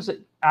he was,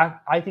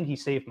 I think he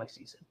saved my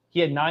season. He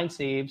had 9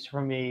 saves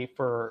for me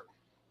for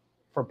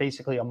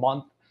basically a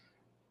month.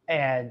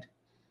 And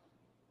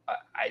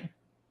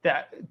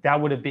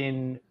that would have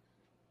been,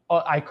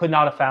 I could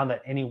not have found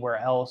that anywhere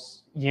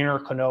else.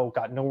 Yennier Cano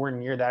got nowhere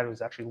near that. It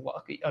was actually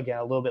lucky. Again,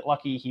 a little bit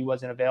lucky he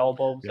wasn't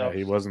available. So. Yeah,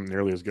 he wasn't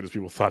nearly as good as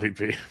people thought he'd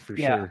be, for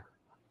sure.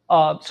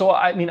 So,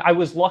 I mean, I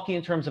was lucky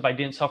in terms of I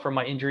didn't suffer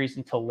my injuries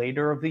until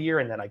later of the year,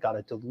 and then I got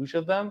a deluge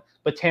of them.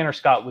 But Tanner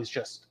Scott was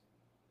just,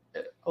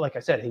 like I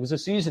said, he was a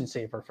season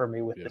saver for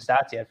me with the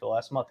stats he had for the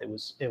last month. It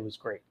was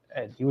great.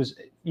 And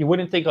you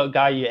wouldn't think a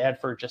guy you add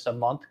for just a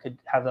month could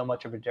have that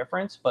much of a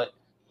difference, but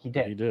he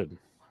did. He did.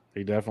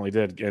 He definitely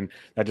did. And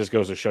that just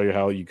goes to show you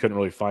how you couldn't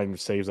really find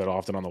saves that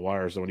often on the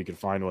wire. So when you could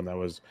find one, that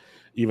was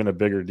even a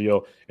bigger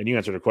deal. And you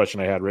answered a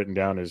question I had written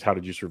down is how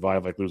did you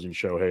survive like losing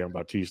Shohei and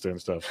Bautista and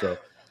stuff? So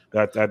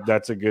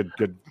that's a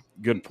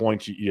good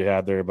point you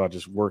had there about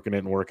just working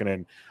it.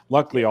 And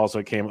luckily also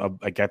it came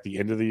up like at the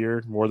end of the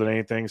year more than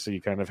anything. So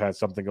you kind of had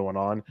something going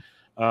on.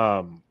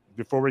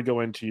 Before we go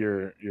into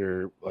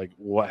your like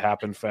what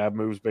happened fab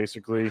moves,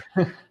 basically,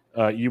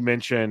 you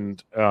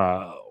mentioned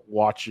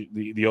watching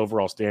the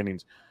overall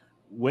standings.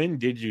 When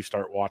did you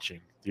start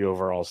watching the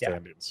overall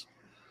standings?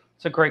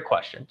 It's a great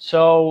question.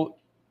 So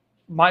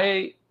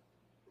I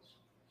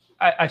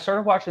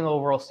started watching the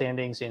overall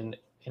standings in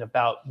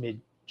about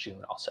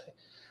mid-June, I'll say.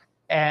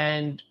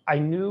 And I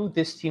knew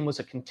this team was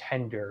a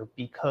contender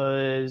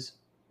because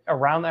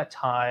around that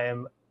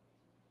time,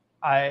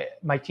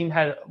 my team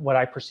had what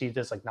I perceived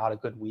as like not a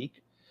good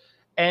week.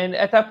 And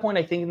at that point,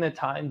 I think in the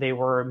time they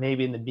were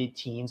maybe in the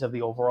mid-teens of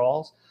the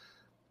overalls.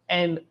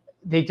 And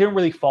they didn't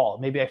really fall.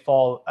 Maybe I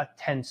fall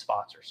 10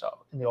 spots or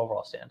so in the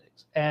overall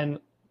standings. And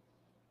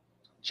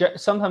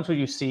sometimes what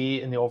you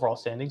see in the overall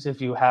standings,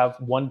 if you have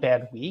one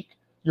bad week,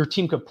 your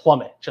team could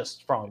plummet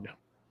just from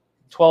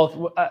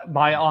 12th.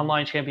 My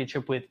online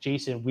championship with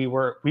Jason, we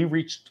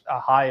reached a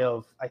high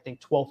of, I think,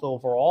 12th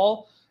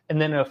overall. And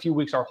then in a few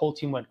weeks, our whole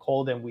team went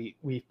cold and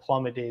we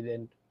plummeted.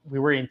 And we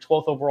were in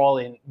 12th overall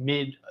in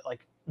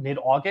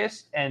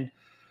mid-August. And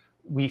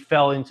we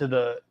fell into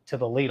the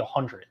late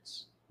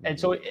 100s. And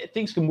so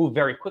things can move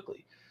very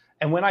quickly.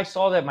 And when I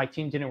saw that my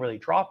team didn't really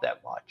drop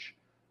that much,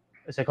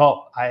 it's like,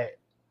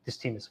 this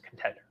team is a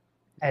contender.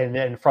 And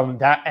then from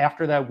that,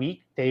 after that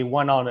week, they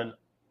went on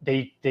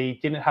they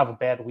didn't have a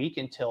bad week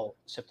until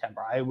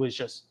September. I would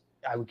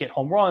get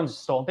home runs,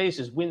 stolen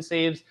bases, win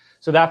saves.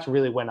 So that's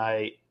really when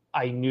I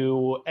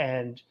knew.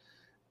 And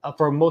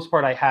for the most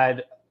part,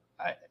 at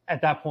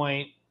that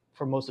point,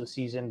 for most of the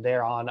season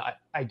thereon,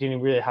 I didn't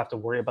really have to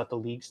worry about the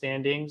league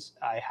standings.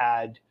 I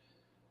had,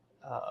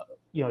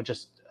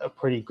 just a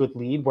pretty good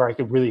lead where I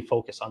could really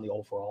focus on the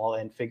overall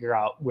and figure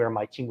out where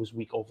my team was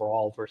weak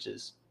overall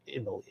versus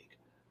in the league.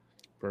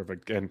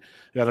 Perfect. And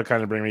that'll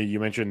kind of bring me, you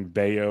mentioned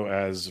Bayo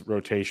as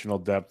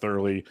rotational depth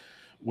early.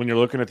 When you're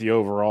looking at the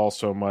overall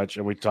so much,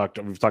 and we've talked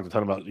a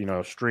ton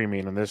about,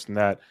 streaming and this and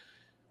that,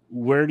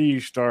 where do you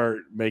start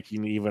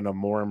making even a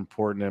more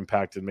important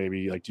impact? And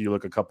maybe like, do you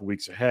look a couple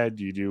weeks ahead?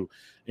 Do you do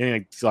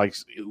anything like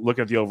look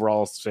at the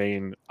overall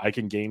saying, I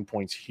can gain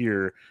points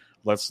here.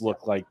 Let's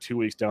look like 2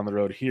 weeks down the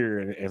road here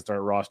and start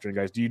rostering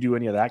guys. Do you do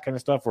any of that kind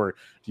of stuff, or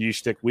do you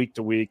stick week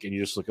to week and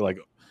you just look at like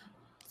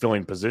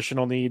filling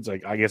positional needs?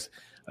 Like, I guess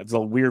it's a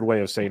weird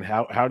way of saying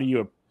how do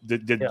you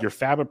did your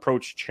fab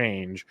approach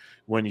change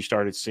when you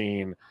started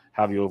seeing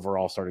how the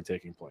overall started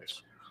taking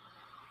place?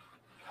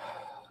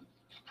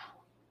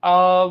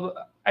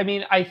 I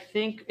mean, I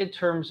think in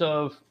terms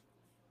of,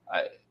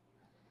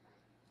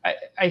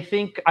 I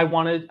think I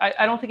wanted.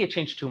 I don't think it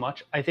changed too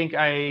much. I think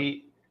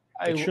I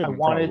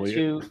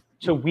wanted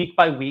to week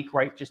by week,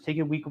 right? Just take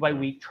it week by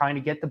week, trying to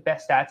get the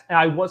best stats. And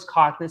I was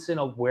cognizant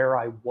of where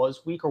I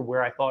was weak or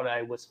where I thought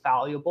I was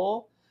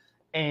fallible,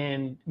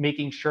 and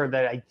making sure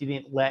that I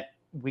didn't let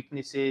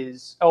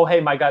weaknesses. Oh,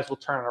 hey, my guys will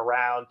turn it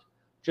around.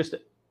 Just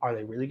are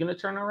they really going to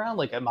turn it around?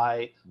 Like, are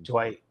my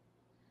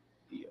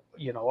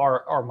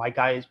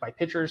guys, my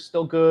pitchers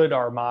still good?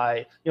 Are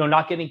my,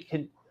 not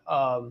getting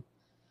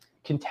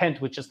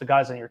content with just the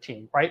guys on your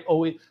team, right?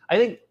 Always, I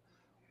think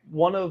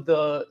one of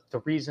the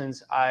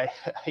reasons I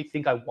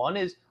think I won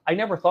is I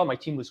never thought my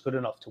team was good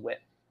enough to win.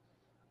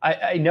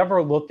 I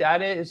never looked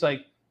at it as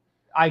like,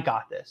 I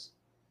got this.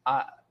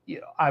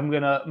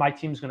 My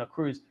team's gonna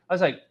cruise. I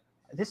was like,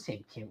 this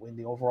team can't win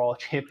the overall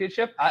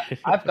championship.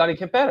 I've got to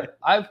get better.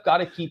 I've got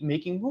to keep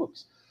making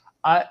moves.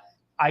 I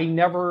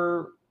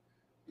never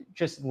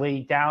just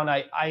laid down.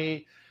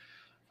 I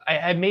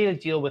made a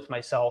deal with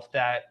myself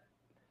that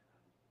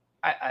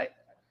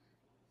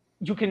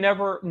you can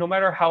never, no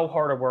matter how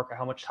hard I work or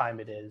how much time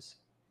it is,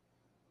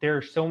 there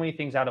are so many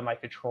things out of my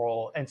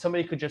control, and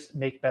somebody could just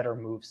make better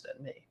moves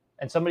than me.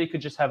 And somebody could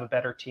just have a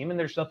better team, and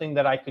there's nothing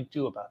that I could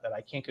do about that.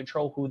 I can't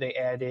control who they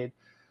added,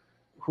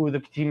 who the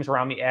teams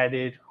around me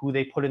added, who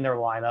they put in their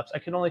lineups. I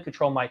can only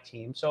control my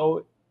team.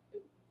 So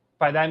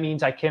by that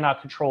means I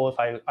cannot control if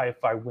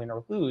I win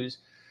or lose.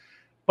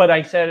 But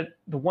I said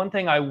the one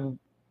thing I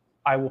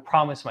will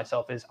promise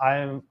myself is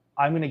I'm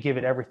going to give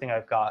it everything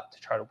I've got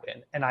to try to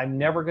win. And I'm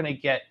never going to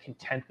get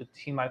content with the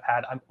team I've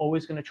had. I'm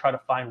always going to try to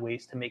find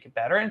ways to make it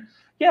better. And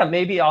yeah,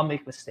 maybe I'll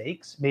make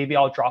mistakes. Maybe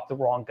I'll drop the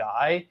wrong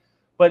guy.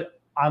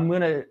 But I'm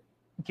going to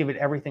give it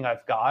everything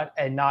I've got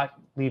and not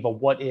leave a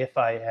what if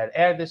I had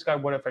added this guy,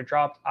 what if I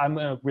dropped. I'm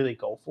going to really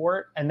go for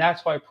it. And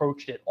that's why I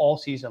approached it all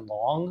season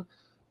long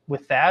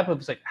with that. But it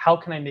was like, how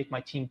can I make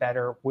my team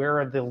better? Where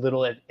are the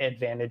little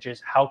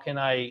advantages? How can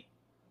I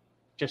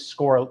just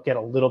get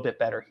a little bit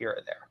better here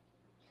or there?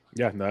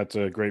 Yeah, that's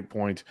a great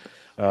point.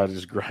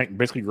 Just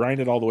basically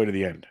grind it all the way to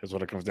the end is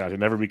what it comes down to.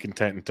 Never be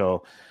content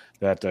until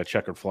that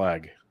checkered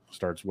flag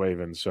starts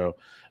waving. So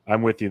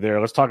I'm with you there.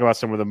 Let's talk about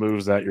some of the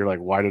moves that you're like,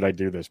 why did I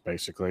do this?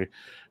 Basically,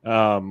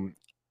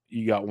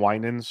 you got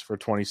Winans for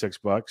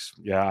 $26.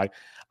 Yeah,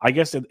 I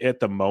guess at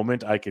the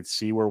moment I could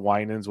see where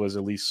Winans was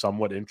at least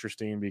somewhat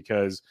interesting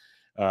because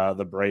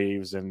the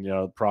Braves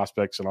and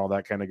prospects and all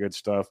that kind of good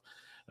stuff.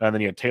 And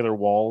then you had Taylor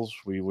Walls.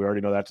 We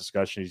already know that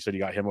discussion. You said you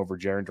got him over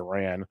Jarren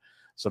Duran.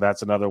 So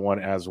that's another one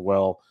as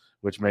well,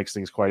 which makes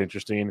things quite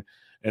interesting.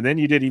 And then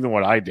you did even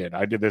what I did.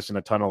 I did this in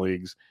a ton of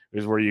leagues,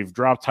 is where you've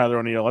dropped Tyler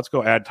O'Neill. Let's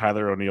go add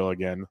Tyler O'Neill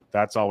again.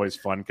 That's always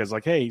fun because,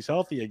 like, hey, he's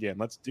healthy again.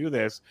 Let's do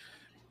this.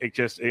 It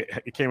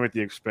came at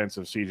the expense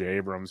of C.J.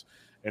 Abrams.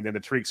 And then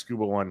the Tariq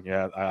Scuba one,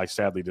 yeah, I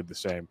sadly did the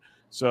same.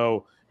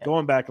 So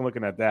going back and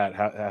looking at that,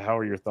 how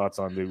are your thoughts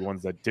on the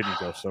ones that didn't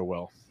go so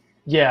well?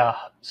 Yeah,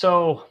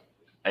 so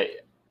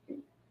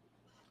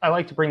I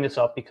like to bring this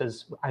up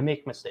because I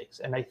make mistakes,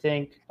 and I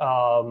think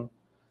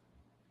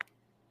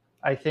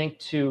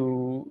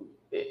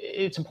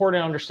it's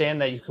important to understand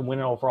that you can win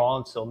an overall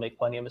and still make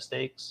plenty of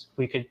mistakes.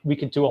 We could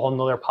do a whole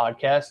nother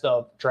podcast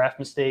of draft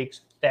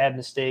mistakes, bad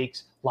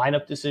mistakes,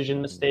 lineup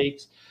decision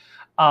mistakes.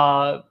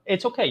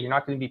 It's okay. You're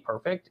not going to be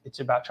perfect. It's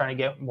about trying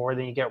to get more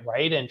than you get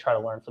right and try to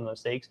learn from the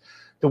mistakes.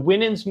 The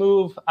Winans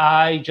move,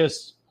 I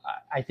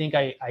think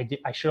I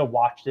should have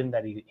watched him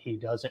that he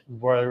doesn't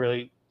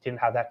really didn't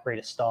have that great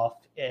of stuff.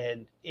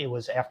 And it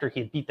was after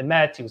he had beat the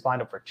Mets. He was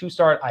lined up for a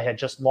 2-start. I had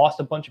just lost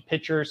a bunch of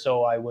pitchers.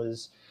 So I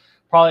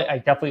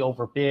definitely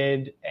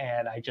overbid.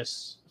 And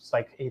it's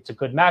like, it's a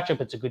good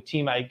matchup. It's a good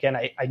team. I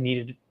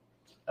needed,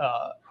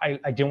 I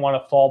didn't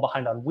want to fall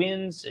behind on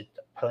wins.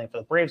 Playing for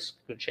the Braves,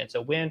 good chance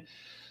to win.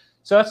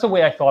 So that's the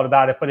way I thought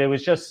about it. But it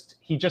was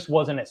he just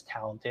wasn't as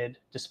talented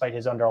despite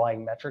his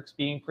underlying metrics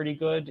being pretty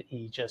good.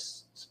 He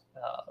just,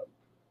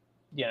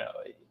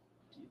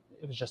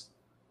 it was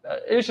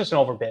just an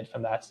overbid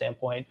from that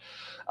standpoint.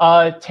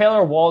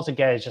 Taylor Walls,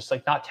 again, is just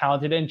like not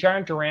talented. And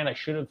Jarren Duran, I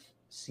should have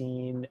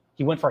seen.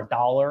 He went for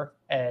 $1,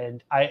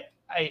 and I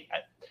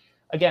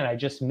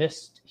just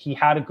missed. He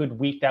had a good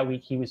week that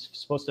week. He was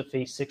supposed to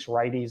face 6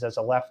 righties as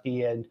a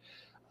lefty, and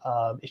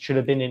it should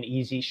have been an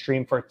easy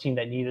stream for a team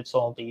that needed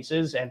stolen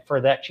bases. And for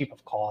that cheap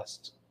of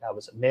cost, that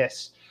was a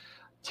miss.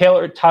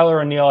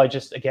 Tyler O'Neill, I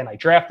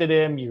drafted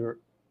him.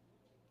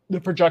 The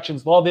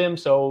projections love him,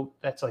 so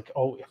that's like,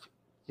 if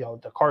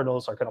the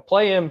Cardinals are going to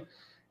play him,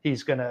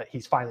 he's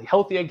finally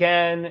healthy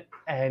again,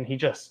 and he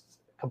just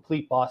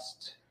complete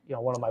bust.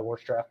 One of my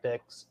worst draft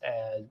picks,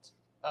 and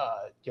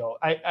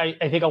I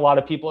think a lot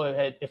of people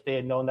if they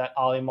had known that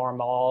Ali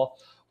Marmol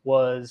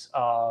was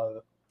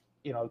going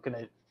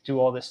to do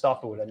all this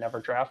stuff, would have never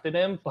drafted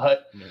him.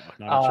 But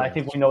I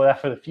think we know that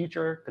for the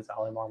future because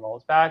Ali Marmol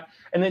is back.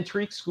 And then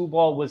Tariq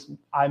Skubal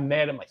I'm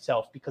mad at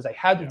myself because I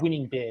had the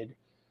winning bid,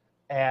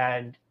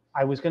 and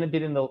I was going to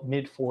bid in the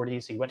mid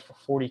 40s. He went for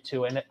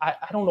 42. And I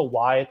don't know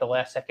why at the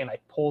last second I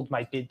pulled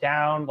my bid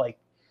down. Like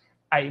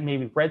I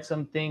maybe read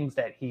some things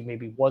that he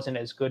maybe wasn't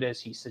as good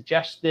as he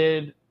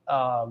suggested.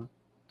 But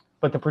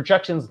the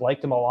projections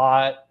liked him a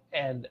lot.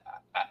 And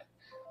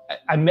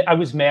I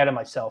was mad at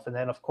myself. And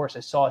then, of course,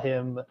 I saw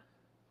him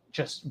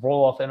just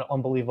roll off an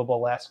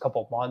unbelievable last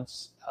couple of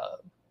months.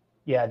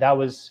 That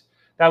was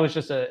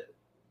just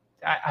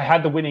I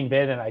had the winning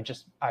bid, and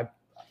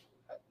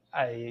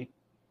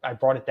I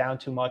brought it down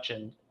too much,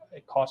 and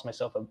it cost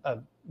myself a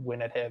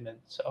win at him. And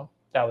so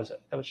that was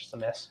just a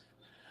miss.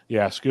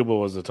 Yeah, Scuba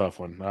was a tough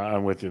one.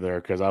 I'm with you there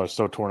because I was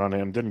so torn on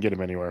him. Didn't get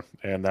him anywhere.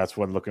 And that's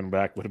when looking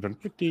back would have been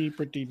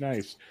pretty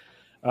nice.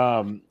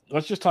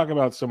 Let's just talk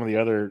about some of the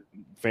other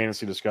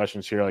fantasy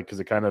discussions here, like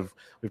because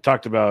we've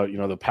talked about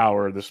the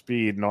power, the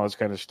speed, and all this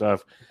kind of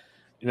stuff.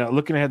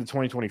 Looking ahead to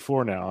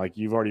 2024 now, like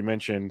you've already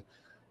mentioned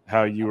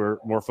how you were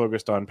more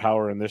focused on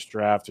power in this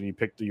draft, and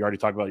you already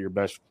talked about your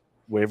best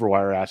waiver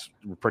wire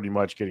pretty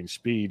much getting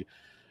speed.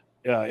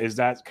 Is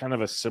that kind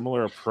of a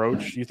similar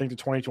approach you think to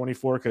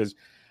 2024? Because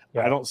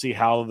I don't see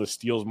how the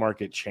steals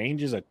market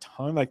changes a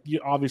ton. Like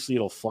obviously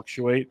it'll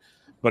fluctuate,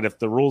 but if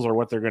the rules are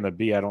what they're going to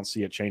be, I don't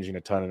see it changing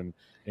a ton.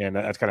 And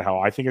that's kind of how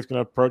I think it's going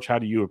to approach. How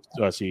do you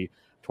see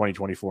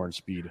 2024 and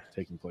speed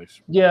taking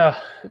place? Yeah,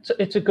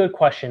 it's a good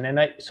question. And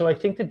I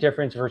think the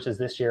difference versus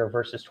this year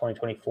versus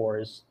 2024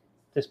 is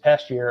this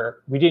past year,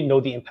 we didn't know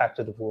the impact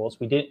of the rules.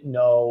 We didn't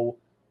know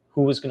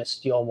who was going to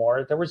steal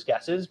more. There was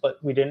guesses, but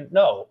we didn't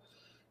know.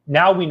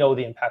 Now we know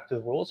the impact of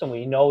the rules, and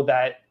we know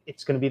that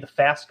it's going to be the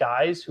fast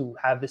guys who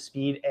have the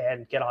speed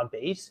and get on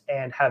base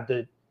and have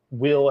the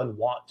will and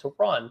want to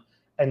run,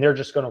 and they're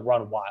just going to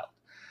run wild.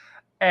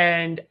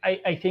 And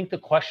I think the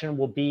question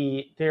will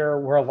be, there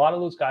were a lot of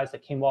those guys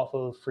that came off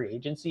of free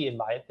agency, in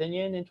my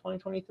opinion, in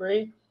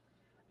 2023.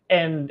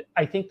 And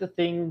I think the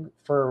thing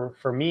for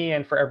me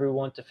and for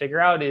everyone to figure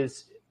out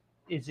is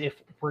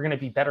if we're going to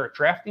be better at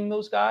drafting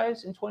those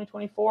guys in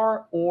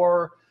 2024,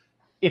 or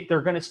if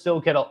they're going to still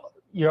get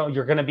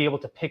you're going to be able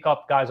to pick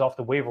up guys off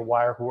the waiver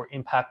wire who are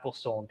impactful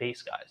stolen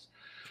base guys.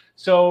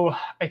 So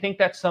I think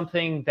that's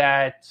something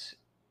that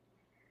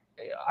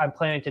I'm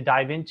planning to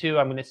dive into.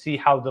 I'm going to see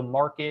how the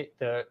market,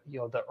 the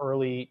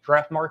early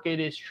draft market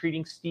is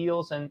treating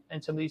steals and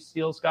some of these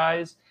steals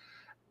guys,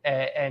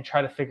 and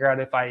try to figure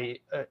out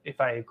if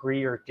I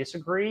agree or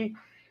disagree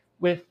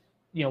with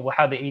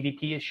how the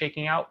ADP is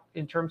shaking out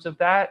in terms of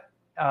that.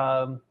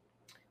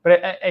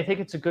 But I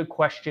think it's a good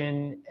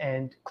question,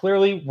 and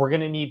clearly we're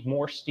going to need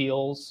more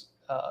steals.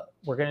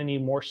 We're going to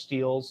need more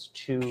steals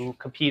to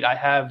compete. I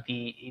have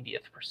the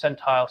 80th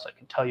percentile, so I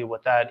can tell you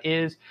what that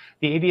is.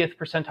 The 80th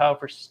percentile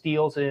for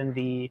steals in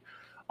the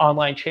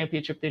online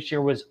championship this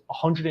year was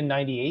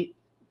 198,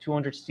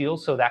 200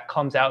 steals. So that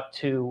comes out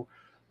to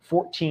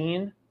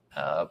 14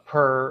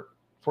 per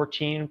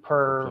 14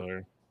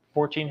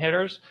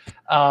 hitters.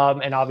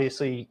 And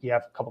obviously you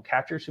have a couple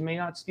catchers who may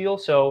not steal.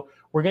 So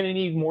we're going to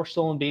need more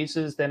stolen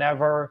bases than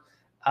ever.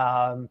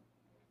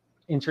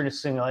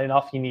 Interestingly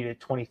enough, you needed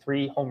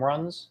 23 home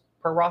runs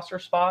per roster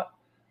spot.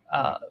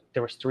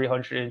 There was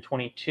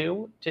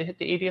 322 to hit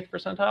the 80th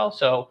percentile.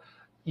 So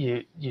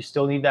you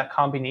still need that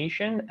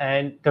combination.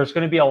 And there's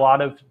going to be a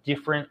lot of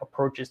different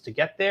approaches to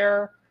get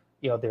there.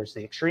 There's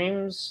the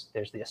extremes.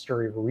 There's the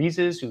Asturi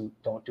Ruizes who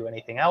don't do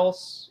anything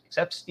else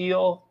except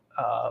steal.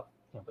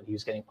 But he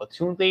was getting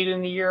platooned late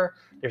in the year.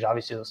 There's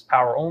obviously those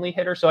power only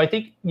hitters. So I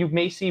think you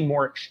may see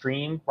more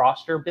extreme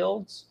roster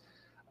builds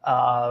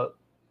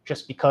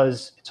just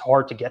because it's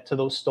hard to get to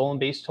those stolen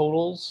base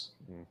totals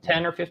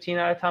 10 or 15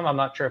 at a time. I'm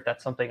not sure if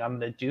that's something I'm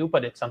going to do,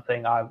 but it's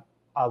something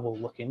I will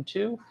look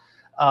into.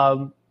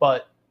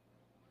 But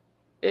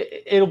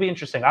it'll be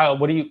interesting.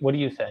 What do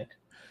you think?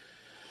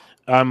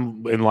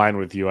 I'm in line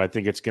with you. I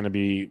think it's going to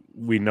be,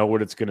 we know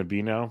what it's going to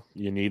be now.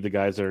 You need the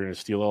guys that are going to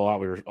steal a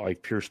lot. We were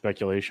like pure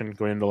speculation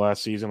going into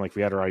last season. Like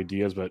we had our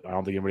ideas, but I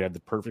don't think anybody had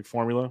the perfect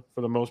formula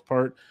for the most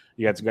part.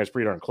 You had some guys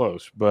pretty darn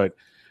close, but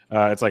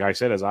it's like I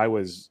said, I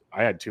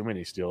had too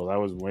many steals. I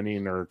was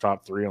winning or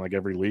top three in like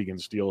every league in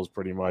steals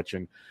pretty much.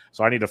 And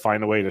so I need to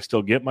find a way to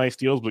still get my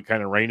steals, but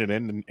kind of rein it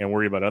in and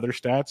worry about other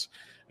stats.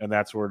 And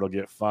that's where it'll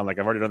get fun. Like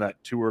I've already done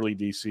that too early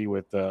DC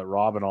with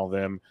Rob and all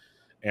them.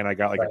 And I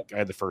got I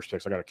had the first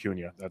picks. I got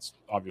Acuna. That's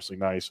obviously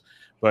nice.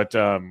 But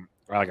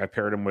I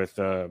paired him with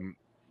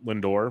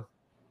Lindor.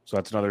 So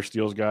that's another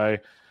steals guy.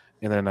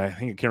 And then I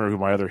think I can't remember who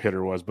my other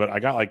hitter was, but I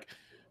got like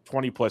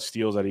 20 plus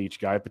steals at each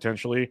guy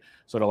potentially.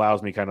 So it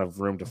allows me kind of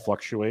room to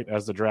fluctuate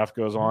as the draft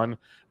goes on,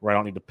 where I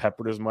don't need to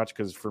pepper it as much.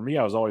 Because for me,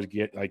 I was always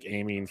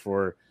aiming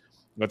for,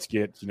 let's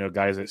get,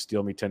 guys that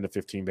steal me 10 to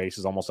 15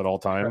 bases almost at all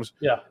times.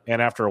 Yeah.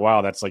 And after a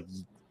while, that's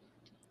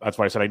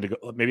why I said I need to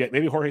go.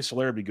 Maybe Jorge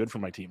Soler would be good for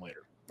my team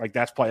later. Like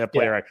that's probably a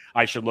player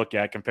I should look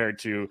at compared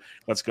to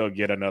let's go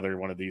get another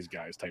one of these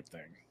guys type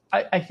thing.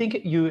 I think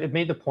it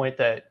made the point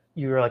that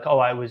you were like,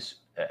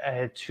 I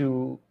had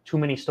too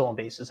many stolen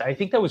bases. I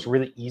think that was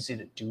really easy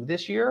to do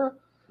this year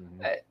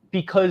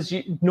because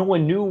no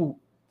one knew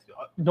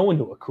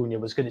Acuna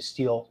was going to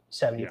steal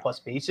 70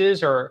 plus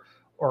bases or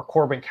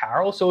Corbin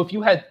Carroll. So if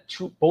you had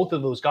both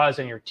of those guys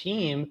on your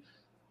team,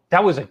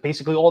 that was like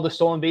basically all the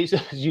stolen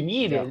bases you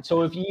needed. Yeah.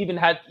 So if you even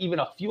had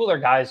a few other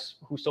guys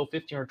who stole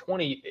 15 or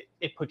 20,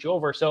 it put you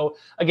over. So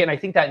again, I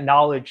think that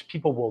knowledge,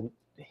 people will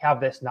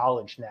have this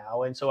knowledge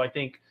now. And so I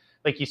think,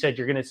 like you said,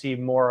 you're going to see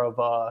more of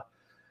a,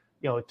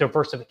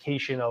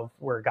 diversification of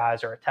where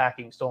guys are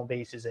attacking stolen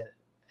bases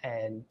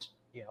and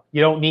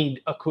you don't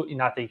need Acuna,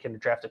 not that you can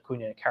draft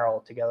Acuna and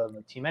Carroll together on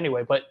the team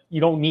anyway, but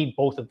you don't need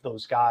both of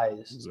those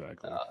guys.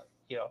 Exactly.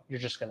 You're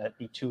just going to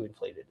be too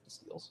inflated in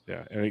steals.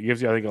 Yeah, and it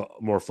gives you, I think,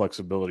 more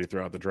flexibility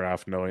throughout the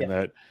draft, knowing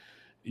that,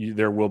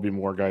 there will be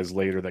more guys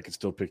later that can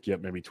still pick you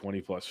up maybe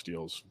 20 plus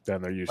steals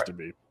than there used to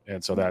be.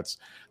 And so that's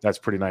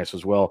pretty nice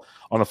as well.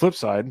 On the flip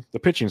side, the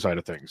pitching side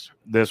of things,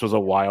 this was a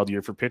wild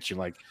year for pitching.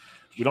 Like,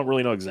 we don't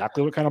really know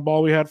exactly what kind of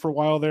ball we had for a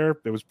while there.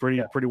 It was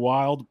pretty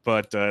wild,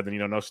 but then,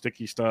 no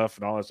sticky stuff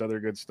and all this other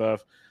good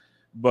stuff.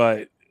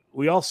 But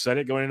we all said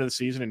it going into the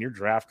season, and your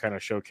draft kind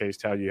of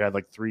showcased how you had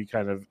like 3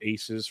 kind of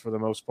aces for the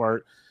most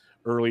part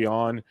early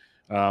on.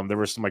 There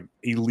was some like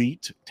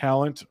elite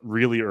talent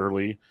really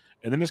early,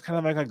 and then there's kind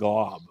of like a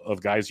glob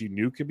of guys you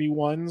knew could be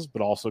ones,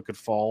 but also could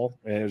fall.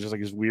 And it was just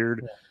like this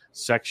weird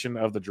section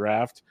of the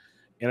draft.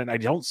 And I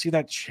don't see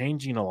that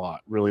changing a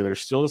lot, really.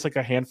 There's still just like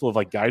a handful of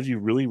like guys you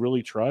really,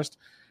 really trust.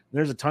 And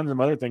there's a ton of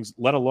other things,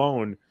 let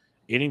alone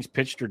innings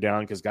pitched are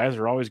down because guys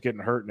are always getting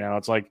hurt now.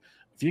 It's like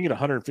if you can get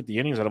 150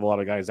 innings out of a lot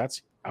of guys,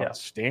 that's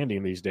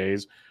outstanding these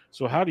days.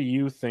 So how do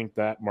you think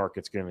that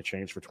market's going to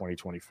change for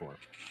 2024?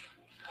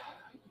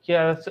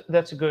 Yeah,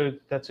 that's a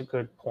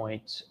good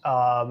point.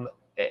 I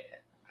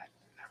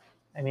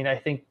mean, I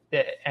think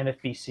the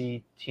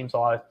NFBC teams, a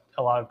lot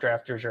of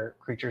drafters are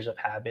creatures of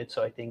habit.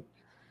 So I think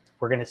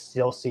we're going to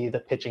still see the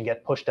pitching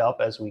get pushed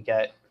up as we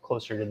get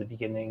closer to the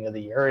beginning of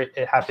the year.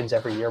 It happens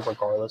every year,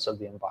 regardless of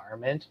the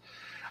environment.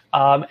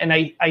 And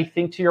I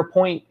think, to your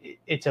point,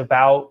 it's having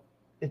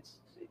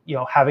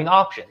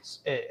options,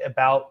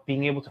 about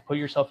being able to put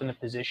yourself in a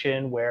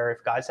position where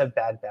if guys have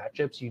bad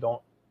matchups,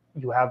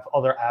 you have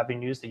other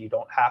avenues that you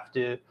don't have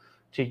to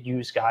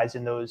use guys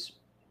in those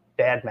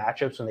bad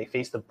matchups when they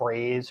face the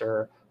Braves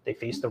or they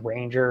face the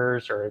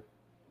Rangers or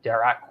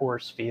they're at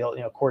Coors Field.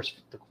 Of course,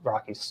 the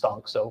Rockies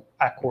stunk, so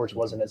at Coors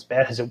wasn't as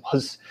bad as it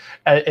was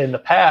in the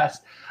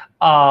past.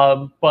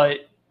 But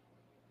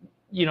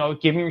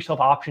giving yourself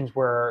options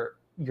where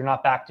you're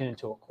not backed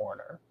into a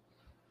corner.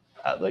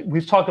 Like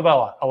we've talked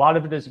about a lot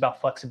of it is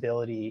about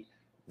flexibility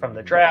from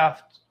the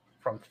draft,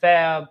 from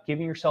FAB,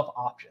 giving yourself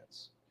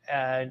options.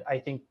 And I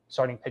think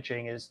starting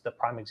pitching is the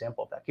prime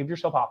example of that. Give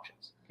yourself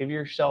options. Give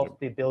yourself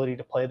the ability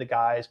to play the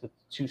guys with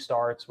 2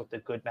 starts with the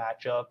good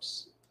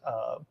matchups.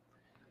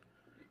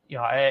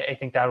 I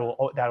think that'll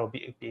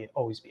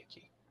always be a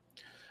key.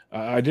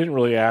 I didn't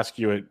really ask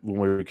you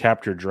when we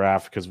capped your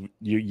draft because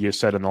you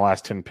said in the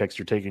last 10 picks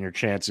you're taking your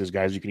chances,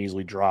 guys you can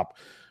easily drop,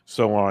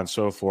 so on and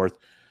so forth.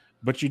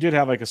 But you did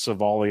have like a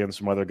Savali and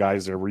some other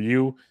guys there. Were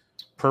you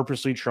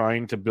purposely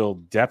trying to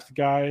build depth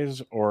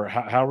guys, or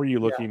how were you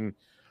looking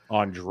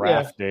on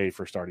draft day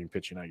for starting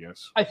pitching, I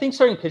guess? I think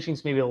starting pitching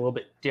is maybe a little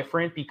bit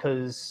different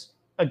because,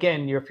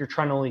 again, if you're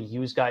trying to only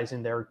use guys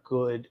in their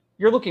good –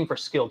 you're looking for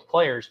skilled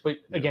players, but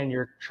again,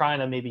 you're trying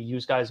to maybe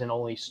use guys in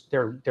only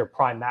their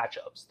prime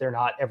matchups. They're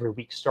not every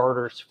week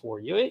starters for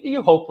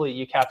you. Hopefully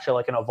you capture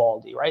like an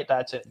Evaldi, right?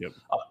 That's it. Yep.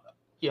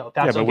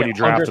 That's but when you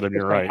drafted him,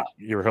 you're right.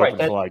 You're hoping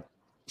for like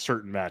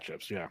certain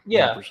matchups. Yeah.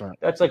 100%.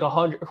 That's like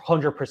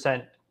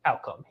 100%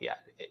 outcome. Yeah.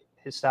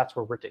 His stats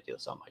were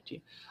ridiculous on my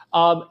team.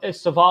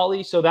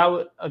 Savali, so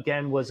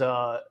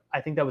that I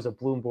think that was a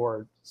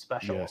Bloomboard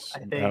special. Yes, I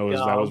think that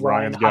was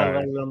Ryan's guy.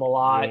 Highlighted him a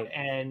lot,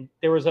 and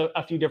there was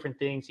a few different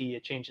things. He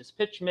had changed his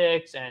pitch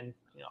mix, and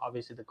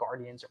obviously the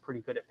Guardians are pretty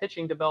good at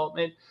pitching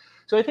development.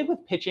 So I think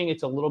with pitching,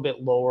 it's a little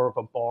bit lower of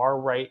a bar,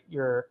 right?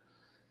 You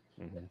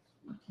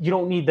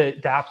don't need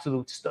the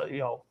absolute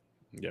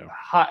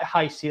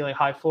high ceiling,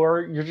 high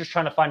floor. You're just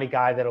trying to find a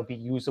guy that'll be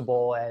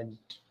usable and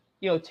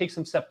take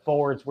some step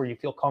forwards where you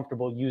feel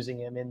comfortable using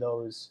him in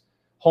those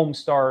home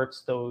starts,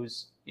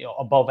 those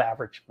above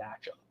average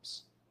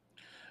matchups.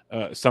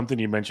 Something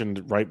you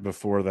mentioned right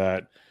before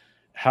that.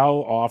 How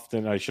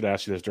often, I should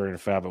ask you this during the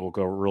FAB, but we'll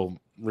go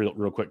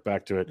real quick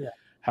back to it. Yeah.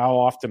 How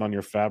often on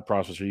your FAB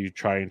process are you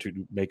trying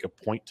to make a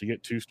point to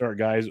get 2-start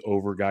guys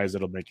over guys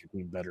that'll make your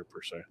team better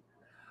per se?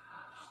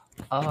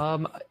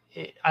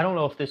 I don't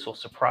know if this will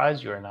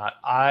surprise you or not.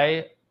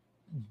 I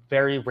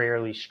very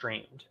rarely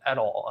streamed at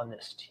all on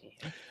this team.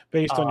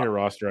 Based on your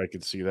roster, I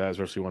could see that,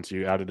 especially once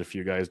you added a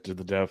few guys to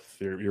the depth.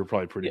 You're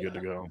probably pretty good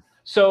to go.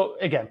 So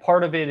again,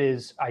 part of it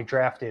is I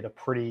drafted a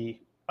pretty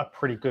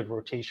good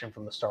rotation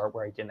from the start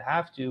where I didn't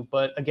have to.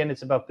 But again,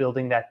 it's about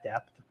building that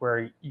depth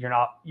where you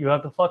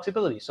have the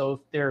flexibility. So if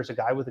there's a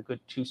guy with a good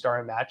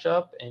 2-star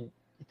matchup and you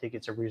think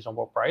it's a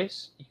reasonable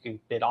price, you can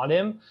bid on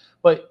him.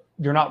 But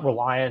you're not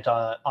reliant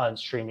on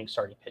streaming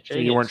starting pitching. So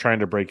you weren't trying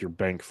to break your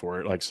bank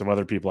for it, like some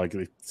other people. Like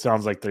it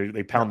sounds like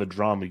they pound the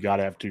drum. You got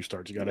to have 2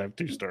 starts. You got to have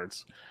 2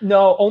 starts.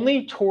 No,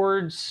 only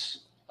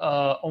towards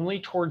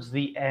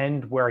the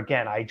end where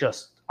again I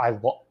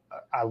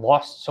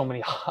lost so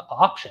many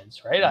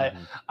options. Right,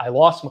 I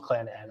lost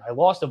McClanahan, I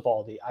lost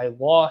Evaldi, I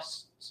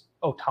lost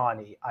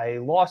Ohtani, I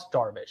lost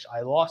Darvish, I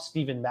lost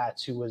Steven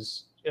Matz, who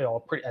was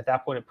at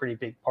that point a pretty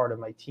big part of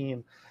my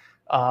team.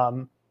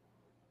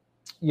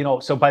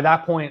 So by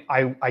that point,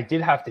 I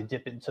did have to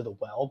dip into the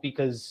well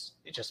because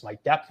it just my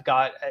depth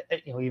got,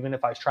 even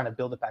if I was trying to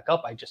build it back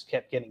up, I just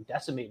kept getting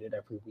decimated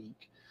every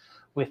week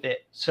with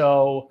it.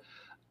 So,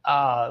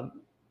 I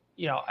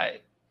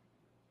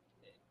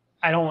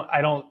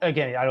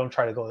don't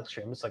try to go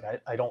extreme. It's like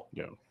I don't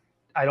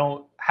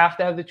have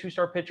to have the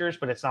 2-star pitchers,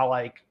 but it's not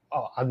like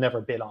I've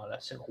never bid on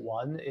a single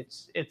one.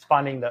 It's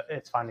finding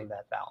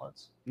that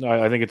balance.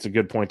 No, I think it's a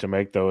good point to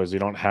make, though, is you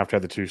don't have to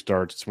have the 2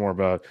 starts. It's more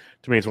about,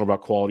 to me, it's more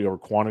about quality over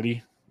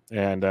quantity.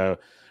 And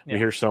we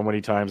hear so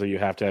many times that you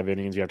have to have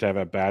innings, you have to have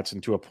at-bats,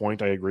 and to a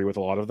point, I agree with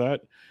a lot of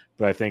that.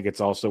 But I think it's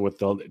also with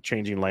the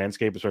changing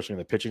landscape, especially on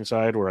the pitching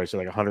side, where I say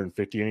like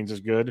 150 innings is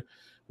good,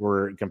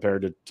 where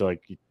compared to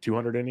like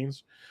 200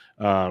 innings,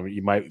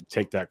 you might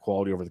take that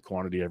quality over the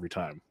quantity every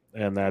time.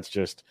 And that's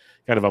just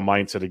kind of a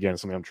mindset, again,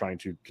 something I'm trying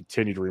to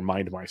continue to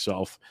remind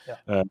myself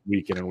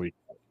week in and week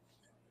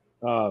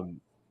out.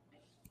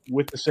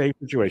 With the save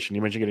situation,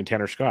 you mentioned getting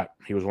Tanner Scott.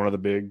 He was one of the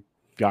big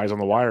guys on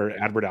the wire.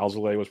 Adbert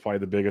Alzolay was probably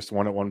the biggest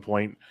one at one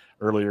point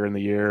earlier in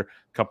the year.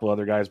 A couple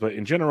other guys, but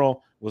in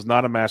general, was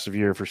not a massive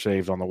year for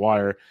saves on the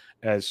wire,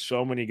 as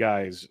so many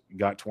guys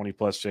got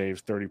 20-plus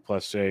saves,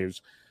 30-plus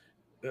saves.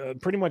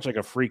 Pretty much like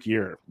a freak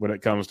year when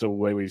it comes to the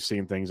way we've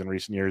seen things in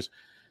recent years.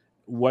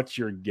 What's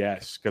your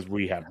guess? Because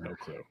we have no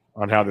clue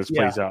on how this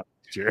plays out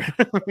this year.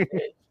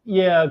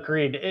 Yeah,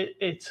 agreed.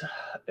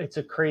 It's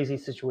a crazy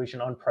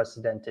situation,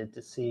 unprecedented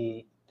to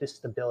see this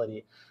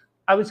stability.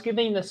 I was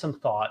giving this some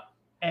thought,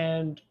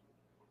 and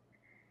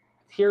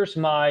here's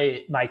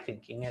my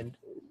thinking. And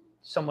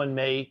someone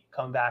may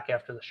come back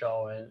after the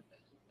show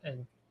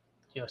and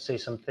say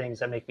some things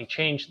that make me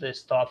change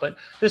this thought. But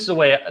this is the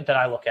way that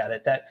I look at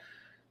it: that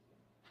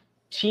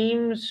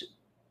teams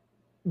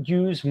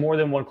use more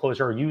than one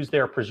closer, or use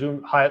their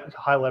presumed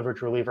high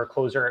leverage reliever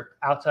closer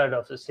outside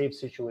of the save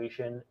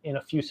situation in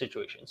a few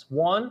situations.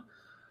 One,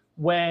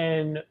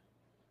 when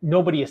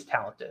nobody is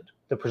talented.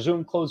 The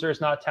presumed closer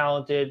is not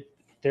talented.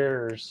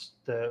 There's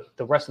the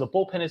rest of the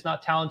bullpen is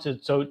not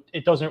talented. So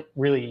it doesn't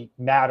really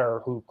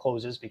matter who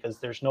closes because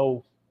there's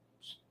no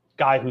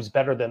guy who's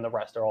better than the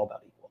rest. They're all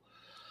about equal.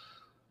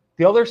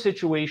 The other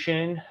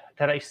situation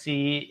that I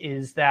see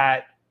is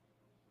that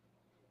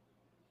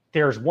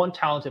there's one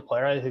talented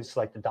player. I think it's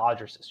like the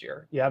Dodgers this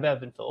year. You have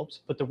Evan Phillips,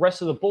 but the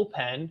rest of the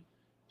bullpen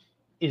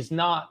is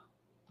not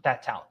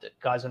that talented.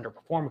 Guys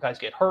underperform, guys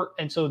get hurt.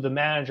 And so the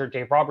manager,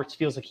 Dave Roberts,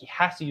 feels like he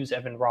has to use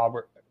Evan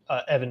Phillips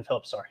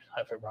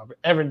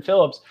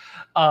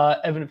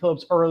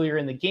earlier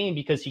in the game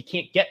because he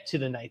can't get to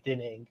the ninth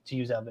inning to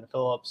use Evan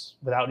Phillips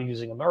without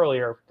using him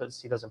earlier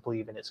because he doesn't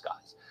believe in his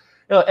guys.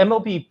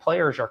 MLB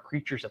players are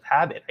creatures of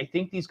habit. I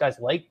think these guys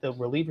like the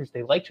relievers.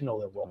 They like to know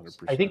their roles.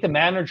 100%. I think the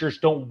managers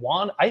don't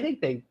want – I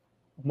think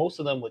most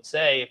of them would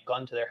say, if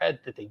gun to their head,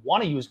 that they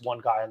want to use one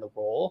guy in the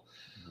role.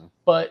 Mm-hmm.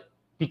 But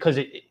because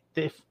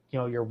if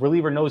your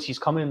reliever knows he's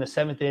coming in the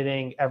seventh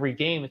inning every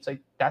game, it's like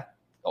that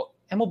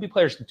MLB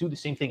players do the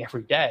same thing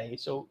every day.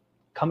 So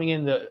coming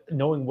in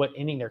knowing what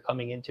inning they're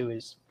coming into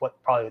is what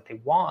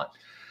they want.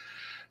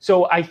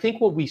 So I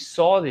think what we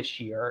saw this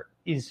year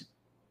is –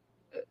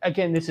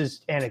 again, this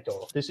is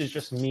anecdotal. This is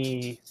just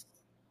my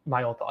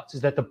own thoughts,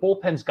 is that the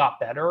bullpens got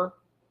better,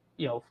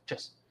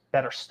 just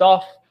better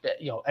stuff.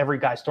 Every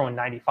guy's throwing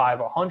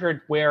 95 or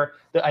 100, where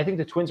I think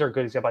the Twins are a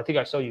good example. I think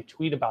I saw you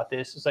tweet about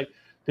this. It's like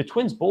the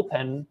Twins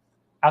bullpen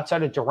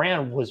outside of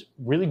Duran was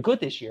really good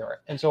this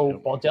year. And so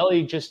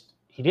Baldelli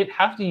he didn't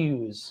have to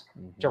use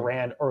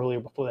Duran earlier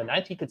before the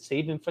ninth. He could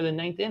save him for the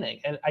ninth inning.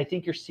 And I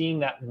think you're seeing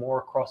that more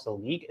across the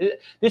league.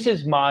 This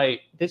is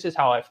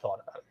how I've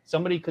thought about it.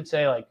 Somebody could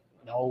say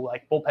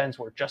bullpens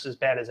were just as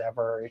bad as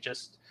ever. It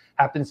just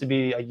happens to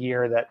be a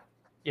year that,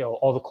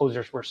 all the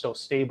closers were so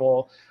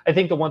stable. I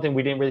think the one thing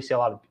we didn't really see a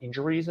lot of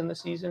injuries in the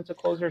season to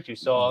closers. You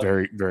saw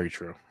very, very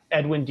true.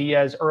 Edwin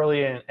Diaz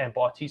early and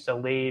Bautista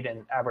late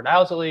and Adbert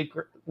Alzolay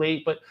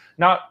late, but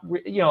not,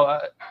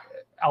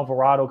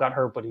 Alvarado got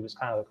hurt, but he was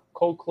kind of a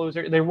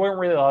co-closer. There weren't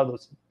really a lot of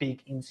those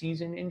big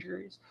in-season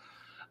injuries.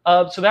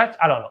 So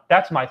I don't know.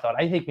 That's my thought.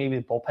 I think maybe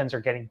the bullpens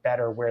are getting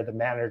better where the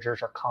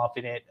managers are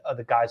confident of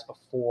the guys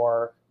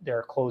before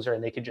their closer,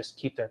 and they can just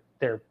keep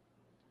the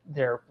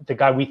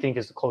guy we think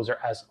is the closer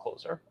as the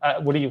closer.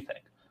 What do you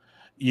think?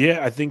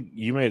 Yeah, I think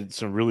you made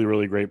some really,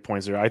 really great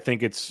points there. I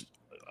think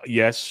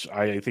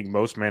I think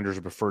most managers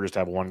prefer just to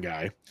have one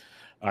guy.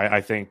 I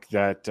think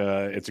that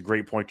it's a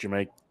great point you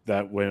make,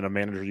 that when a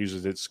manager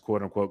uses its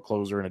quote-unquote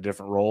closer in a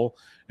different role,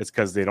 it's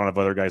because they don't have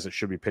other guys that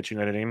should be pitching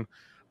that inning.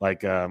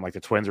 Like the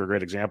Twins are a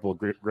great example.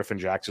 Griffin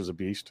Jackson's a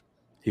beast.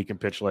 He can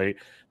pitch late.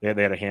 They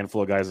had a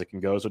handful of guys that can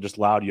go, so just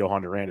allowed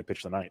Johan Duran to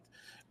pitch the ninth.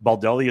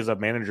 Baldelli is a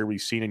manager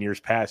we've seen in years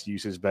past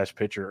use his best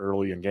pitcher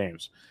early in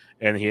games,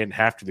 and he didn't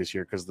have to this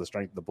year because of the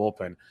strength of the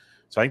bullpen.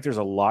 So I think there's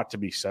a lot to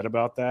be said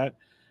about that.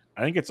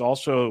 I think it's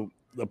also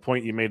the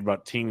point you made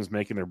about teams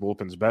making their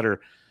bullpens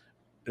better,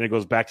 and it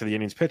goes back to the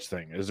innings pitch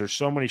thing. Is there's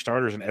so many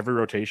starters in every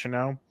rotation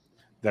now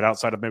that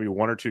outside of maybe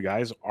one or two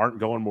guys aren't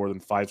going more than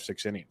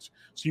 5-6 innings.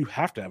 So you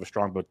have to have a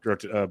strong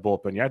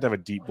bullpen. You have to have a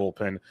deep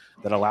bullpen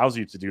that allows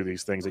you to do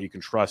these things that you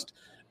can trust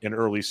in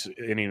early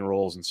inning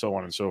roles and so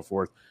on and so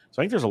forth. So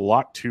I think there's a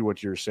lot to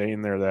what you're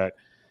saying there that,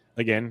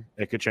 again,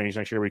 it could change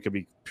next year. We could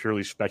be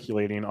purely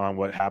speculating on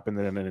what happened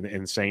in an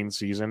insane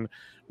season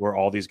where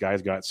all these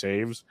guys got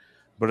saves.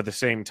 But at the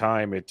same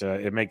time,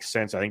 it makes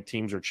sense. I think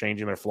teams are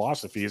changing their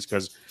philosophies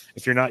because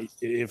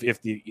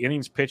if the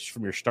innings pitched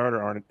from your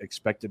starter aren't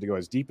expected to go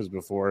as deep as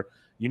before,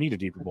 you need a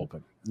deeper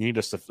bullpen. You need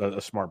a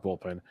smart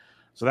bullpen.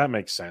 So that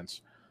makes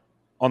sense.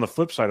 On the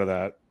flip side of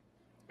that,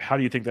 how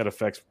do you think that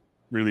affects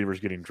relievers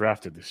getting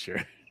drafted this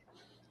year?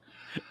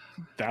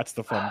 That's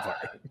the fun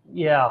part.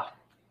 Yeah.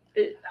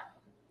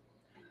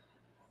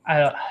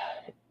 I'm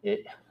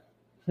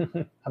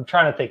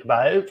trying to think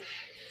about it.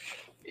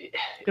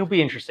 It'll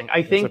be interesting.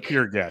 It's a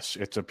pure guess.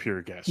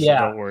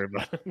 Yeah. Don't worry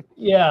about it.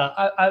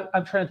 Yeah,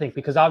 I'm trying to think,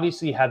 because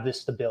obviously you have this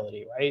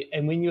stability, right?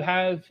 And when you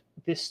have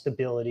this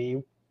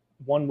stability,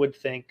 one would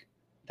think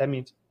that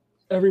means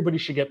everybody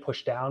should get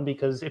pushed down,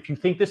 because if you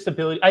think this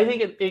stability, I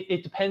think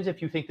it depends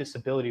if you think this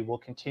stability will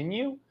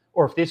continue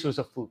or if this was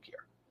a fluke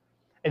year.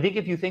 I think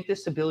if you think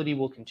this stability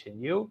will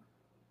continue,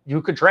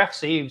 you could draft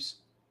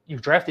saves.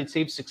 You've drafted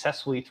saves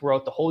successfully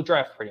throughout the whole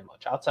draft, pretty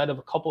much, outside of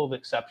a couple of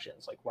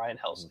exceptions like Ryan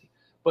Helsley.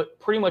 But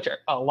pretty much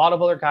a lot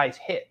of other guys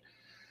hit.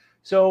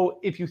 So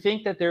if you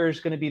think that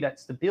there's going to be that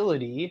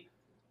stability,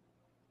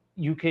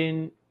 you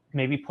can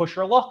maybe push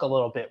your luck a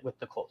little bit with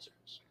the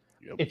closers.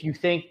 Yep. If you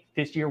think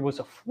this year was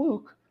a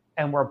fluke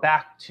and we're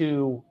back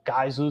to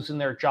guys losing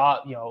their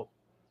job,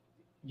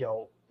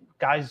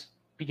 guys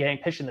getting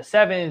pitched in the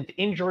seventh,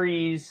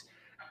 injuries,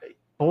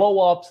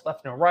 blow-ups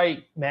left and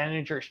right,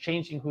 managers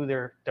changing who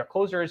their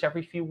closer is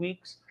every few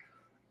weeks,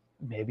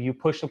 maybe you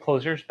push the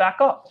closers back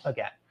up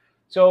again.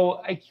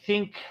 So I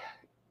think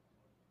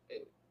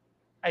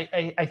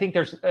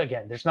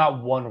there's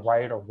not one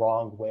right or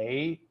wrong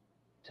way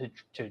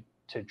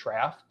to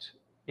draft,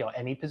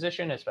 any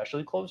position,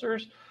 especially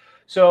closers.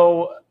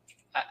 So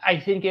I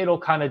think it'll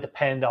kind of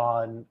depend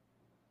on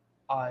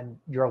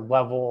your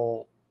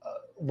level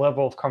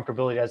of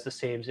comfortability as the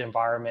saves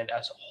environment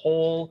as a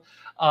whole.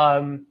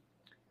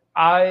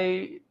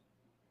 I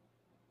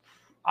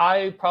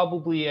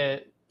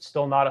probably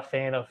still not a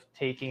fan of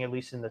taking, at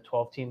least in the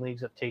 12-team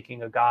leagues, of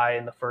taking a guy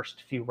in the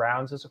first few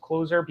rounds as a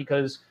closer,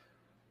 because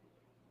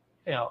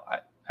I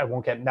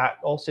won't get Matt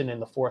Olson in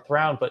the fourth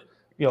round, but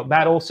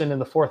Matt Olson in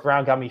the fourth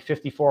round got me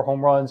 54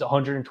 home runs,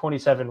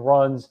 127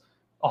 runs,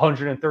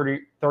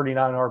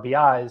 139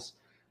 RBIs,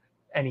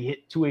 and he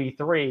hit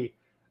 283.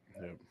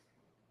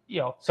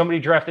 Yep. Somebody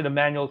drafted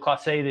Emmanuel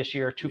Clase this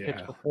year, two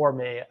picks before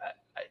me.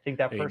 I think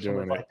that person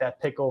would like that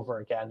pick over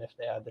again if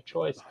they had the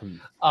choice.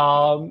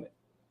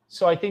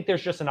 So I think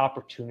there's just an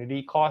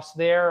opportunity cost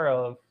there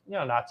of,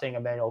 not saying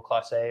Emmanuel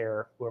Clase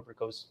or whoever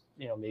goes,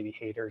 maybe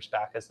Hader's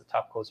back as the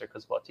top closer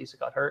because Bautista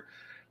got hurt,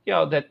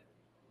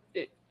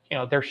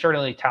 they're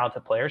certainly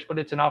talented players, but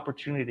it's an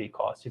opportunity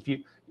cost. If you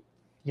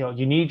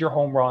need your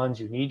home runs,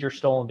 you need your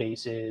stolen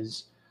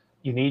bases,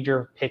 you need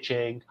your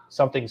pitching,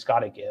 something's got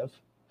to give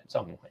at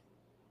some point.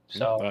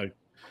 So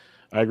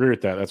I agree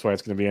with that. That's why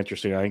it's going to be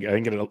interesting. I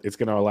think it's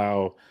going to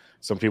allow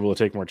some people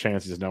to take more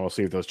chances. Now we'll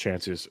see if those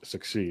chances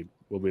succeed.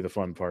 Will be the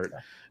fun part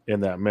in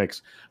that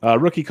mix.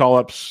 Rookie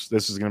call-ups.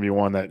 This is going to be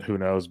one that who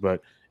knows,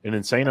 but an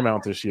insane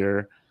amount this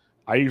year.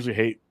 I usually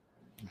hate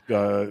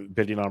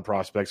bidding on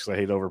prospects because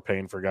I hate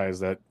overpaying for guys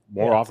that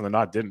more often than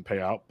not didn't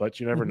pay out. But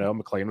you never know.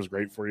 McLean was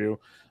great for you.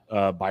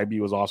 Bybee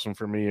was awesome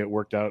for me. It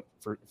worked out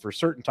for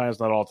certain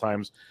times, not all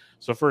times.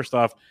 So first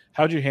off,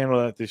 how'd you handle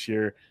that this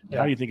year?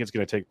 How do you think it's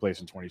going to take place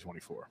in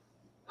 2024?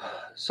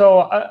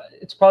 So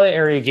it's probably an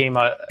area game.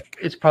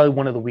 It's probably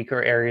one of the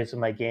weaker areas of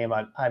my game.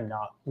 I'm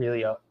not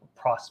really a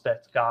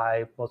prospect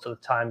guy. Most of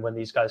the time when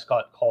these guys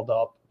got called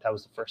up, that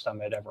was the first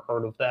time I'd ever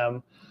heard of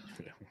them.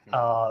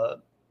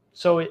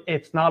 So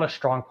it's not a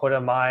strong point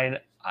of mine.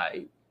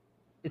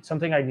 It's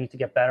something I need to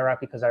get better at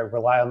because I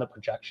rely on the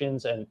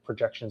projections, and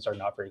projections are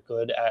not very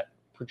good at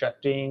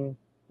projecting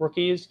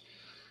rookies.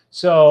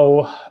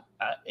 So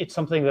it's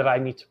something that I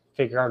need to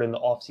figure out in the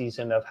off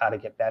season of how to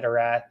get better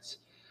at.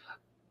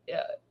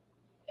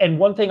 And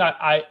one thing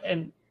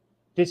and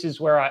this is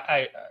where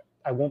I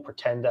won't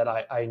pretend that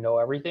I know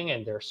everything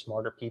and they're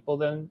smarter people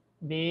than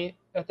me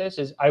at this,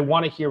 is I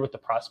want to hear what the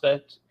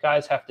prospect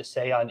guys have to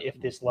say on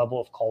if this level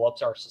of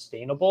call-ups are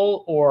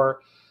sustainable, or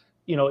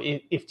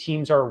if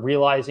teams are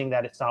realizing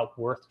that it's not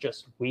worth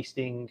just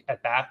wasting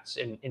at bats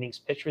and innings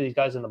pitched for these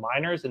guys in the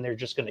minors, and they're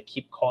just going to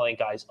keep calling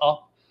guys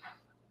up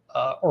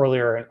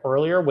earlier and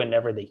earlier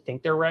whenever they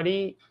think they're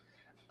ready.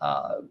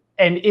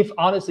 And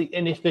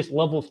if this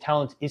level of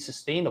talent is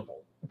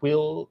sustainable,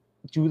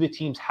 do the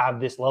teams have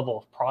this level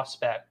of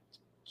prospect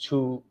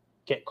to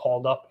get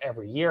called up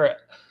every year?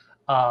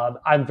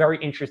 I'm very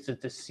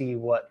interested to see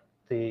what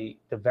the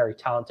very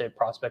talented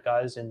prospect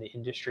guys in the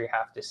industry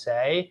have to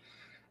say,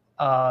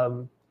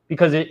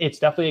 because it's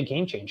definitely a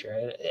game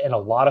changer. And a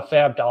lot of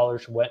fab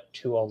dollars went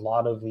to a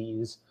lot of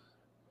these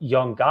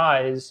young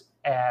guys,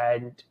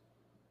 and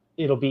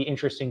it'll be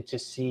interesting to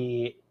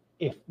see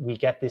if we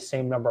get the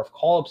same number of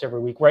call-ups every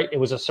week, right? It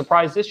was a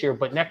surprise this year,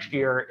 but next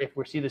year, if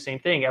we see the same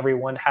thing,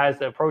 everyone has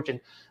the approach, and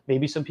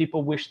maybe some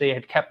people wish they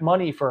had kept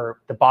money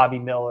for the Bobby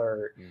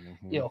Miller,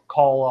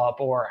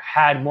 call-up, or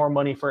had more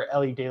money for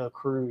Ellie De La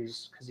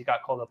Cruz because he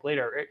got called up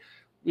later.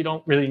 We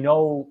don't really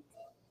know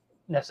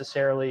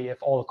necessarily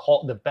if all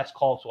the best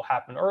call-ups will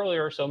happen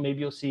earlier, so maybe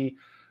you'll see,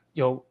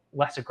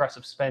 less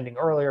aggressive spending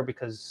earlier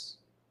because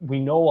we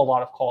know a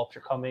lot of call-ups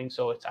are coming.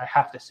 So I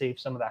have to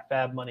save some of that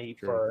fab money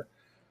for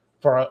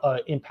for an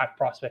impact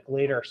prospect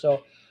later.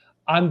 So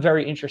I'm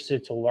very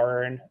interested to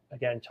learn,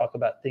 again, talk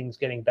about things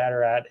getting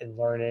better at and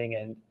learning,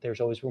 and there's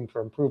always room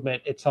for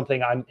improvement. It's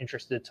something I'm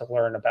interested to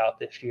learn about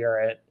this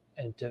year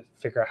and to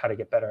figure out how to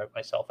get better at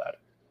myself at it.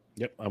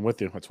 Yep, I'm with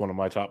you. That's one of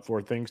my top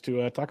 4 things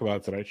to talk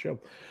about tonight's show.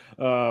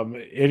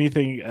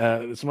 Anything,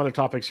 some other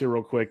topics here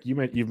real quick.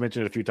 You've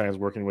mentioned a few times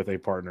working with a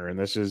partner, and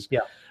this is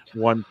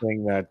one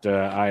thing that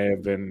I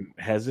have been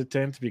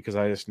hesitant because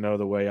I just know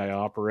the way I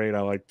operate. I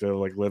like to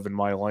live in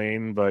my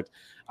lane, but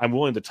I'm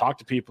willing to talk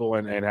to people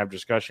and have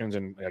discussions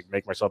and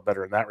make myself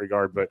better in that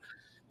regard. But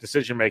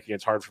decision making,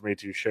 it's hard for me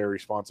to share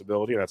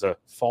responsibility. That's a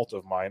fault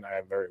of mine. I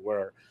am very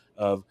aware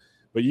of.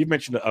 But you've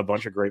mentioned a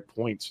bunch of great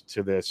points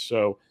to this.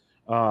 So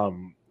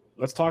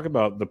let's talk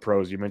about the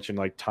pros. You mentioned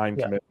like time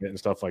commitment and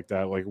stuff like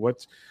that. Like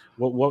what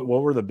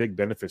were the big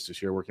benefits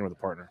this year working with a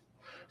partner?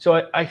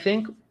 So I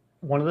think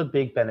one of the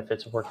big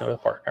benefits of working with a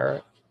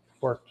partner,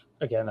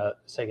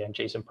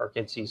 Jason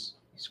Perkins, he's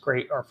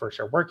great. Our first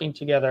year working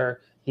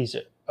together. He's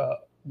a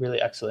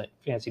really excellent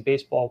fantasy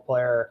baseball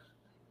player,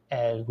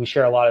 and we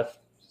share a lot of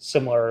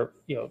similar,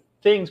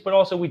 things, but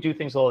also we do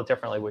things a little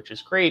differently, which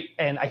is great.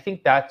 And I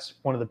think that's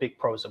one of the big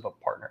pros of a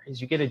partner is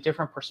you get a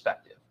different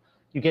perspective.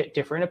 You get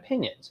different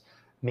opinions.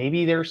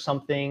 Maybe there's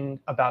something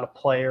about a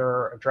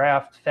player, a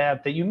draft,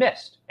 fab that you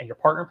missed and your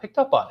partner picked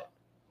up on it.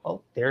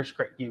 Well, there's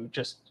great. You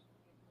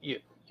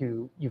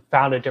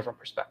found a different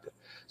perspective.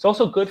 It's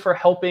also good for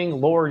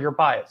helping lower your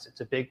bias. It's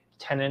a big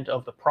tenet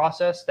of the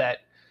process that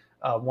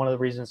one of the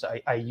reasons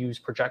I use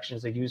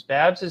projections, I use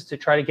BABS, is to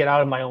try to get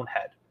out of my own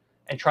head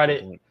and try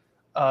to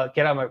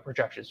get out of my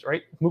projections,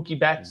 right? Mookie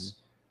Betts,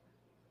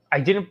 I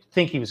didn't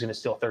think he was going to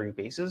steal 30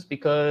 bases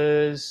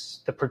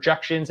because the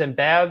projections and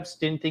BABS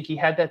didn't think he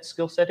had that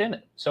skill set in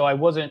it. So I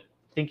wasn't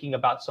thinking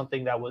about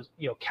something that was,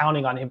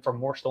 counting on him for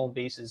more stolen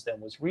bases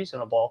than was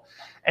reasonable.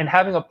 And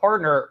having a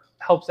partner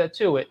helps that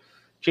too.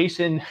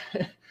 Jason,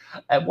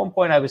 at one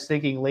point I was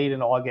thinking late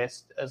in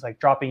August as like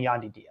dropping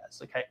Yandy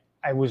Diaz. Like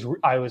I was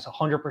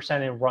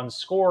 100% in runs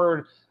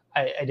scored.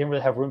 I didn't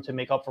really have room to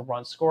make up for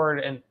runs scored,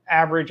 and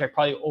average, I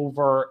probably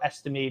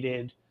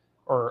overestimated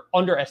or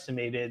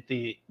underestimated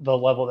the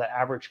level that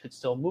average could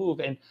still move.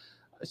 And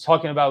I was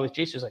talking about with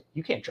Jason, like,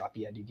 you can't drop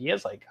Yandy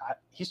Diaz. Like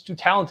he's too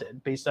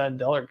talented based on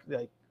the other,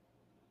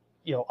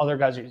 other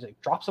guys are like,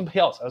 drop somebody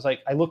else.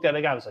 I looked at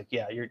the guy, I was like,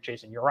 yeah,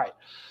 Jason, you're right.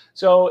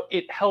 So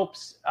it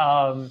helps,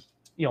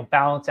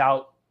 balance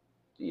out,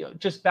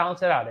 just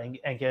balance it out and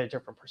get a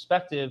different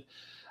perspective.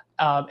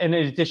 And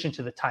in addition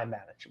to the time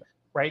management,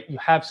 right? You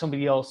have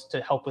somebody else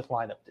to help with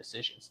lineup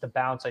decisions, to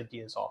bounce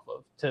ideas off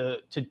of,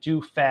 to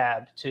do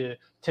fab, to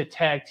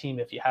tag team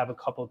if you have a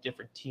couple of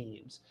different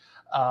teams,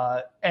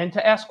 and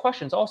to ask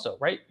questions also,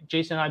 right?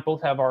 Jason and I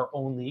both have our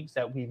own leagues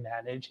that we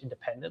manage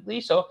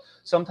independently. So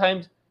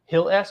sometimes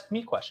he'll ask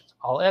me questions.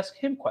 I'll ask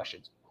him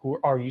questions. Who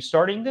are you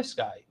starting this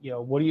guy?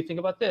 What do you think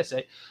about this?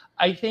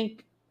 I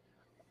think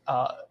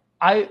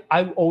I'm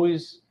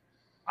always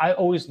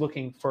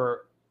looking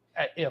for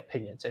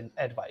opinions and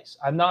advice.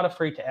 I'm not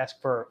afraid to ask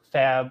for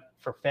fab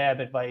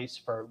advice,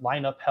 for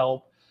lineup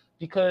help,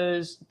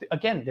 because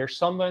again, there's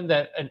someone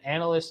that an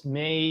analyst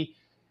may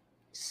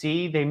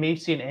see. They may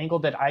see an angle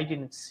that I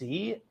didn't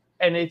see,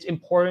 and it's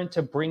important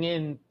to bring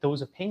in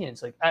those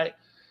opinions. Like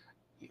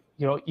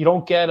you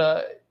don't get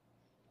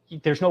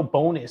there's no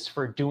bonus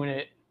for doing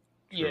it.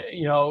 You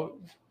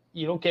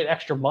don't get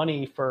extra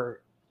money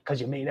because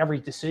you made every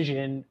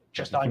decision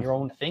just on your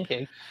own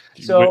thinking.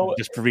 So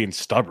just for being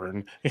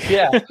stubborn.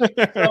 Yeah.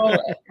 So,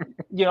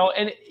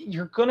 and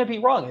you're going to be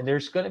wrong. And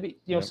there's going to be,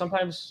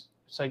 sometimes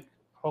it's like,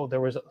 oh,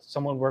 there was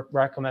someone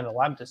recommend a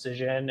lab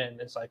decision. And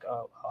it's like,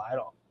 oh, I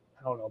don't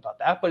know about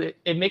that, but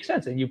it makes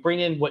sense. And you bring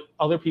in what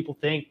other people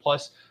think,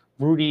 plus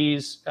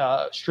Rudy's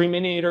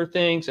Streaminator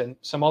things and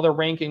some other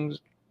rankings.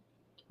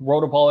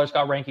 Rotoballer's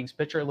got rankings,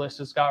 Pitcher List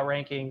has got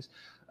rankings,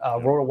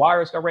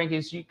 RotoWire's got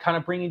rankings. You kind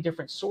of bring in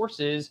different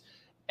sources,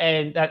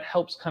 and that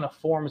helps kind of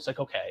form. It's like,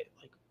 okay,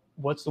 like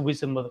what's the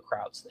wisdom of the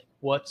crowds thing?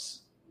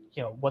 What's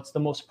the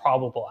most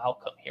probable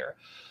outcome here?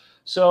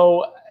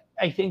 So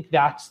I think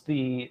that's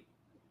the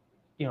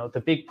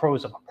big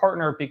pros of a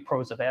partner, big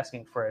pros of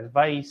asking for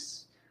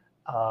advice.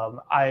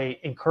 I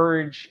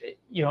encourage,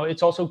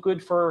 it's also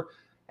good for,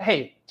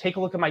 hey, take a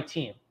look at my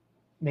team.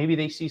 Maybe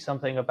they see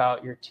something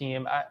about your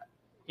team. I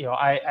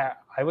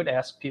would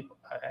ask people,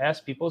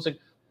 it's like,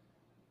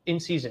 in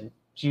season,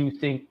 do you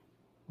think,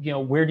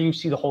 where do you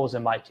see the holes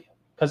in my team?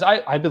 Because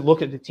I've been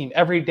looking at the team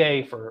every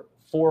day for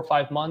 4 or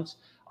 5 months.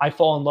 I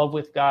fall in love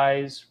with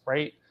guys,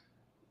 right?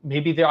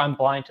 Maybe I'm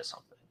blind to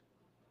something.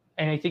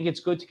 And I think it's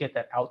good to get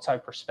that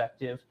outside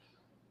perspective.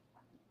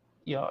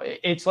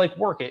 It's like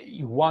work.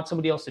 You want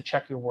somebody else to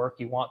check your work.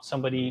 You want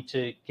somebody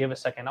to give a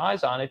second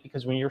eyes on it,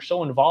 because when you're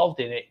so involved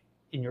in it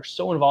and you're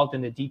so involved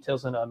in the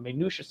details and the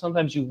minutiae,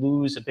 sometimes you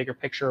lose a bigger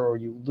picture, or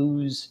you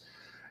lose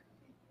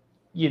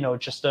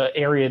just an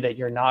area that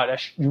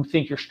you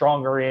think you're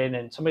stronger in,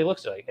 and somebody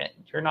looks at it like, hey,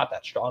 you're not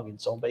that strong in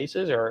stolen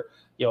bases, or,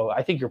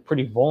 I think you're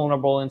pretty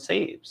vulnerable in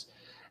saves.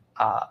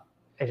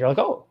 And you're like,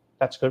 oh,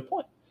 that's a good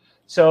point.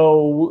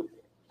 So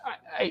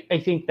I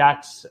think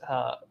that's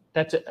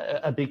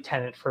a big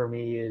tenet for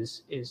me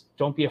is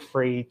don't be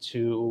afraid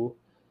to,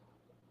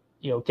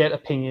 get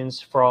opinions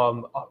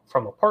from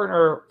a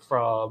partner,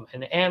 from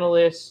an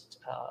analyst,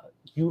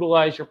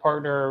 utilize your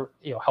partner,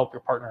 help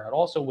your partner out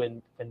also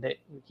when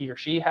he or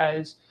she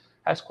has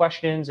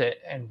questions,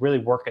 and really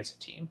work as a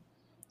team.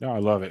 No, I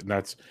love it. And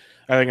I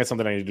think that's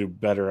something I need to do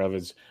better of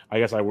is, I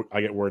guess I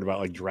get worried about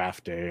like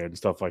draft day and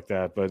stuff like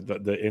that, but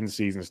the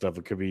in-season stuff,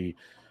 it could be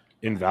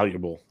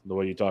invaluable. The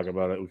way you talk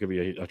about it could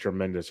be a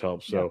tremendous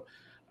help. So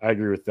I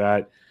agree with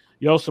that.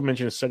 You also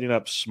mentioned setting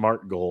up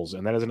SMART goals,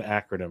 and that is an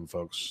acronym,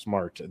 folks,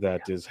 SMART,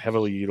 that is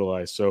heavily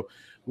utilized. So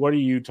what are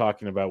you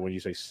talking about when you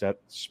say set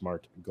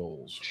SMART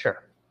goals?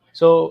 Sure.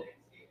 So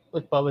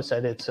like Bubba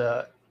said, it's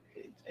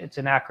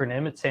an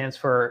acronym. It stands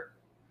for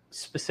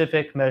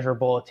specific,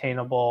 measurable,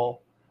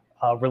 attainable,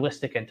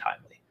 realistic, and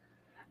timely.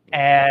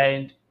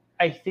 And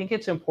I think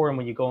it's important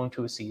when you go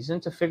into a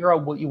season to figure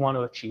out what you want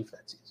to achieve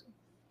that season.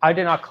 I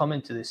did not come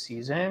into this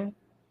season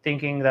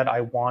thinking that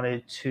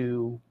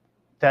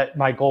that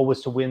my goal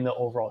was to win the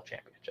overall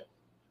championship.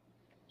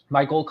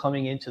 My goal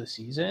coming into the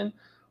season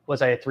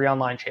was I had 3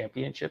 online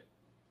championship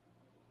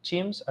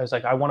teams. I was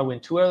like, I want to win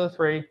 2 out of the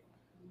 3.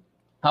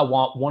 I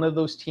want one of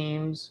those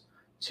teams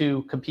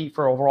to compete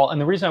for overall. And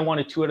the reason I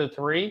wanted 2 out of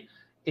 3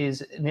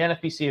 is in the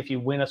NFBC, if you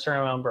win a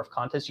certain number of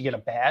contests, you get a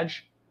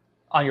badge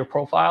on your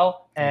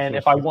profile. And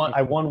if I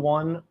won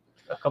one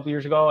a couple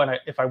years ago, and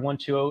if I won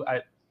 2,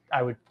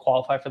 I would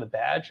qualify for the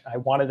badge. I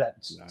wanted that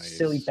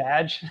silly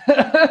badge.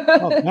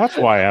 Well, that's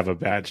why I have a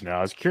badge now.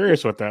 I was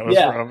curious what that was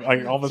from.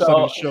 Like, all of a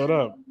sudden it showed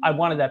up. I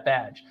wanted that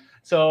badge.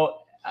 So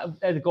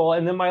the goal,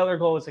 and then my other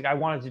goal was like I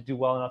wanted to do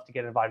well enough to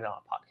get invited on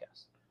a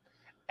podcast.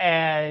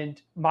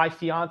 And my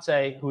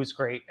fiance, who is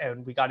great,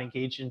 and we got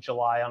engaged in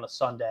July on a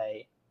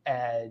Sunday,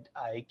 and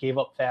I gave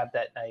up Fab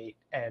that night,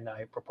 and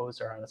I proposed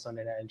to her on a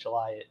Sunday night in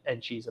July,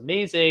 and she's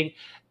amazing.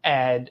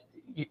 And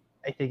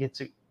I think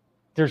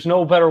there's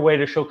no better way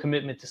to show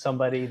commitment to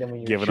somebody than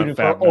when you're shooting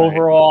for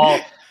overall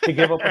to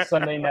give up a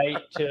Sunday night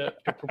to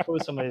propose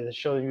to somebody to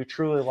show you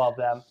truly love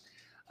them.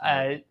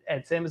 And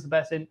Sam is the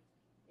best. And,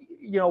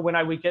 when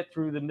I would get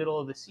through the middle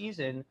of the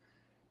season,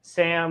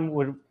 Sam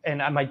would,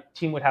 and my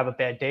team would have a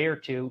bad day or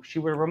two. She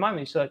would remind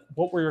me, so like,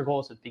 what were your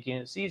goals at the beginning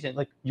of the season?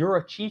 Like, you're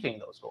achieving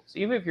those goals.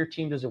 Even if your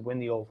team doesn't win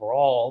the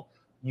overall,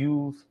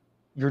 you're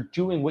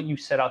doing what you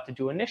set out to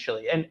do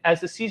initially. And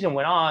as the season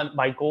went on,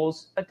 my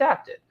goals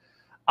adapted.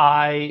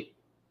 I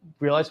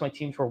realized my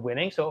teams were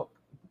winning, so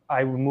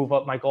I would move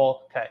up my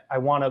goal. Okay, I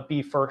want to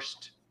be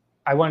first.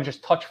 I want to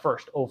just touch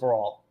first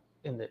overall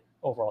in the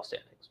overall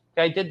standings.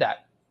 Okay, I did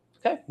that.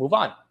 Okay, move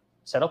on.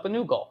 Set up a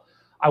new goal.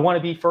 I want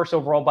to be first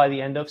overall by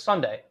the end of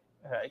Sunday.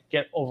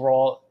 Get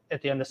overall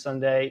at the end of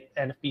Sunday.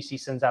 NFBC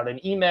sends out an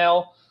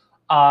email.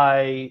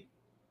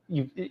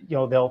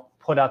 They'll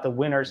put out the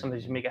winners.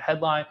 Sometimes you make a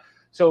headline.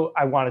 So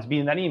I wanted to be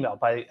in that email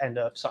by the end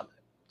of Sunday.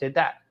 Did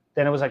that.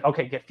 Then it was like,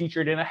 okay, get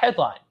featured in a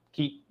headline.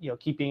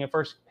 Keep being a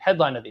first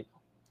headline of the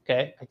email.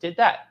 Okay, I did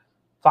that.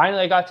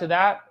 Finally, I got to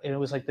that, and it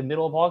was like the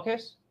middle of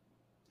August.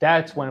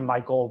 That's when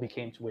my goal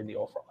became to win the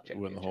overall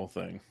championship. Win the whole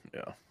thing,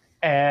 yeah.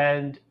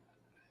 And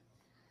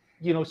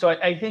so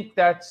I think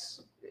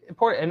that's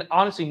important. And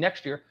honestly,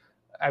 next year,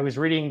 I was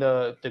reading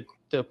the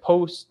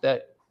post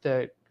that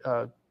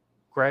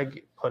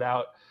Greg put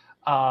out.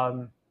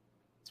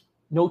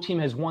 No team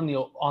has won the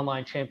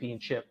online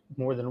championship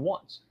more than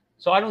once.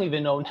 So I don't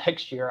even know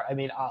next year. I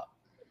mean,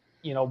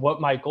 what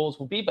my goals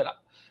will be, but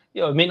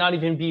it may not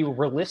even be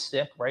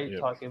realistic, right? Yep.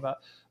 Talking about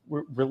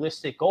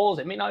realistic goals,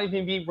 it may not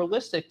even be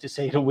realistic to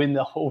say to win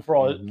the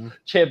overall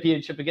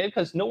championship again,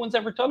 because no one's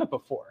ever done it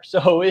before.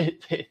 So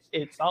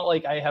it's not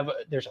like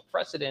there's a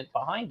precedent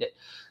behind it.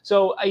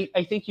 So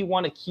I think you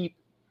want to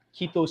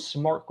keep those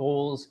SMART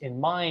goals in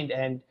mind,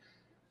 and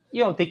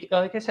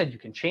like I said, you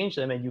can change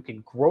them and you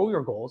can grow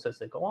your goals as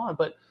they go on,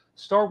 but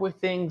start with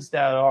things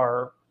that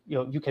are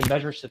you can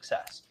measure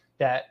success,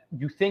 that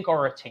you think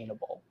are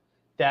attainable,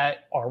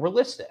 that are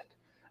realistic.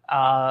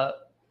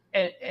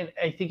 And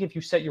I think if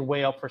you set your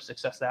way up for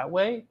success that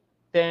way,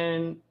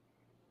 then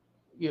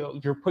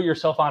you're put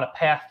yourself on a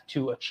path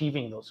to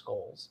achieving those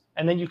goals.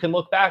 And then you can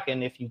look back,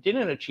 and if you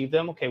didn't achieve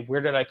them, okay, where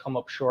did I come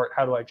up short?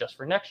 How do I adjust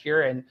for next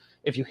year? And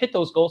if you hit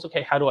those goals,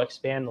 okay, how do I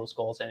expand those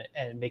goals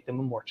and make them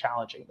more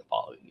challenging the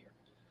following year?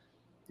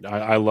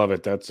 I love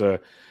it. That's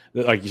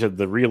like you said,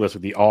 the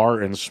realistic, the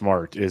R in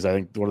SMART is, I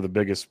think, one of the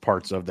biggest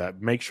parts of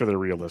that. Make sure they're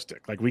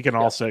realistic. Like, we can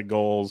all set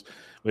goals.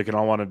 We can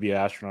all want to be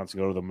astronauts and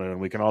go to the moon.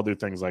 We can all do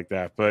things like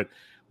that, but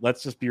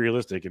let's just be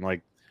realistic. And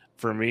like,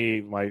 for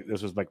me,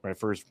 this was like my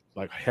first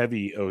like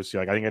heavy OC.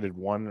 Like, I think I did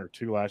 1 or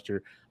 2 last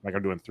year. Like,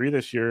 I'm doing 3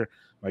 this year.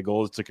 My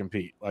goal is to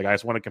compete. Like, I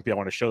just want to compete. I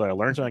want to show that I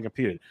learned something, I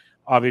competed.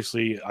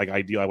 Obviously, like,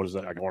 ideally, I want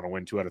to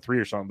win 2 out of 3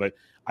 or something, but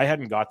I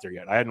hadn't got there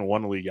yet. I hadn't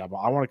won the league yet. But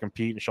I want to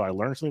compete and show I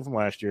learned something from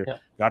last year,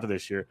 got to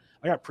this year.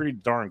 I got pretty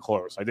darn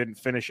close. I didn't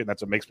finish it.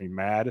 That's what makes me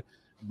mad.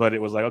 But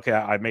it was like, okay,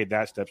 I made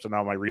that step. So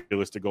now my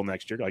realistic goal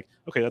next year, like,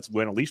 okay, let's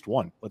win at least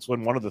one. Let's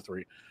win one of the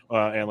three,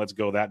 and let's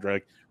go that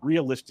direct.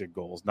 Realistic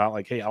goals, not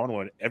like, hey, I want to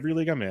win every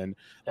league I'm in.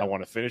 I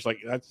want to finish. Like,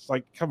 that's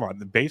like, come on,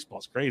 the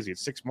baseball's crazy.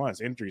 It's 6 months.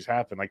 Injuries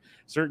happen. Like,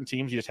 certain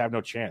teams, you just have no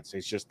chance.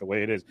 It's just the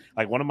way it is.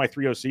 Like, one of my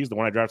 3 OCs, the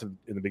one I drafted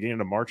in the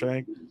beginning of March, I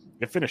think,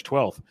 it finished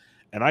 12th.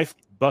 And I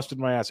busted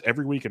my ass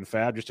every week in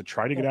Fab just to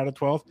try to get out of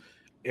 12th.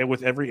 And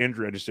with every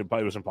injury, it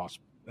was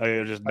impossible.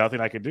 There was just nothing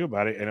I could do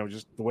about it. And it was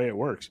just the way it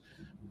works.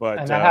 But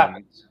and that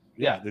happens.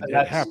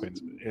 It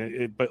happens.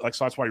 But like,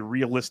 so that's why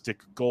realistic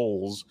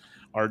goals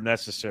are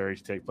necessary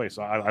to take place.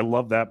 So I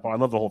love that part.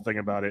 I love the whole thing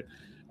about it.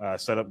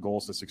 Set up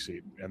goals to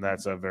succeed, and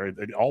that's a very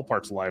all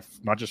parts of life,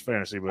 not just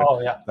fantasy, but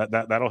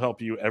that'll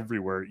help you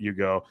everywhere you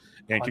go.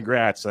 And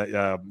congrats,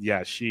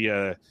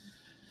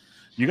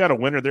 you got a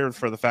winner there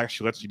for the fact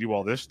she lets you do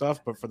all this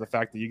stuff, but for the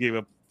fact that you gave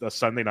up a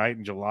Sunday night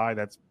in July,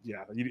 and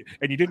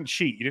you didn't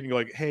cheat. You didn't go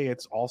like, hey,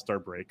 it's All-Star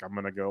break. I'm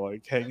gonna go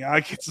like, hey,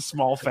 it's a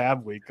small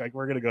Fab week. Like,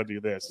 we're gonna go do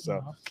this.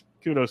 So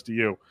kudos to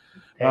you.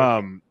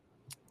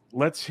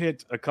 Let's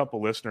hit a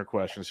couple listener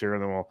questions here,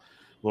 and then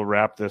we'll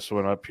wrap this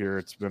one up here.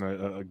 It's been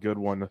a good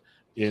one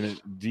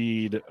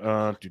indeed.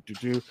 Ben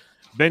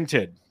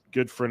Tidd,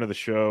 good friend of the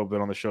show, been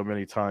on the show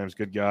many times,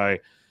 good guy.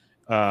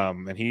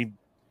 And he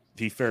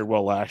fared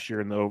well last year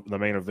in the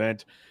main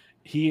event.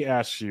 He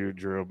asks you,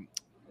 Drew,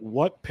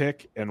 what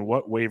pick and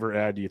what waiver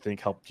ad do you think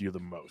helped you the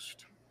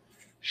most?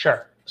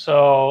 Sure.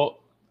 So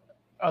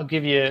I'll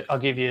give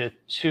you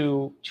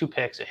two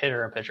picks, a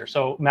hitter and pitcher.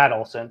 So Matt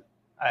Olson,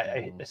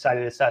 I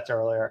cited his stats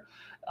earlier.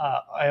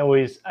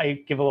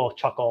 I give a little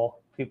chuckle.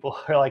 People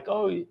are like,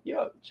 oh,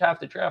 you have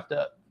to draft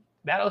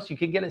Matt Olson. You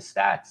can get his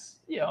stats,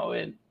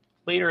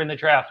 later in the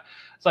draft.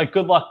 It's like,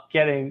 good luck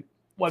getting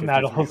what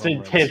Matt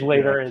Olson did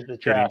later in the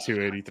draft.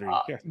 283.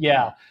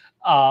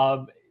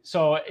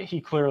 So he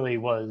clearly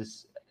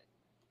was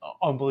an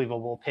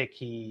unbelievable pick.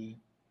 He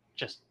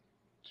just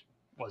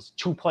was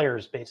two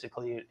players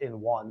basically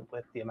in one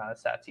with the amount of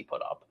stats he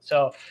put up.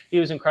 So he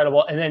was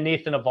incredible. And then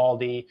Nathan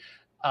Eovaldi,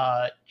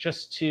 I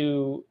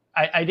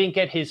didn't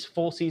get his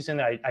full season.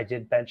 I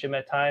did bench him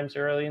at times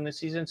early in the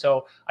season.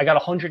 So I got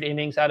 100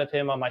 innings out of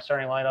him on my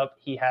starting lineup.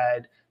 He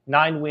had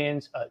 9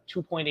 wins, a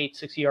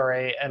 2.86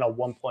 ERA, and a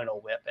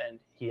 1.0 whip, and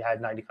he had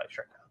 95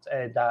 strikeouts.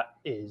 And that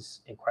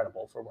is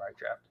incredible for where I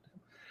drafted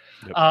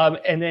him.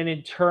 Yep. And then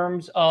in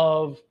terms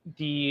of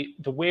the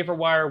waiver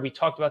wire, we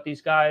talked about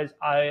these guys.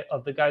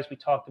 Of the guys we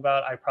talked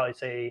about, I'd probably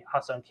say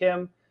Ha-Seong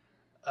Kim,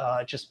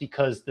 just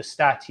because the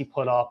stats he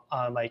put up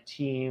on my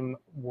team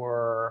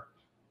were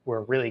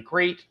really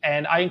great.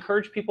 And I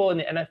encourage people in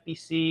the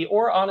NFBC,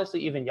 or honestly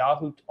even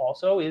Yahoo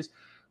also, is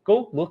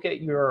go look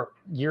at your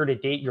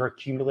year-to-date, your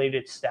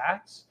accumulated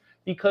stats,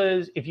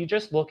 because if you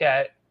just look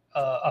at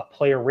a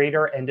player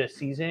rater end of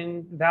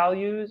season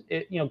values,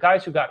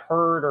 guys who got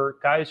hurt or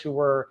guys who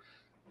were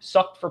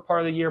sucked for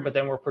part of the year but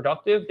then were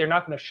productive, they're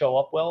not going to show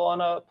up well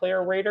on a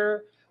player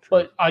rater. True.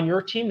 But on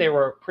your team, they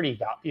were pretty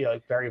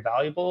very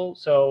valuable.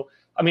 So,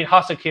 I mean,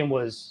 Ha-Seong Kim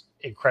was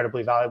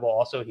incredibly valuable.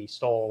 Also, he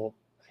stole,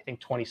 I think,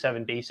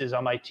 27 bases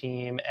on my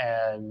team,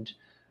 and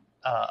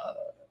I'm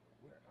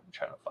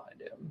trying to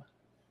find him.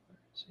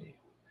 See.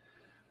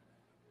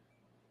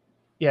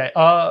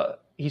 Yeah,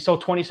 he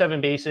sold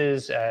 27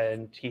 bases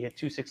and he hit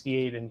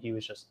 268, and he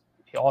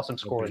also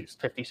scored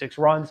 56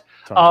 runs.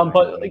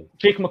 But like,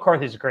 Jake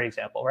McCarthy is a great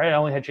example, right? I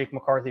only had Jake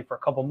McCarthy for a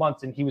couple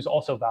months, and he was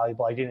also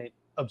valuable. I didn't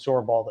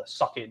absorb all the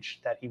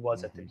suckage that he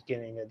was at the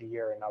beginning of the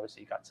year, and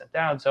obviously he got sent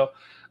down. So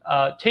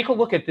take a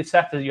look at the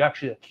stats that you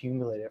actually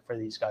accumulated for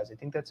these guys. I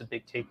think that's a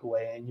big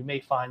takeaway, and you may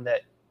find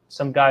that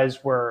some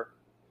guys were,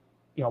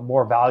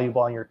 more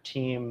valuable on your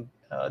team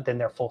than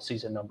their full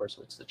season numbers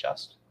would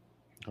suggest.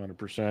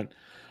 100%.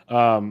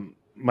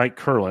 Mike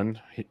Curlin,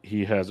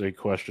 he has a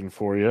question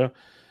for you.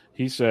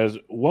 He says,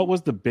 what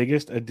was the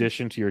biggest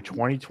addition to your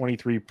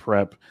 2023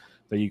 prep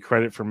that you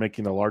credit for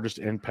making the largest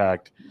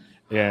impact,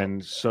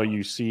 and so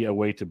you see a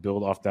way to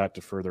build off that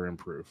to further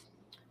improve?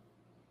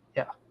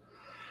 Yeah.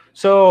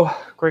 So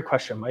great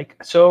question, Mike.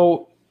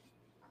 So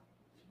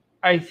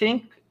I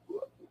think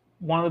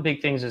one of the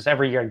big things is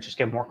every year I just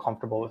get more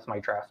comfortable with my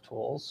draft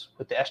tools,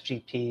 with the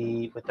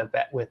SGP,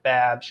 with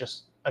BABS.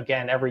 Just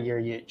again, every year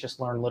you just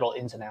learn little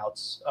ins and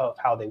outs of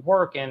how they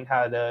work and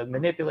how to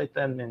manipulate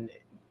them and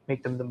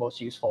make them the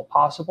most useful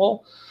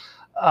possible.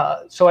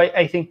 So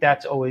I think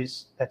that's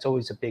always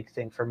a big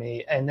thing for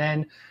me. And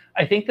then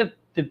I think that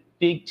the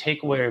big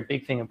takeaway or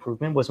big thing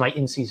improvement was my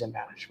in-season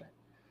management.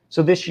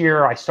 So this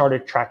year I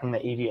started tracking the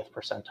 80th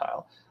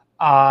percentile.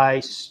 I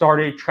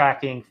started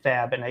tracking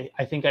Fab, and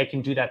I think I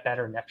can do that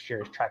better next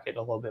year, track it a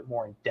little bit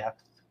more in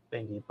depth,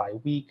 maybe by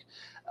week.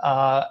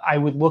 I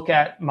would look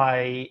at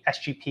my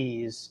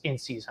SGPs in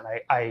season.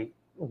 I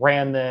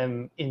ran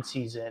them in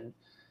season,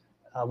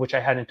 which I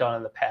hadn't done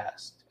in the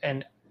past.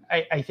 And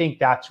I think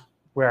that's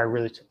where I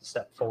really took the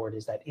step forward,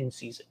 is that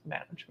in-season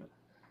management.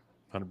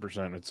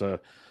 100%. It's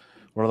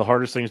one of the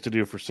hardest things to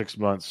do for 6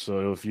 months.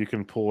 So if you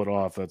can pull it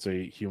off, that's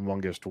a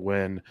humongous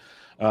win.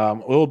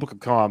 Little Book of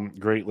Calm,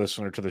 great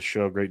listener to the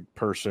show, great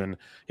person.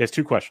 He has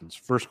 2 questions.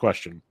 First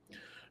question,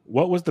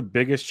 what was the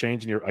biggest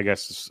change in your, I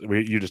guess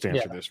you just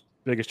answered this,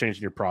 biggest change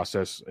in your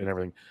process and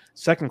everything.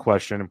 Second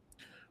question,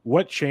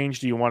 what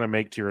change do you want to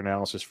make to your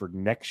analysis for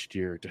next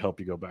year to help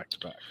you go back to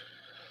back?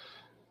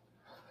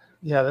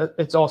 Yeah,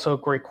 it's also a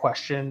great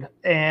question.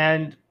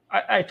 And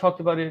I talked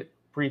about it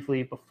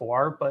briefly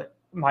before, but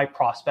my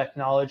prospect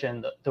knowledge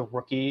and the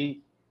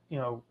rookie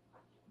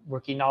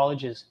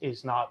knowledge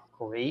is not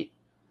great.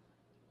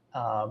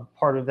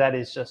 Part of that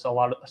is just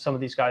some of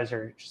these guys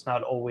are just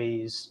not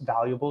always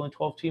valuable in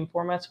 12-team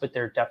formats, but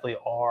there definitely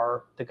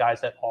are the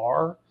guys that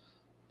are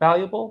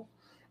valuable.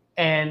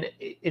 And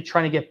it's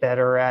trying to get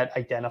better at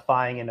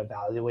identifying and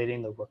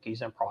evaluating the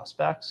rookies and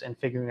prospects and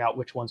figuring out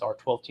which ones are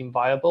 12-team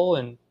viable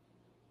and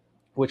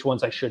which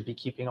ones I should be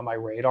keeping on my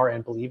radar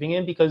and believing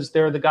in, because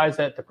they're the guys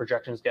that the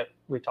projections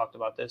we talked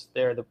about this,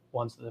 they're the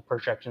ones that the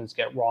projections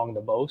get wrong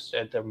the most,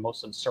 at the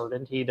most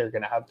uncertainty. They're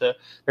going to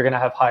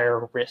have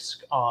higher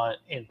risk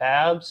in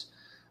BABs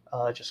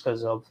just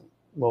because of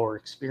lower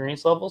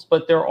experience levels,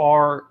 but there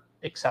are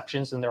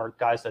exceptions and there are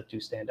guys that do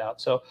stand out.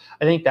 So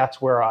I think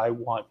that's where I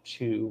want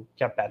to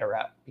get better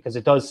at, because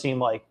it does seem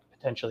like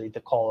potentially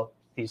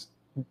these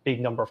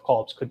big number of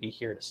call-ups could be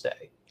here to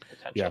stay.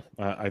 Yeah,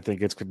 I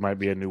think might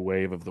be a new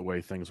wave of the way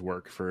things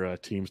work for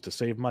teams to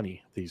save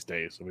money these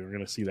days. So we're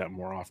going to see that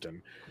more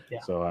often.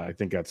 Yeah. So I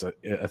think that's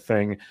a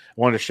thing. I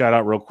wanted to shout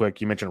out real quick.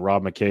 You mentioned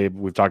Rob McCabe.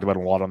 We've talked about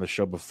him a lot on the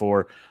show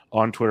before.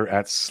 On Twitter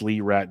at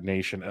SleeRat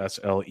Nation,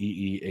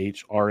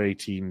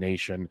 SLEEHRAT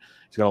Nation.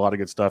 He's got a lot of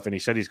good stuff, and he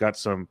said he's got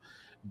some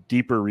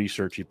deeper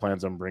research he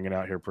plans on bringing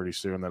out here pretty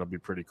soon. That'll be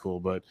pretty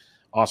cool. But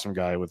awesome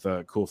guy with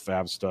cool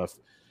fab stuff.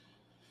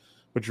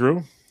 But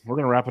Drew, we're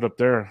going to wrap it up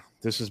there.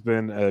 This has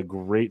been a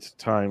great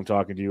time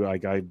talking to you. I'm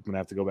going to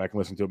have to go back and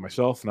listen to it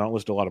myself. And I'll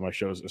listen to a lot of my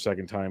shows a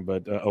second time,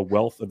 but a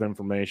wealth of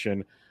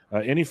information.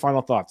 Any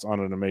final thoughts on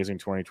an amazing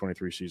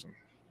 2023 season?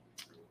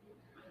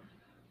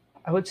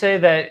 I would say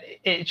that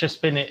it's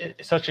just been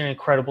such an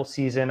incredible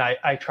season.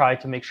 I tried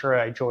to make sure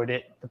I enjoyed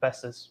it the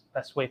best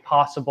way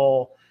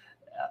possible.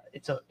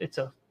 It's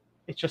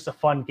just a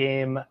fun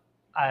game.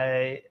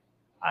 I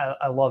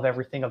love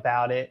everything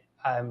about it.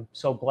 I'm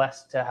so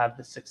blessed to have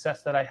the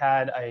success that I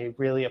had. I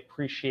really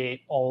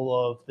appreciate all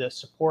of the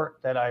support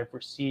that I've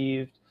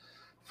received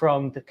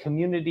from the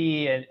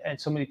community and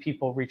so many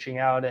people reaching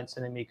out and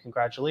sending me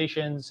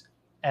congratulations.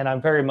 And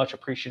I'm very much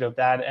appreciative of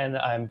that. And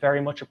I'm very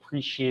much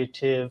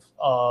appreciative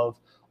of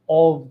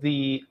all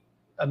the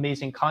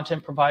amazing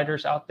content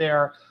providers out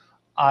there.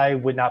 I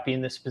would not be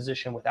in this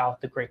position without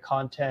the great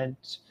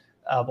content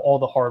of all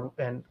the hard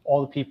and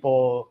all the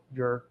people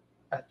you're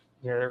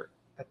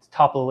at the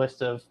top of the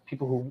list of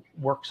people who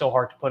work so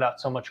hard to put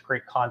out so much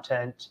great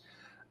content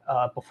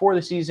before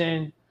the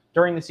season,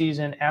 during the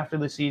season, after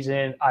the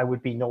season. I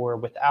would be nowhere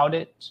without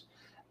it.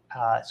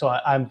 So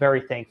I'm very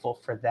thankful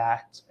for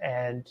that.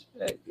 And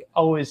I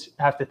always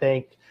have to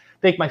thank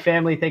my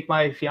family, thank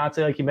my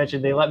fiance. Like you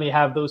mentioned, they let me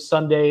have those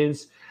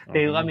Sundays.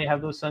 They let me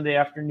have those Sunday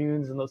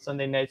afternoons and those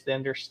Sunday nights. They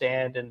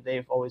understand, and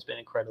they've always been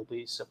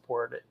incredibly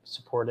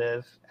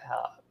supportive.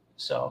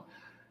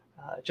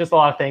 Just a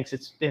lot of thanks.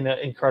 It's been an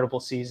incredible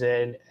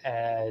season,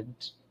 and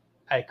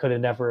I could have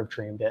never have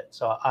dreamed it.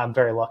 So I'm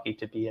very lucky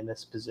to be in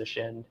this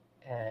position,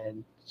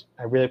 and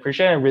I really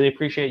appreciate it. I really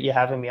appreciate you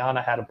having me on.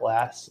 I had a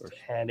blast,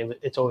 and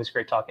it's always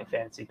great talking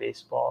fantasy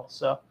baseball.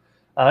 So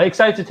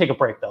excited to take a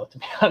break, though, to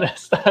be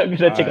honest. I'm going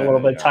to take a little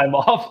bit of time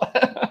off.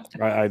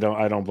 I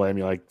don't blame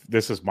you. Like,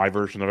 this is my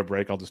version of a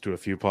break. I'll just do a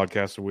few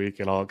podcasts a week,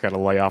 and I'll kind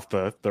of lay off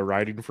the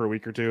writing for a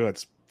week or two.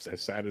 That's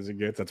as sad as it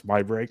gets. That's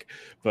my break,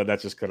 but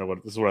that's just kind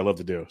of this is what I love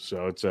to do.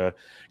 So it's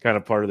kind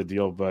of part of the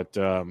deal. But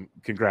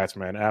congrats,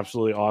 man!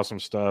 Absolutely awesome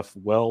stuff.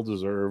 Well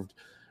deserved.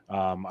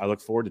 I look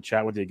forward to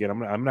chatting with you again. I'm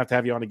gonna have to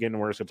have you on again, and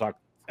we're just gonna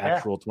talk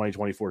actual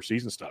 2024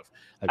 season stuff.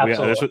 Like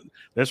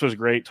this was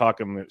great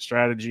talking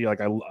strategy. Like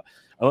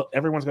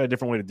everyone's got a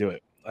different way to do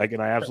it. Like,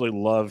 and I absolutely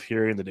love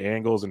hearing the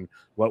angles and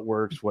what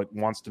works, what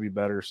wants to be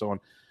better, so on.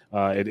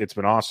 It's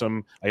been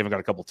awesome. I even got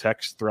a couple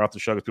texts throughout the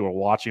show that people were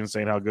watching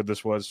saying how good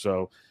this was.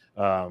 So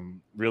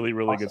really,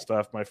 really awesome. Good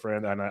stuff, my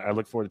friend. And I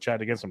look forward to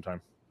chatting again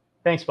sometime.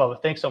 Thanks,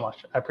 Bubba. Thanks so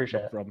much. I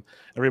appreciate it. No problem.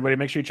 Everybody,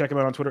 make sure you check him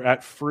out on Twitter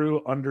at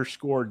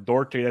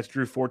Fru_Dorte. That's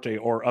Drew Forte,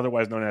 or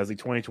otherwise known as the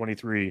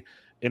 2023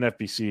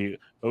 NFBC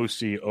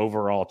OC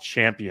overall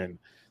champion.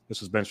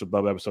 This was Bench with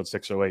Bubba, episode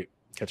 608.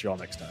 Catch you all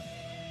next time.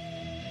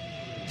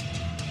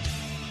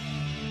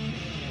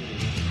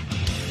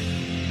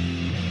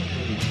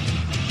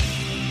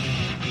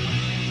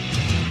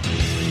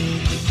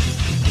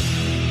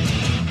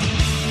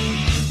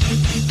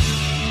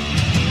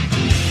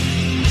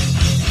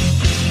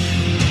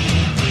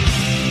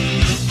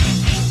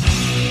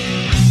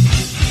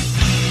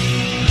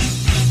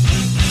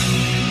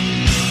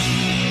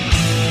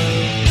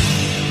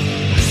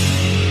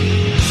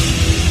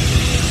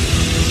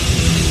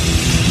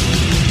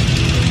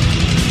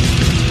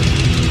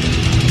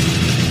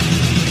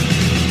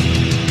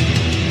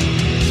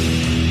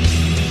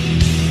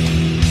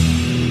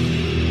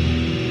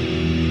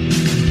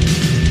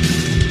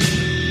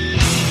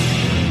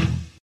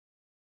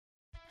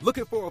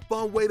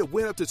 way to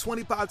win up to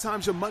 25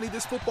 times your money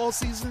this football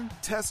season?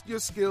 Test your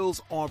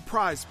skills on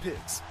Prize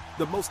Picks,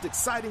 the most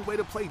exciting way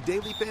to play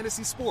daily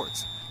fantasy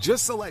sports.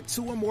 Just select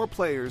 2 or more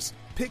players,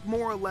 pick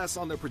more or less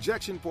on their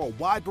projection for a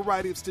wide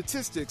variety of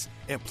statistics,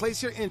 and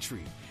place your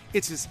entry.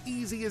 It's as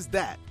easy as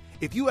that.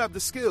 If you have the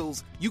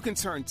skills, you can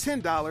turn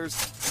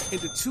 $10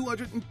 into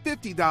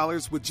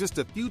 $250 with just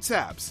a few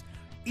taps.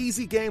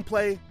 Easy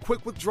gameplay,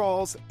 quick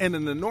withdrawals, and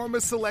an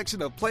enormous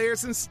selection of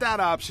players and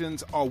stat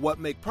options are what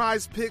make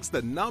Prize Picks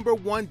the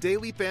 #1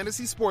 daily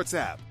fantasy sports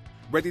app.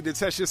 Ready to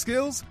test your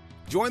skills?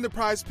 Join the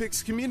Prize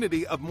Picks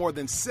community of more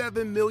than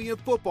 7 million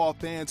football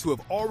fans who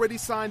have already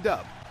signed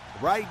up.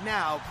 Right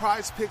now,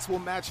 Prize Picks will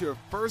match your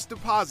first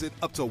deposit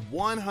up to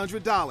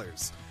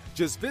 $100.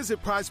 Just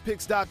visit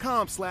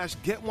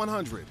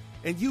prizepicks.com/get100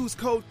 and use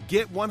code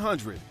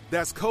GET100.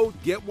 That's code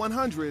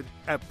GET100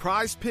 at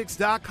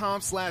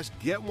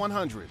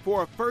prizepicks.com/get100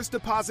 for a first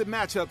deposit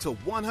match up to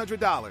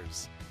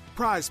 $100.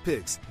 Prize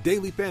Picks,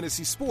 daily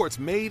fantasy sports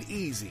made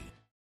easy.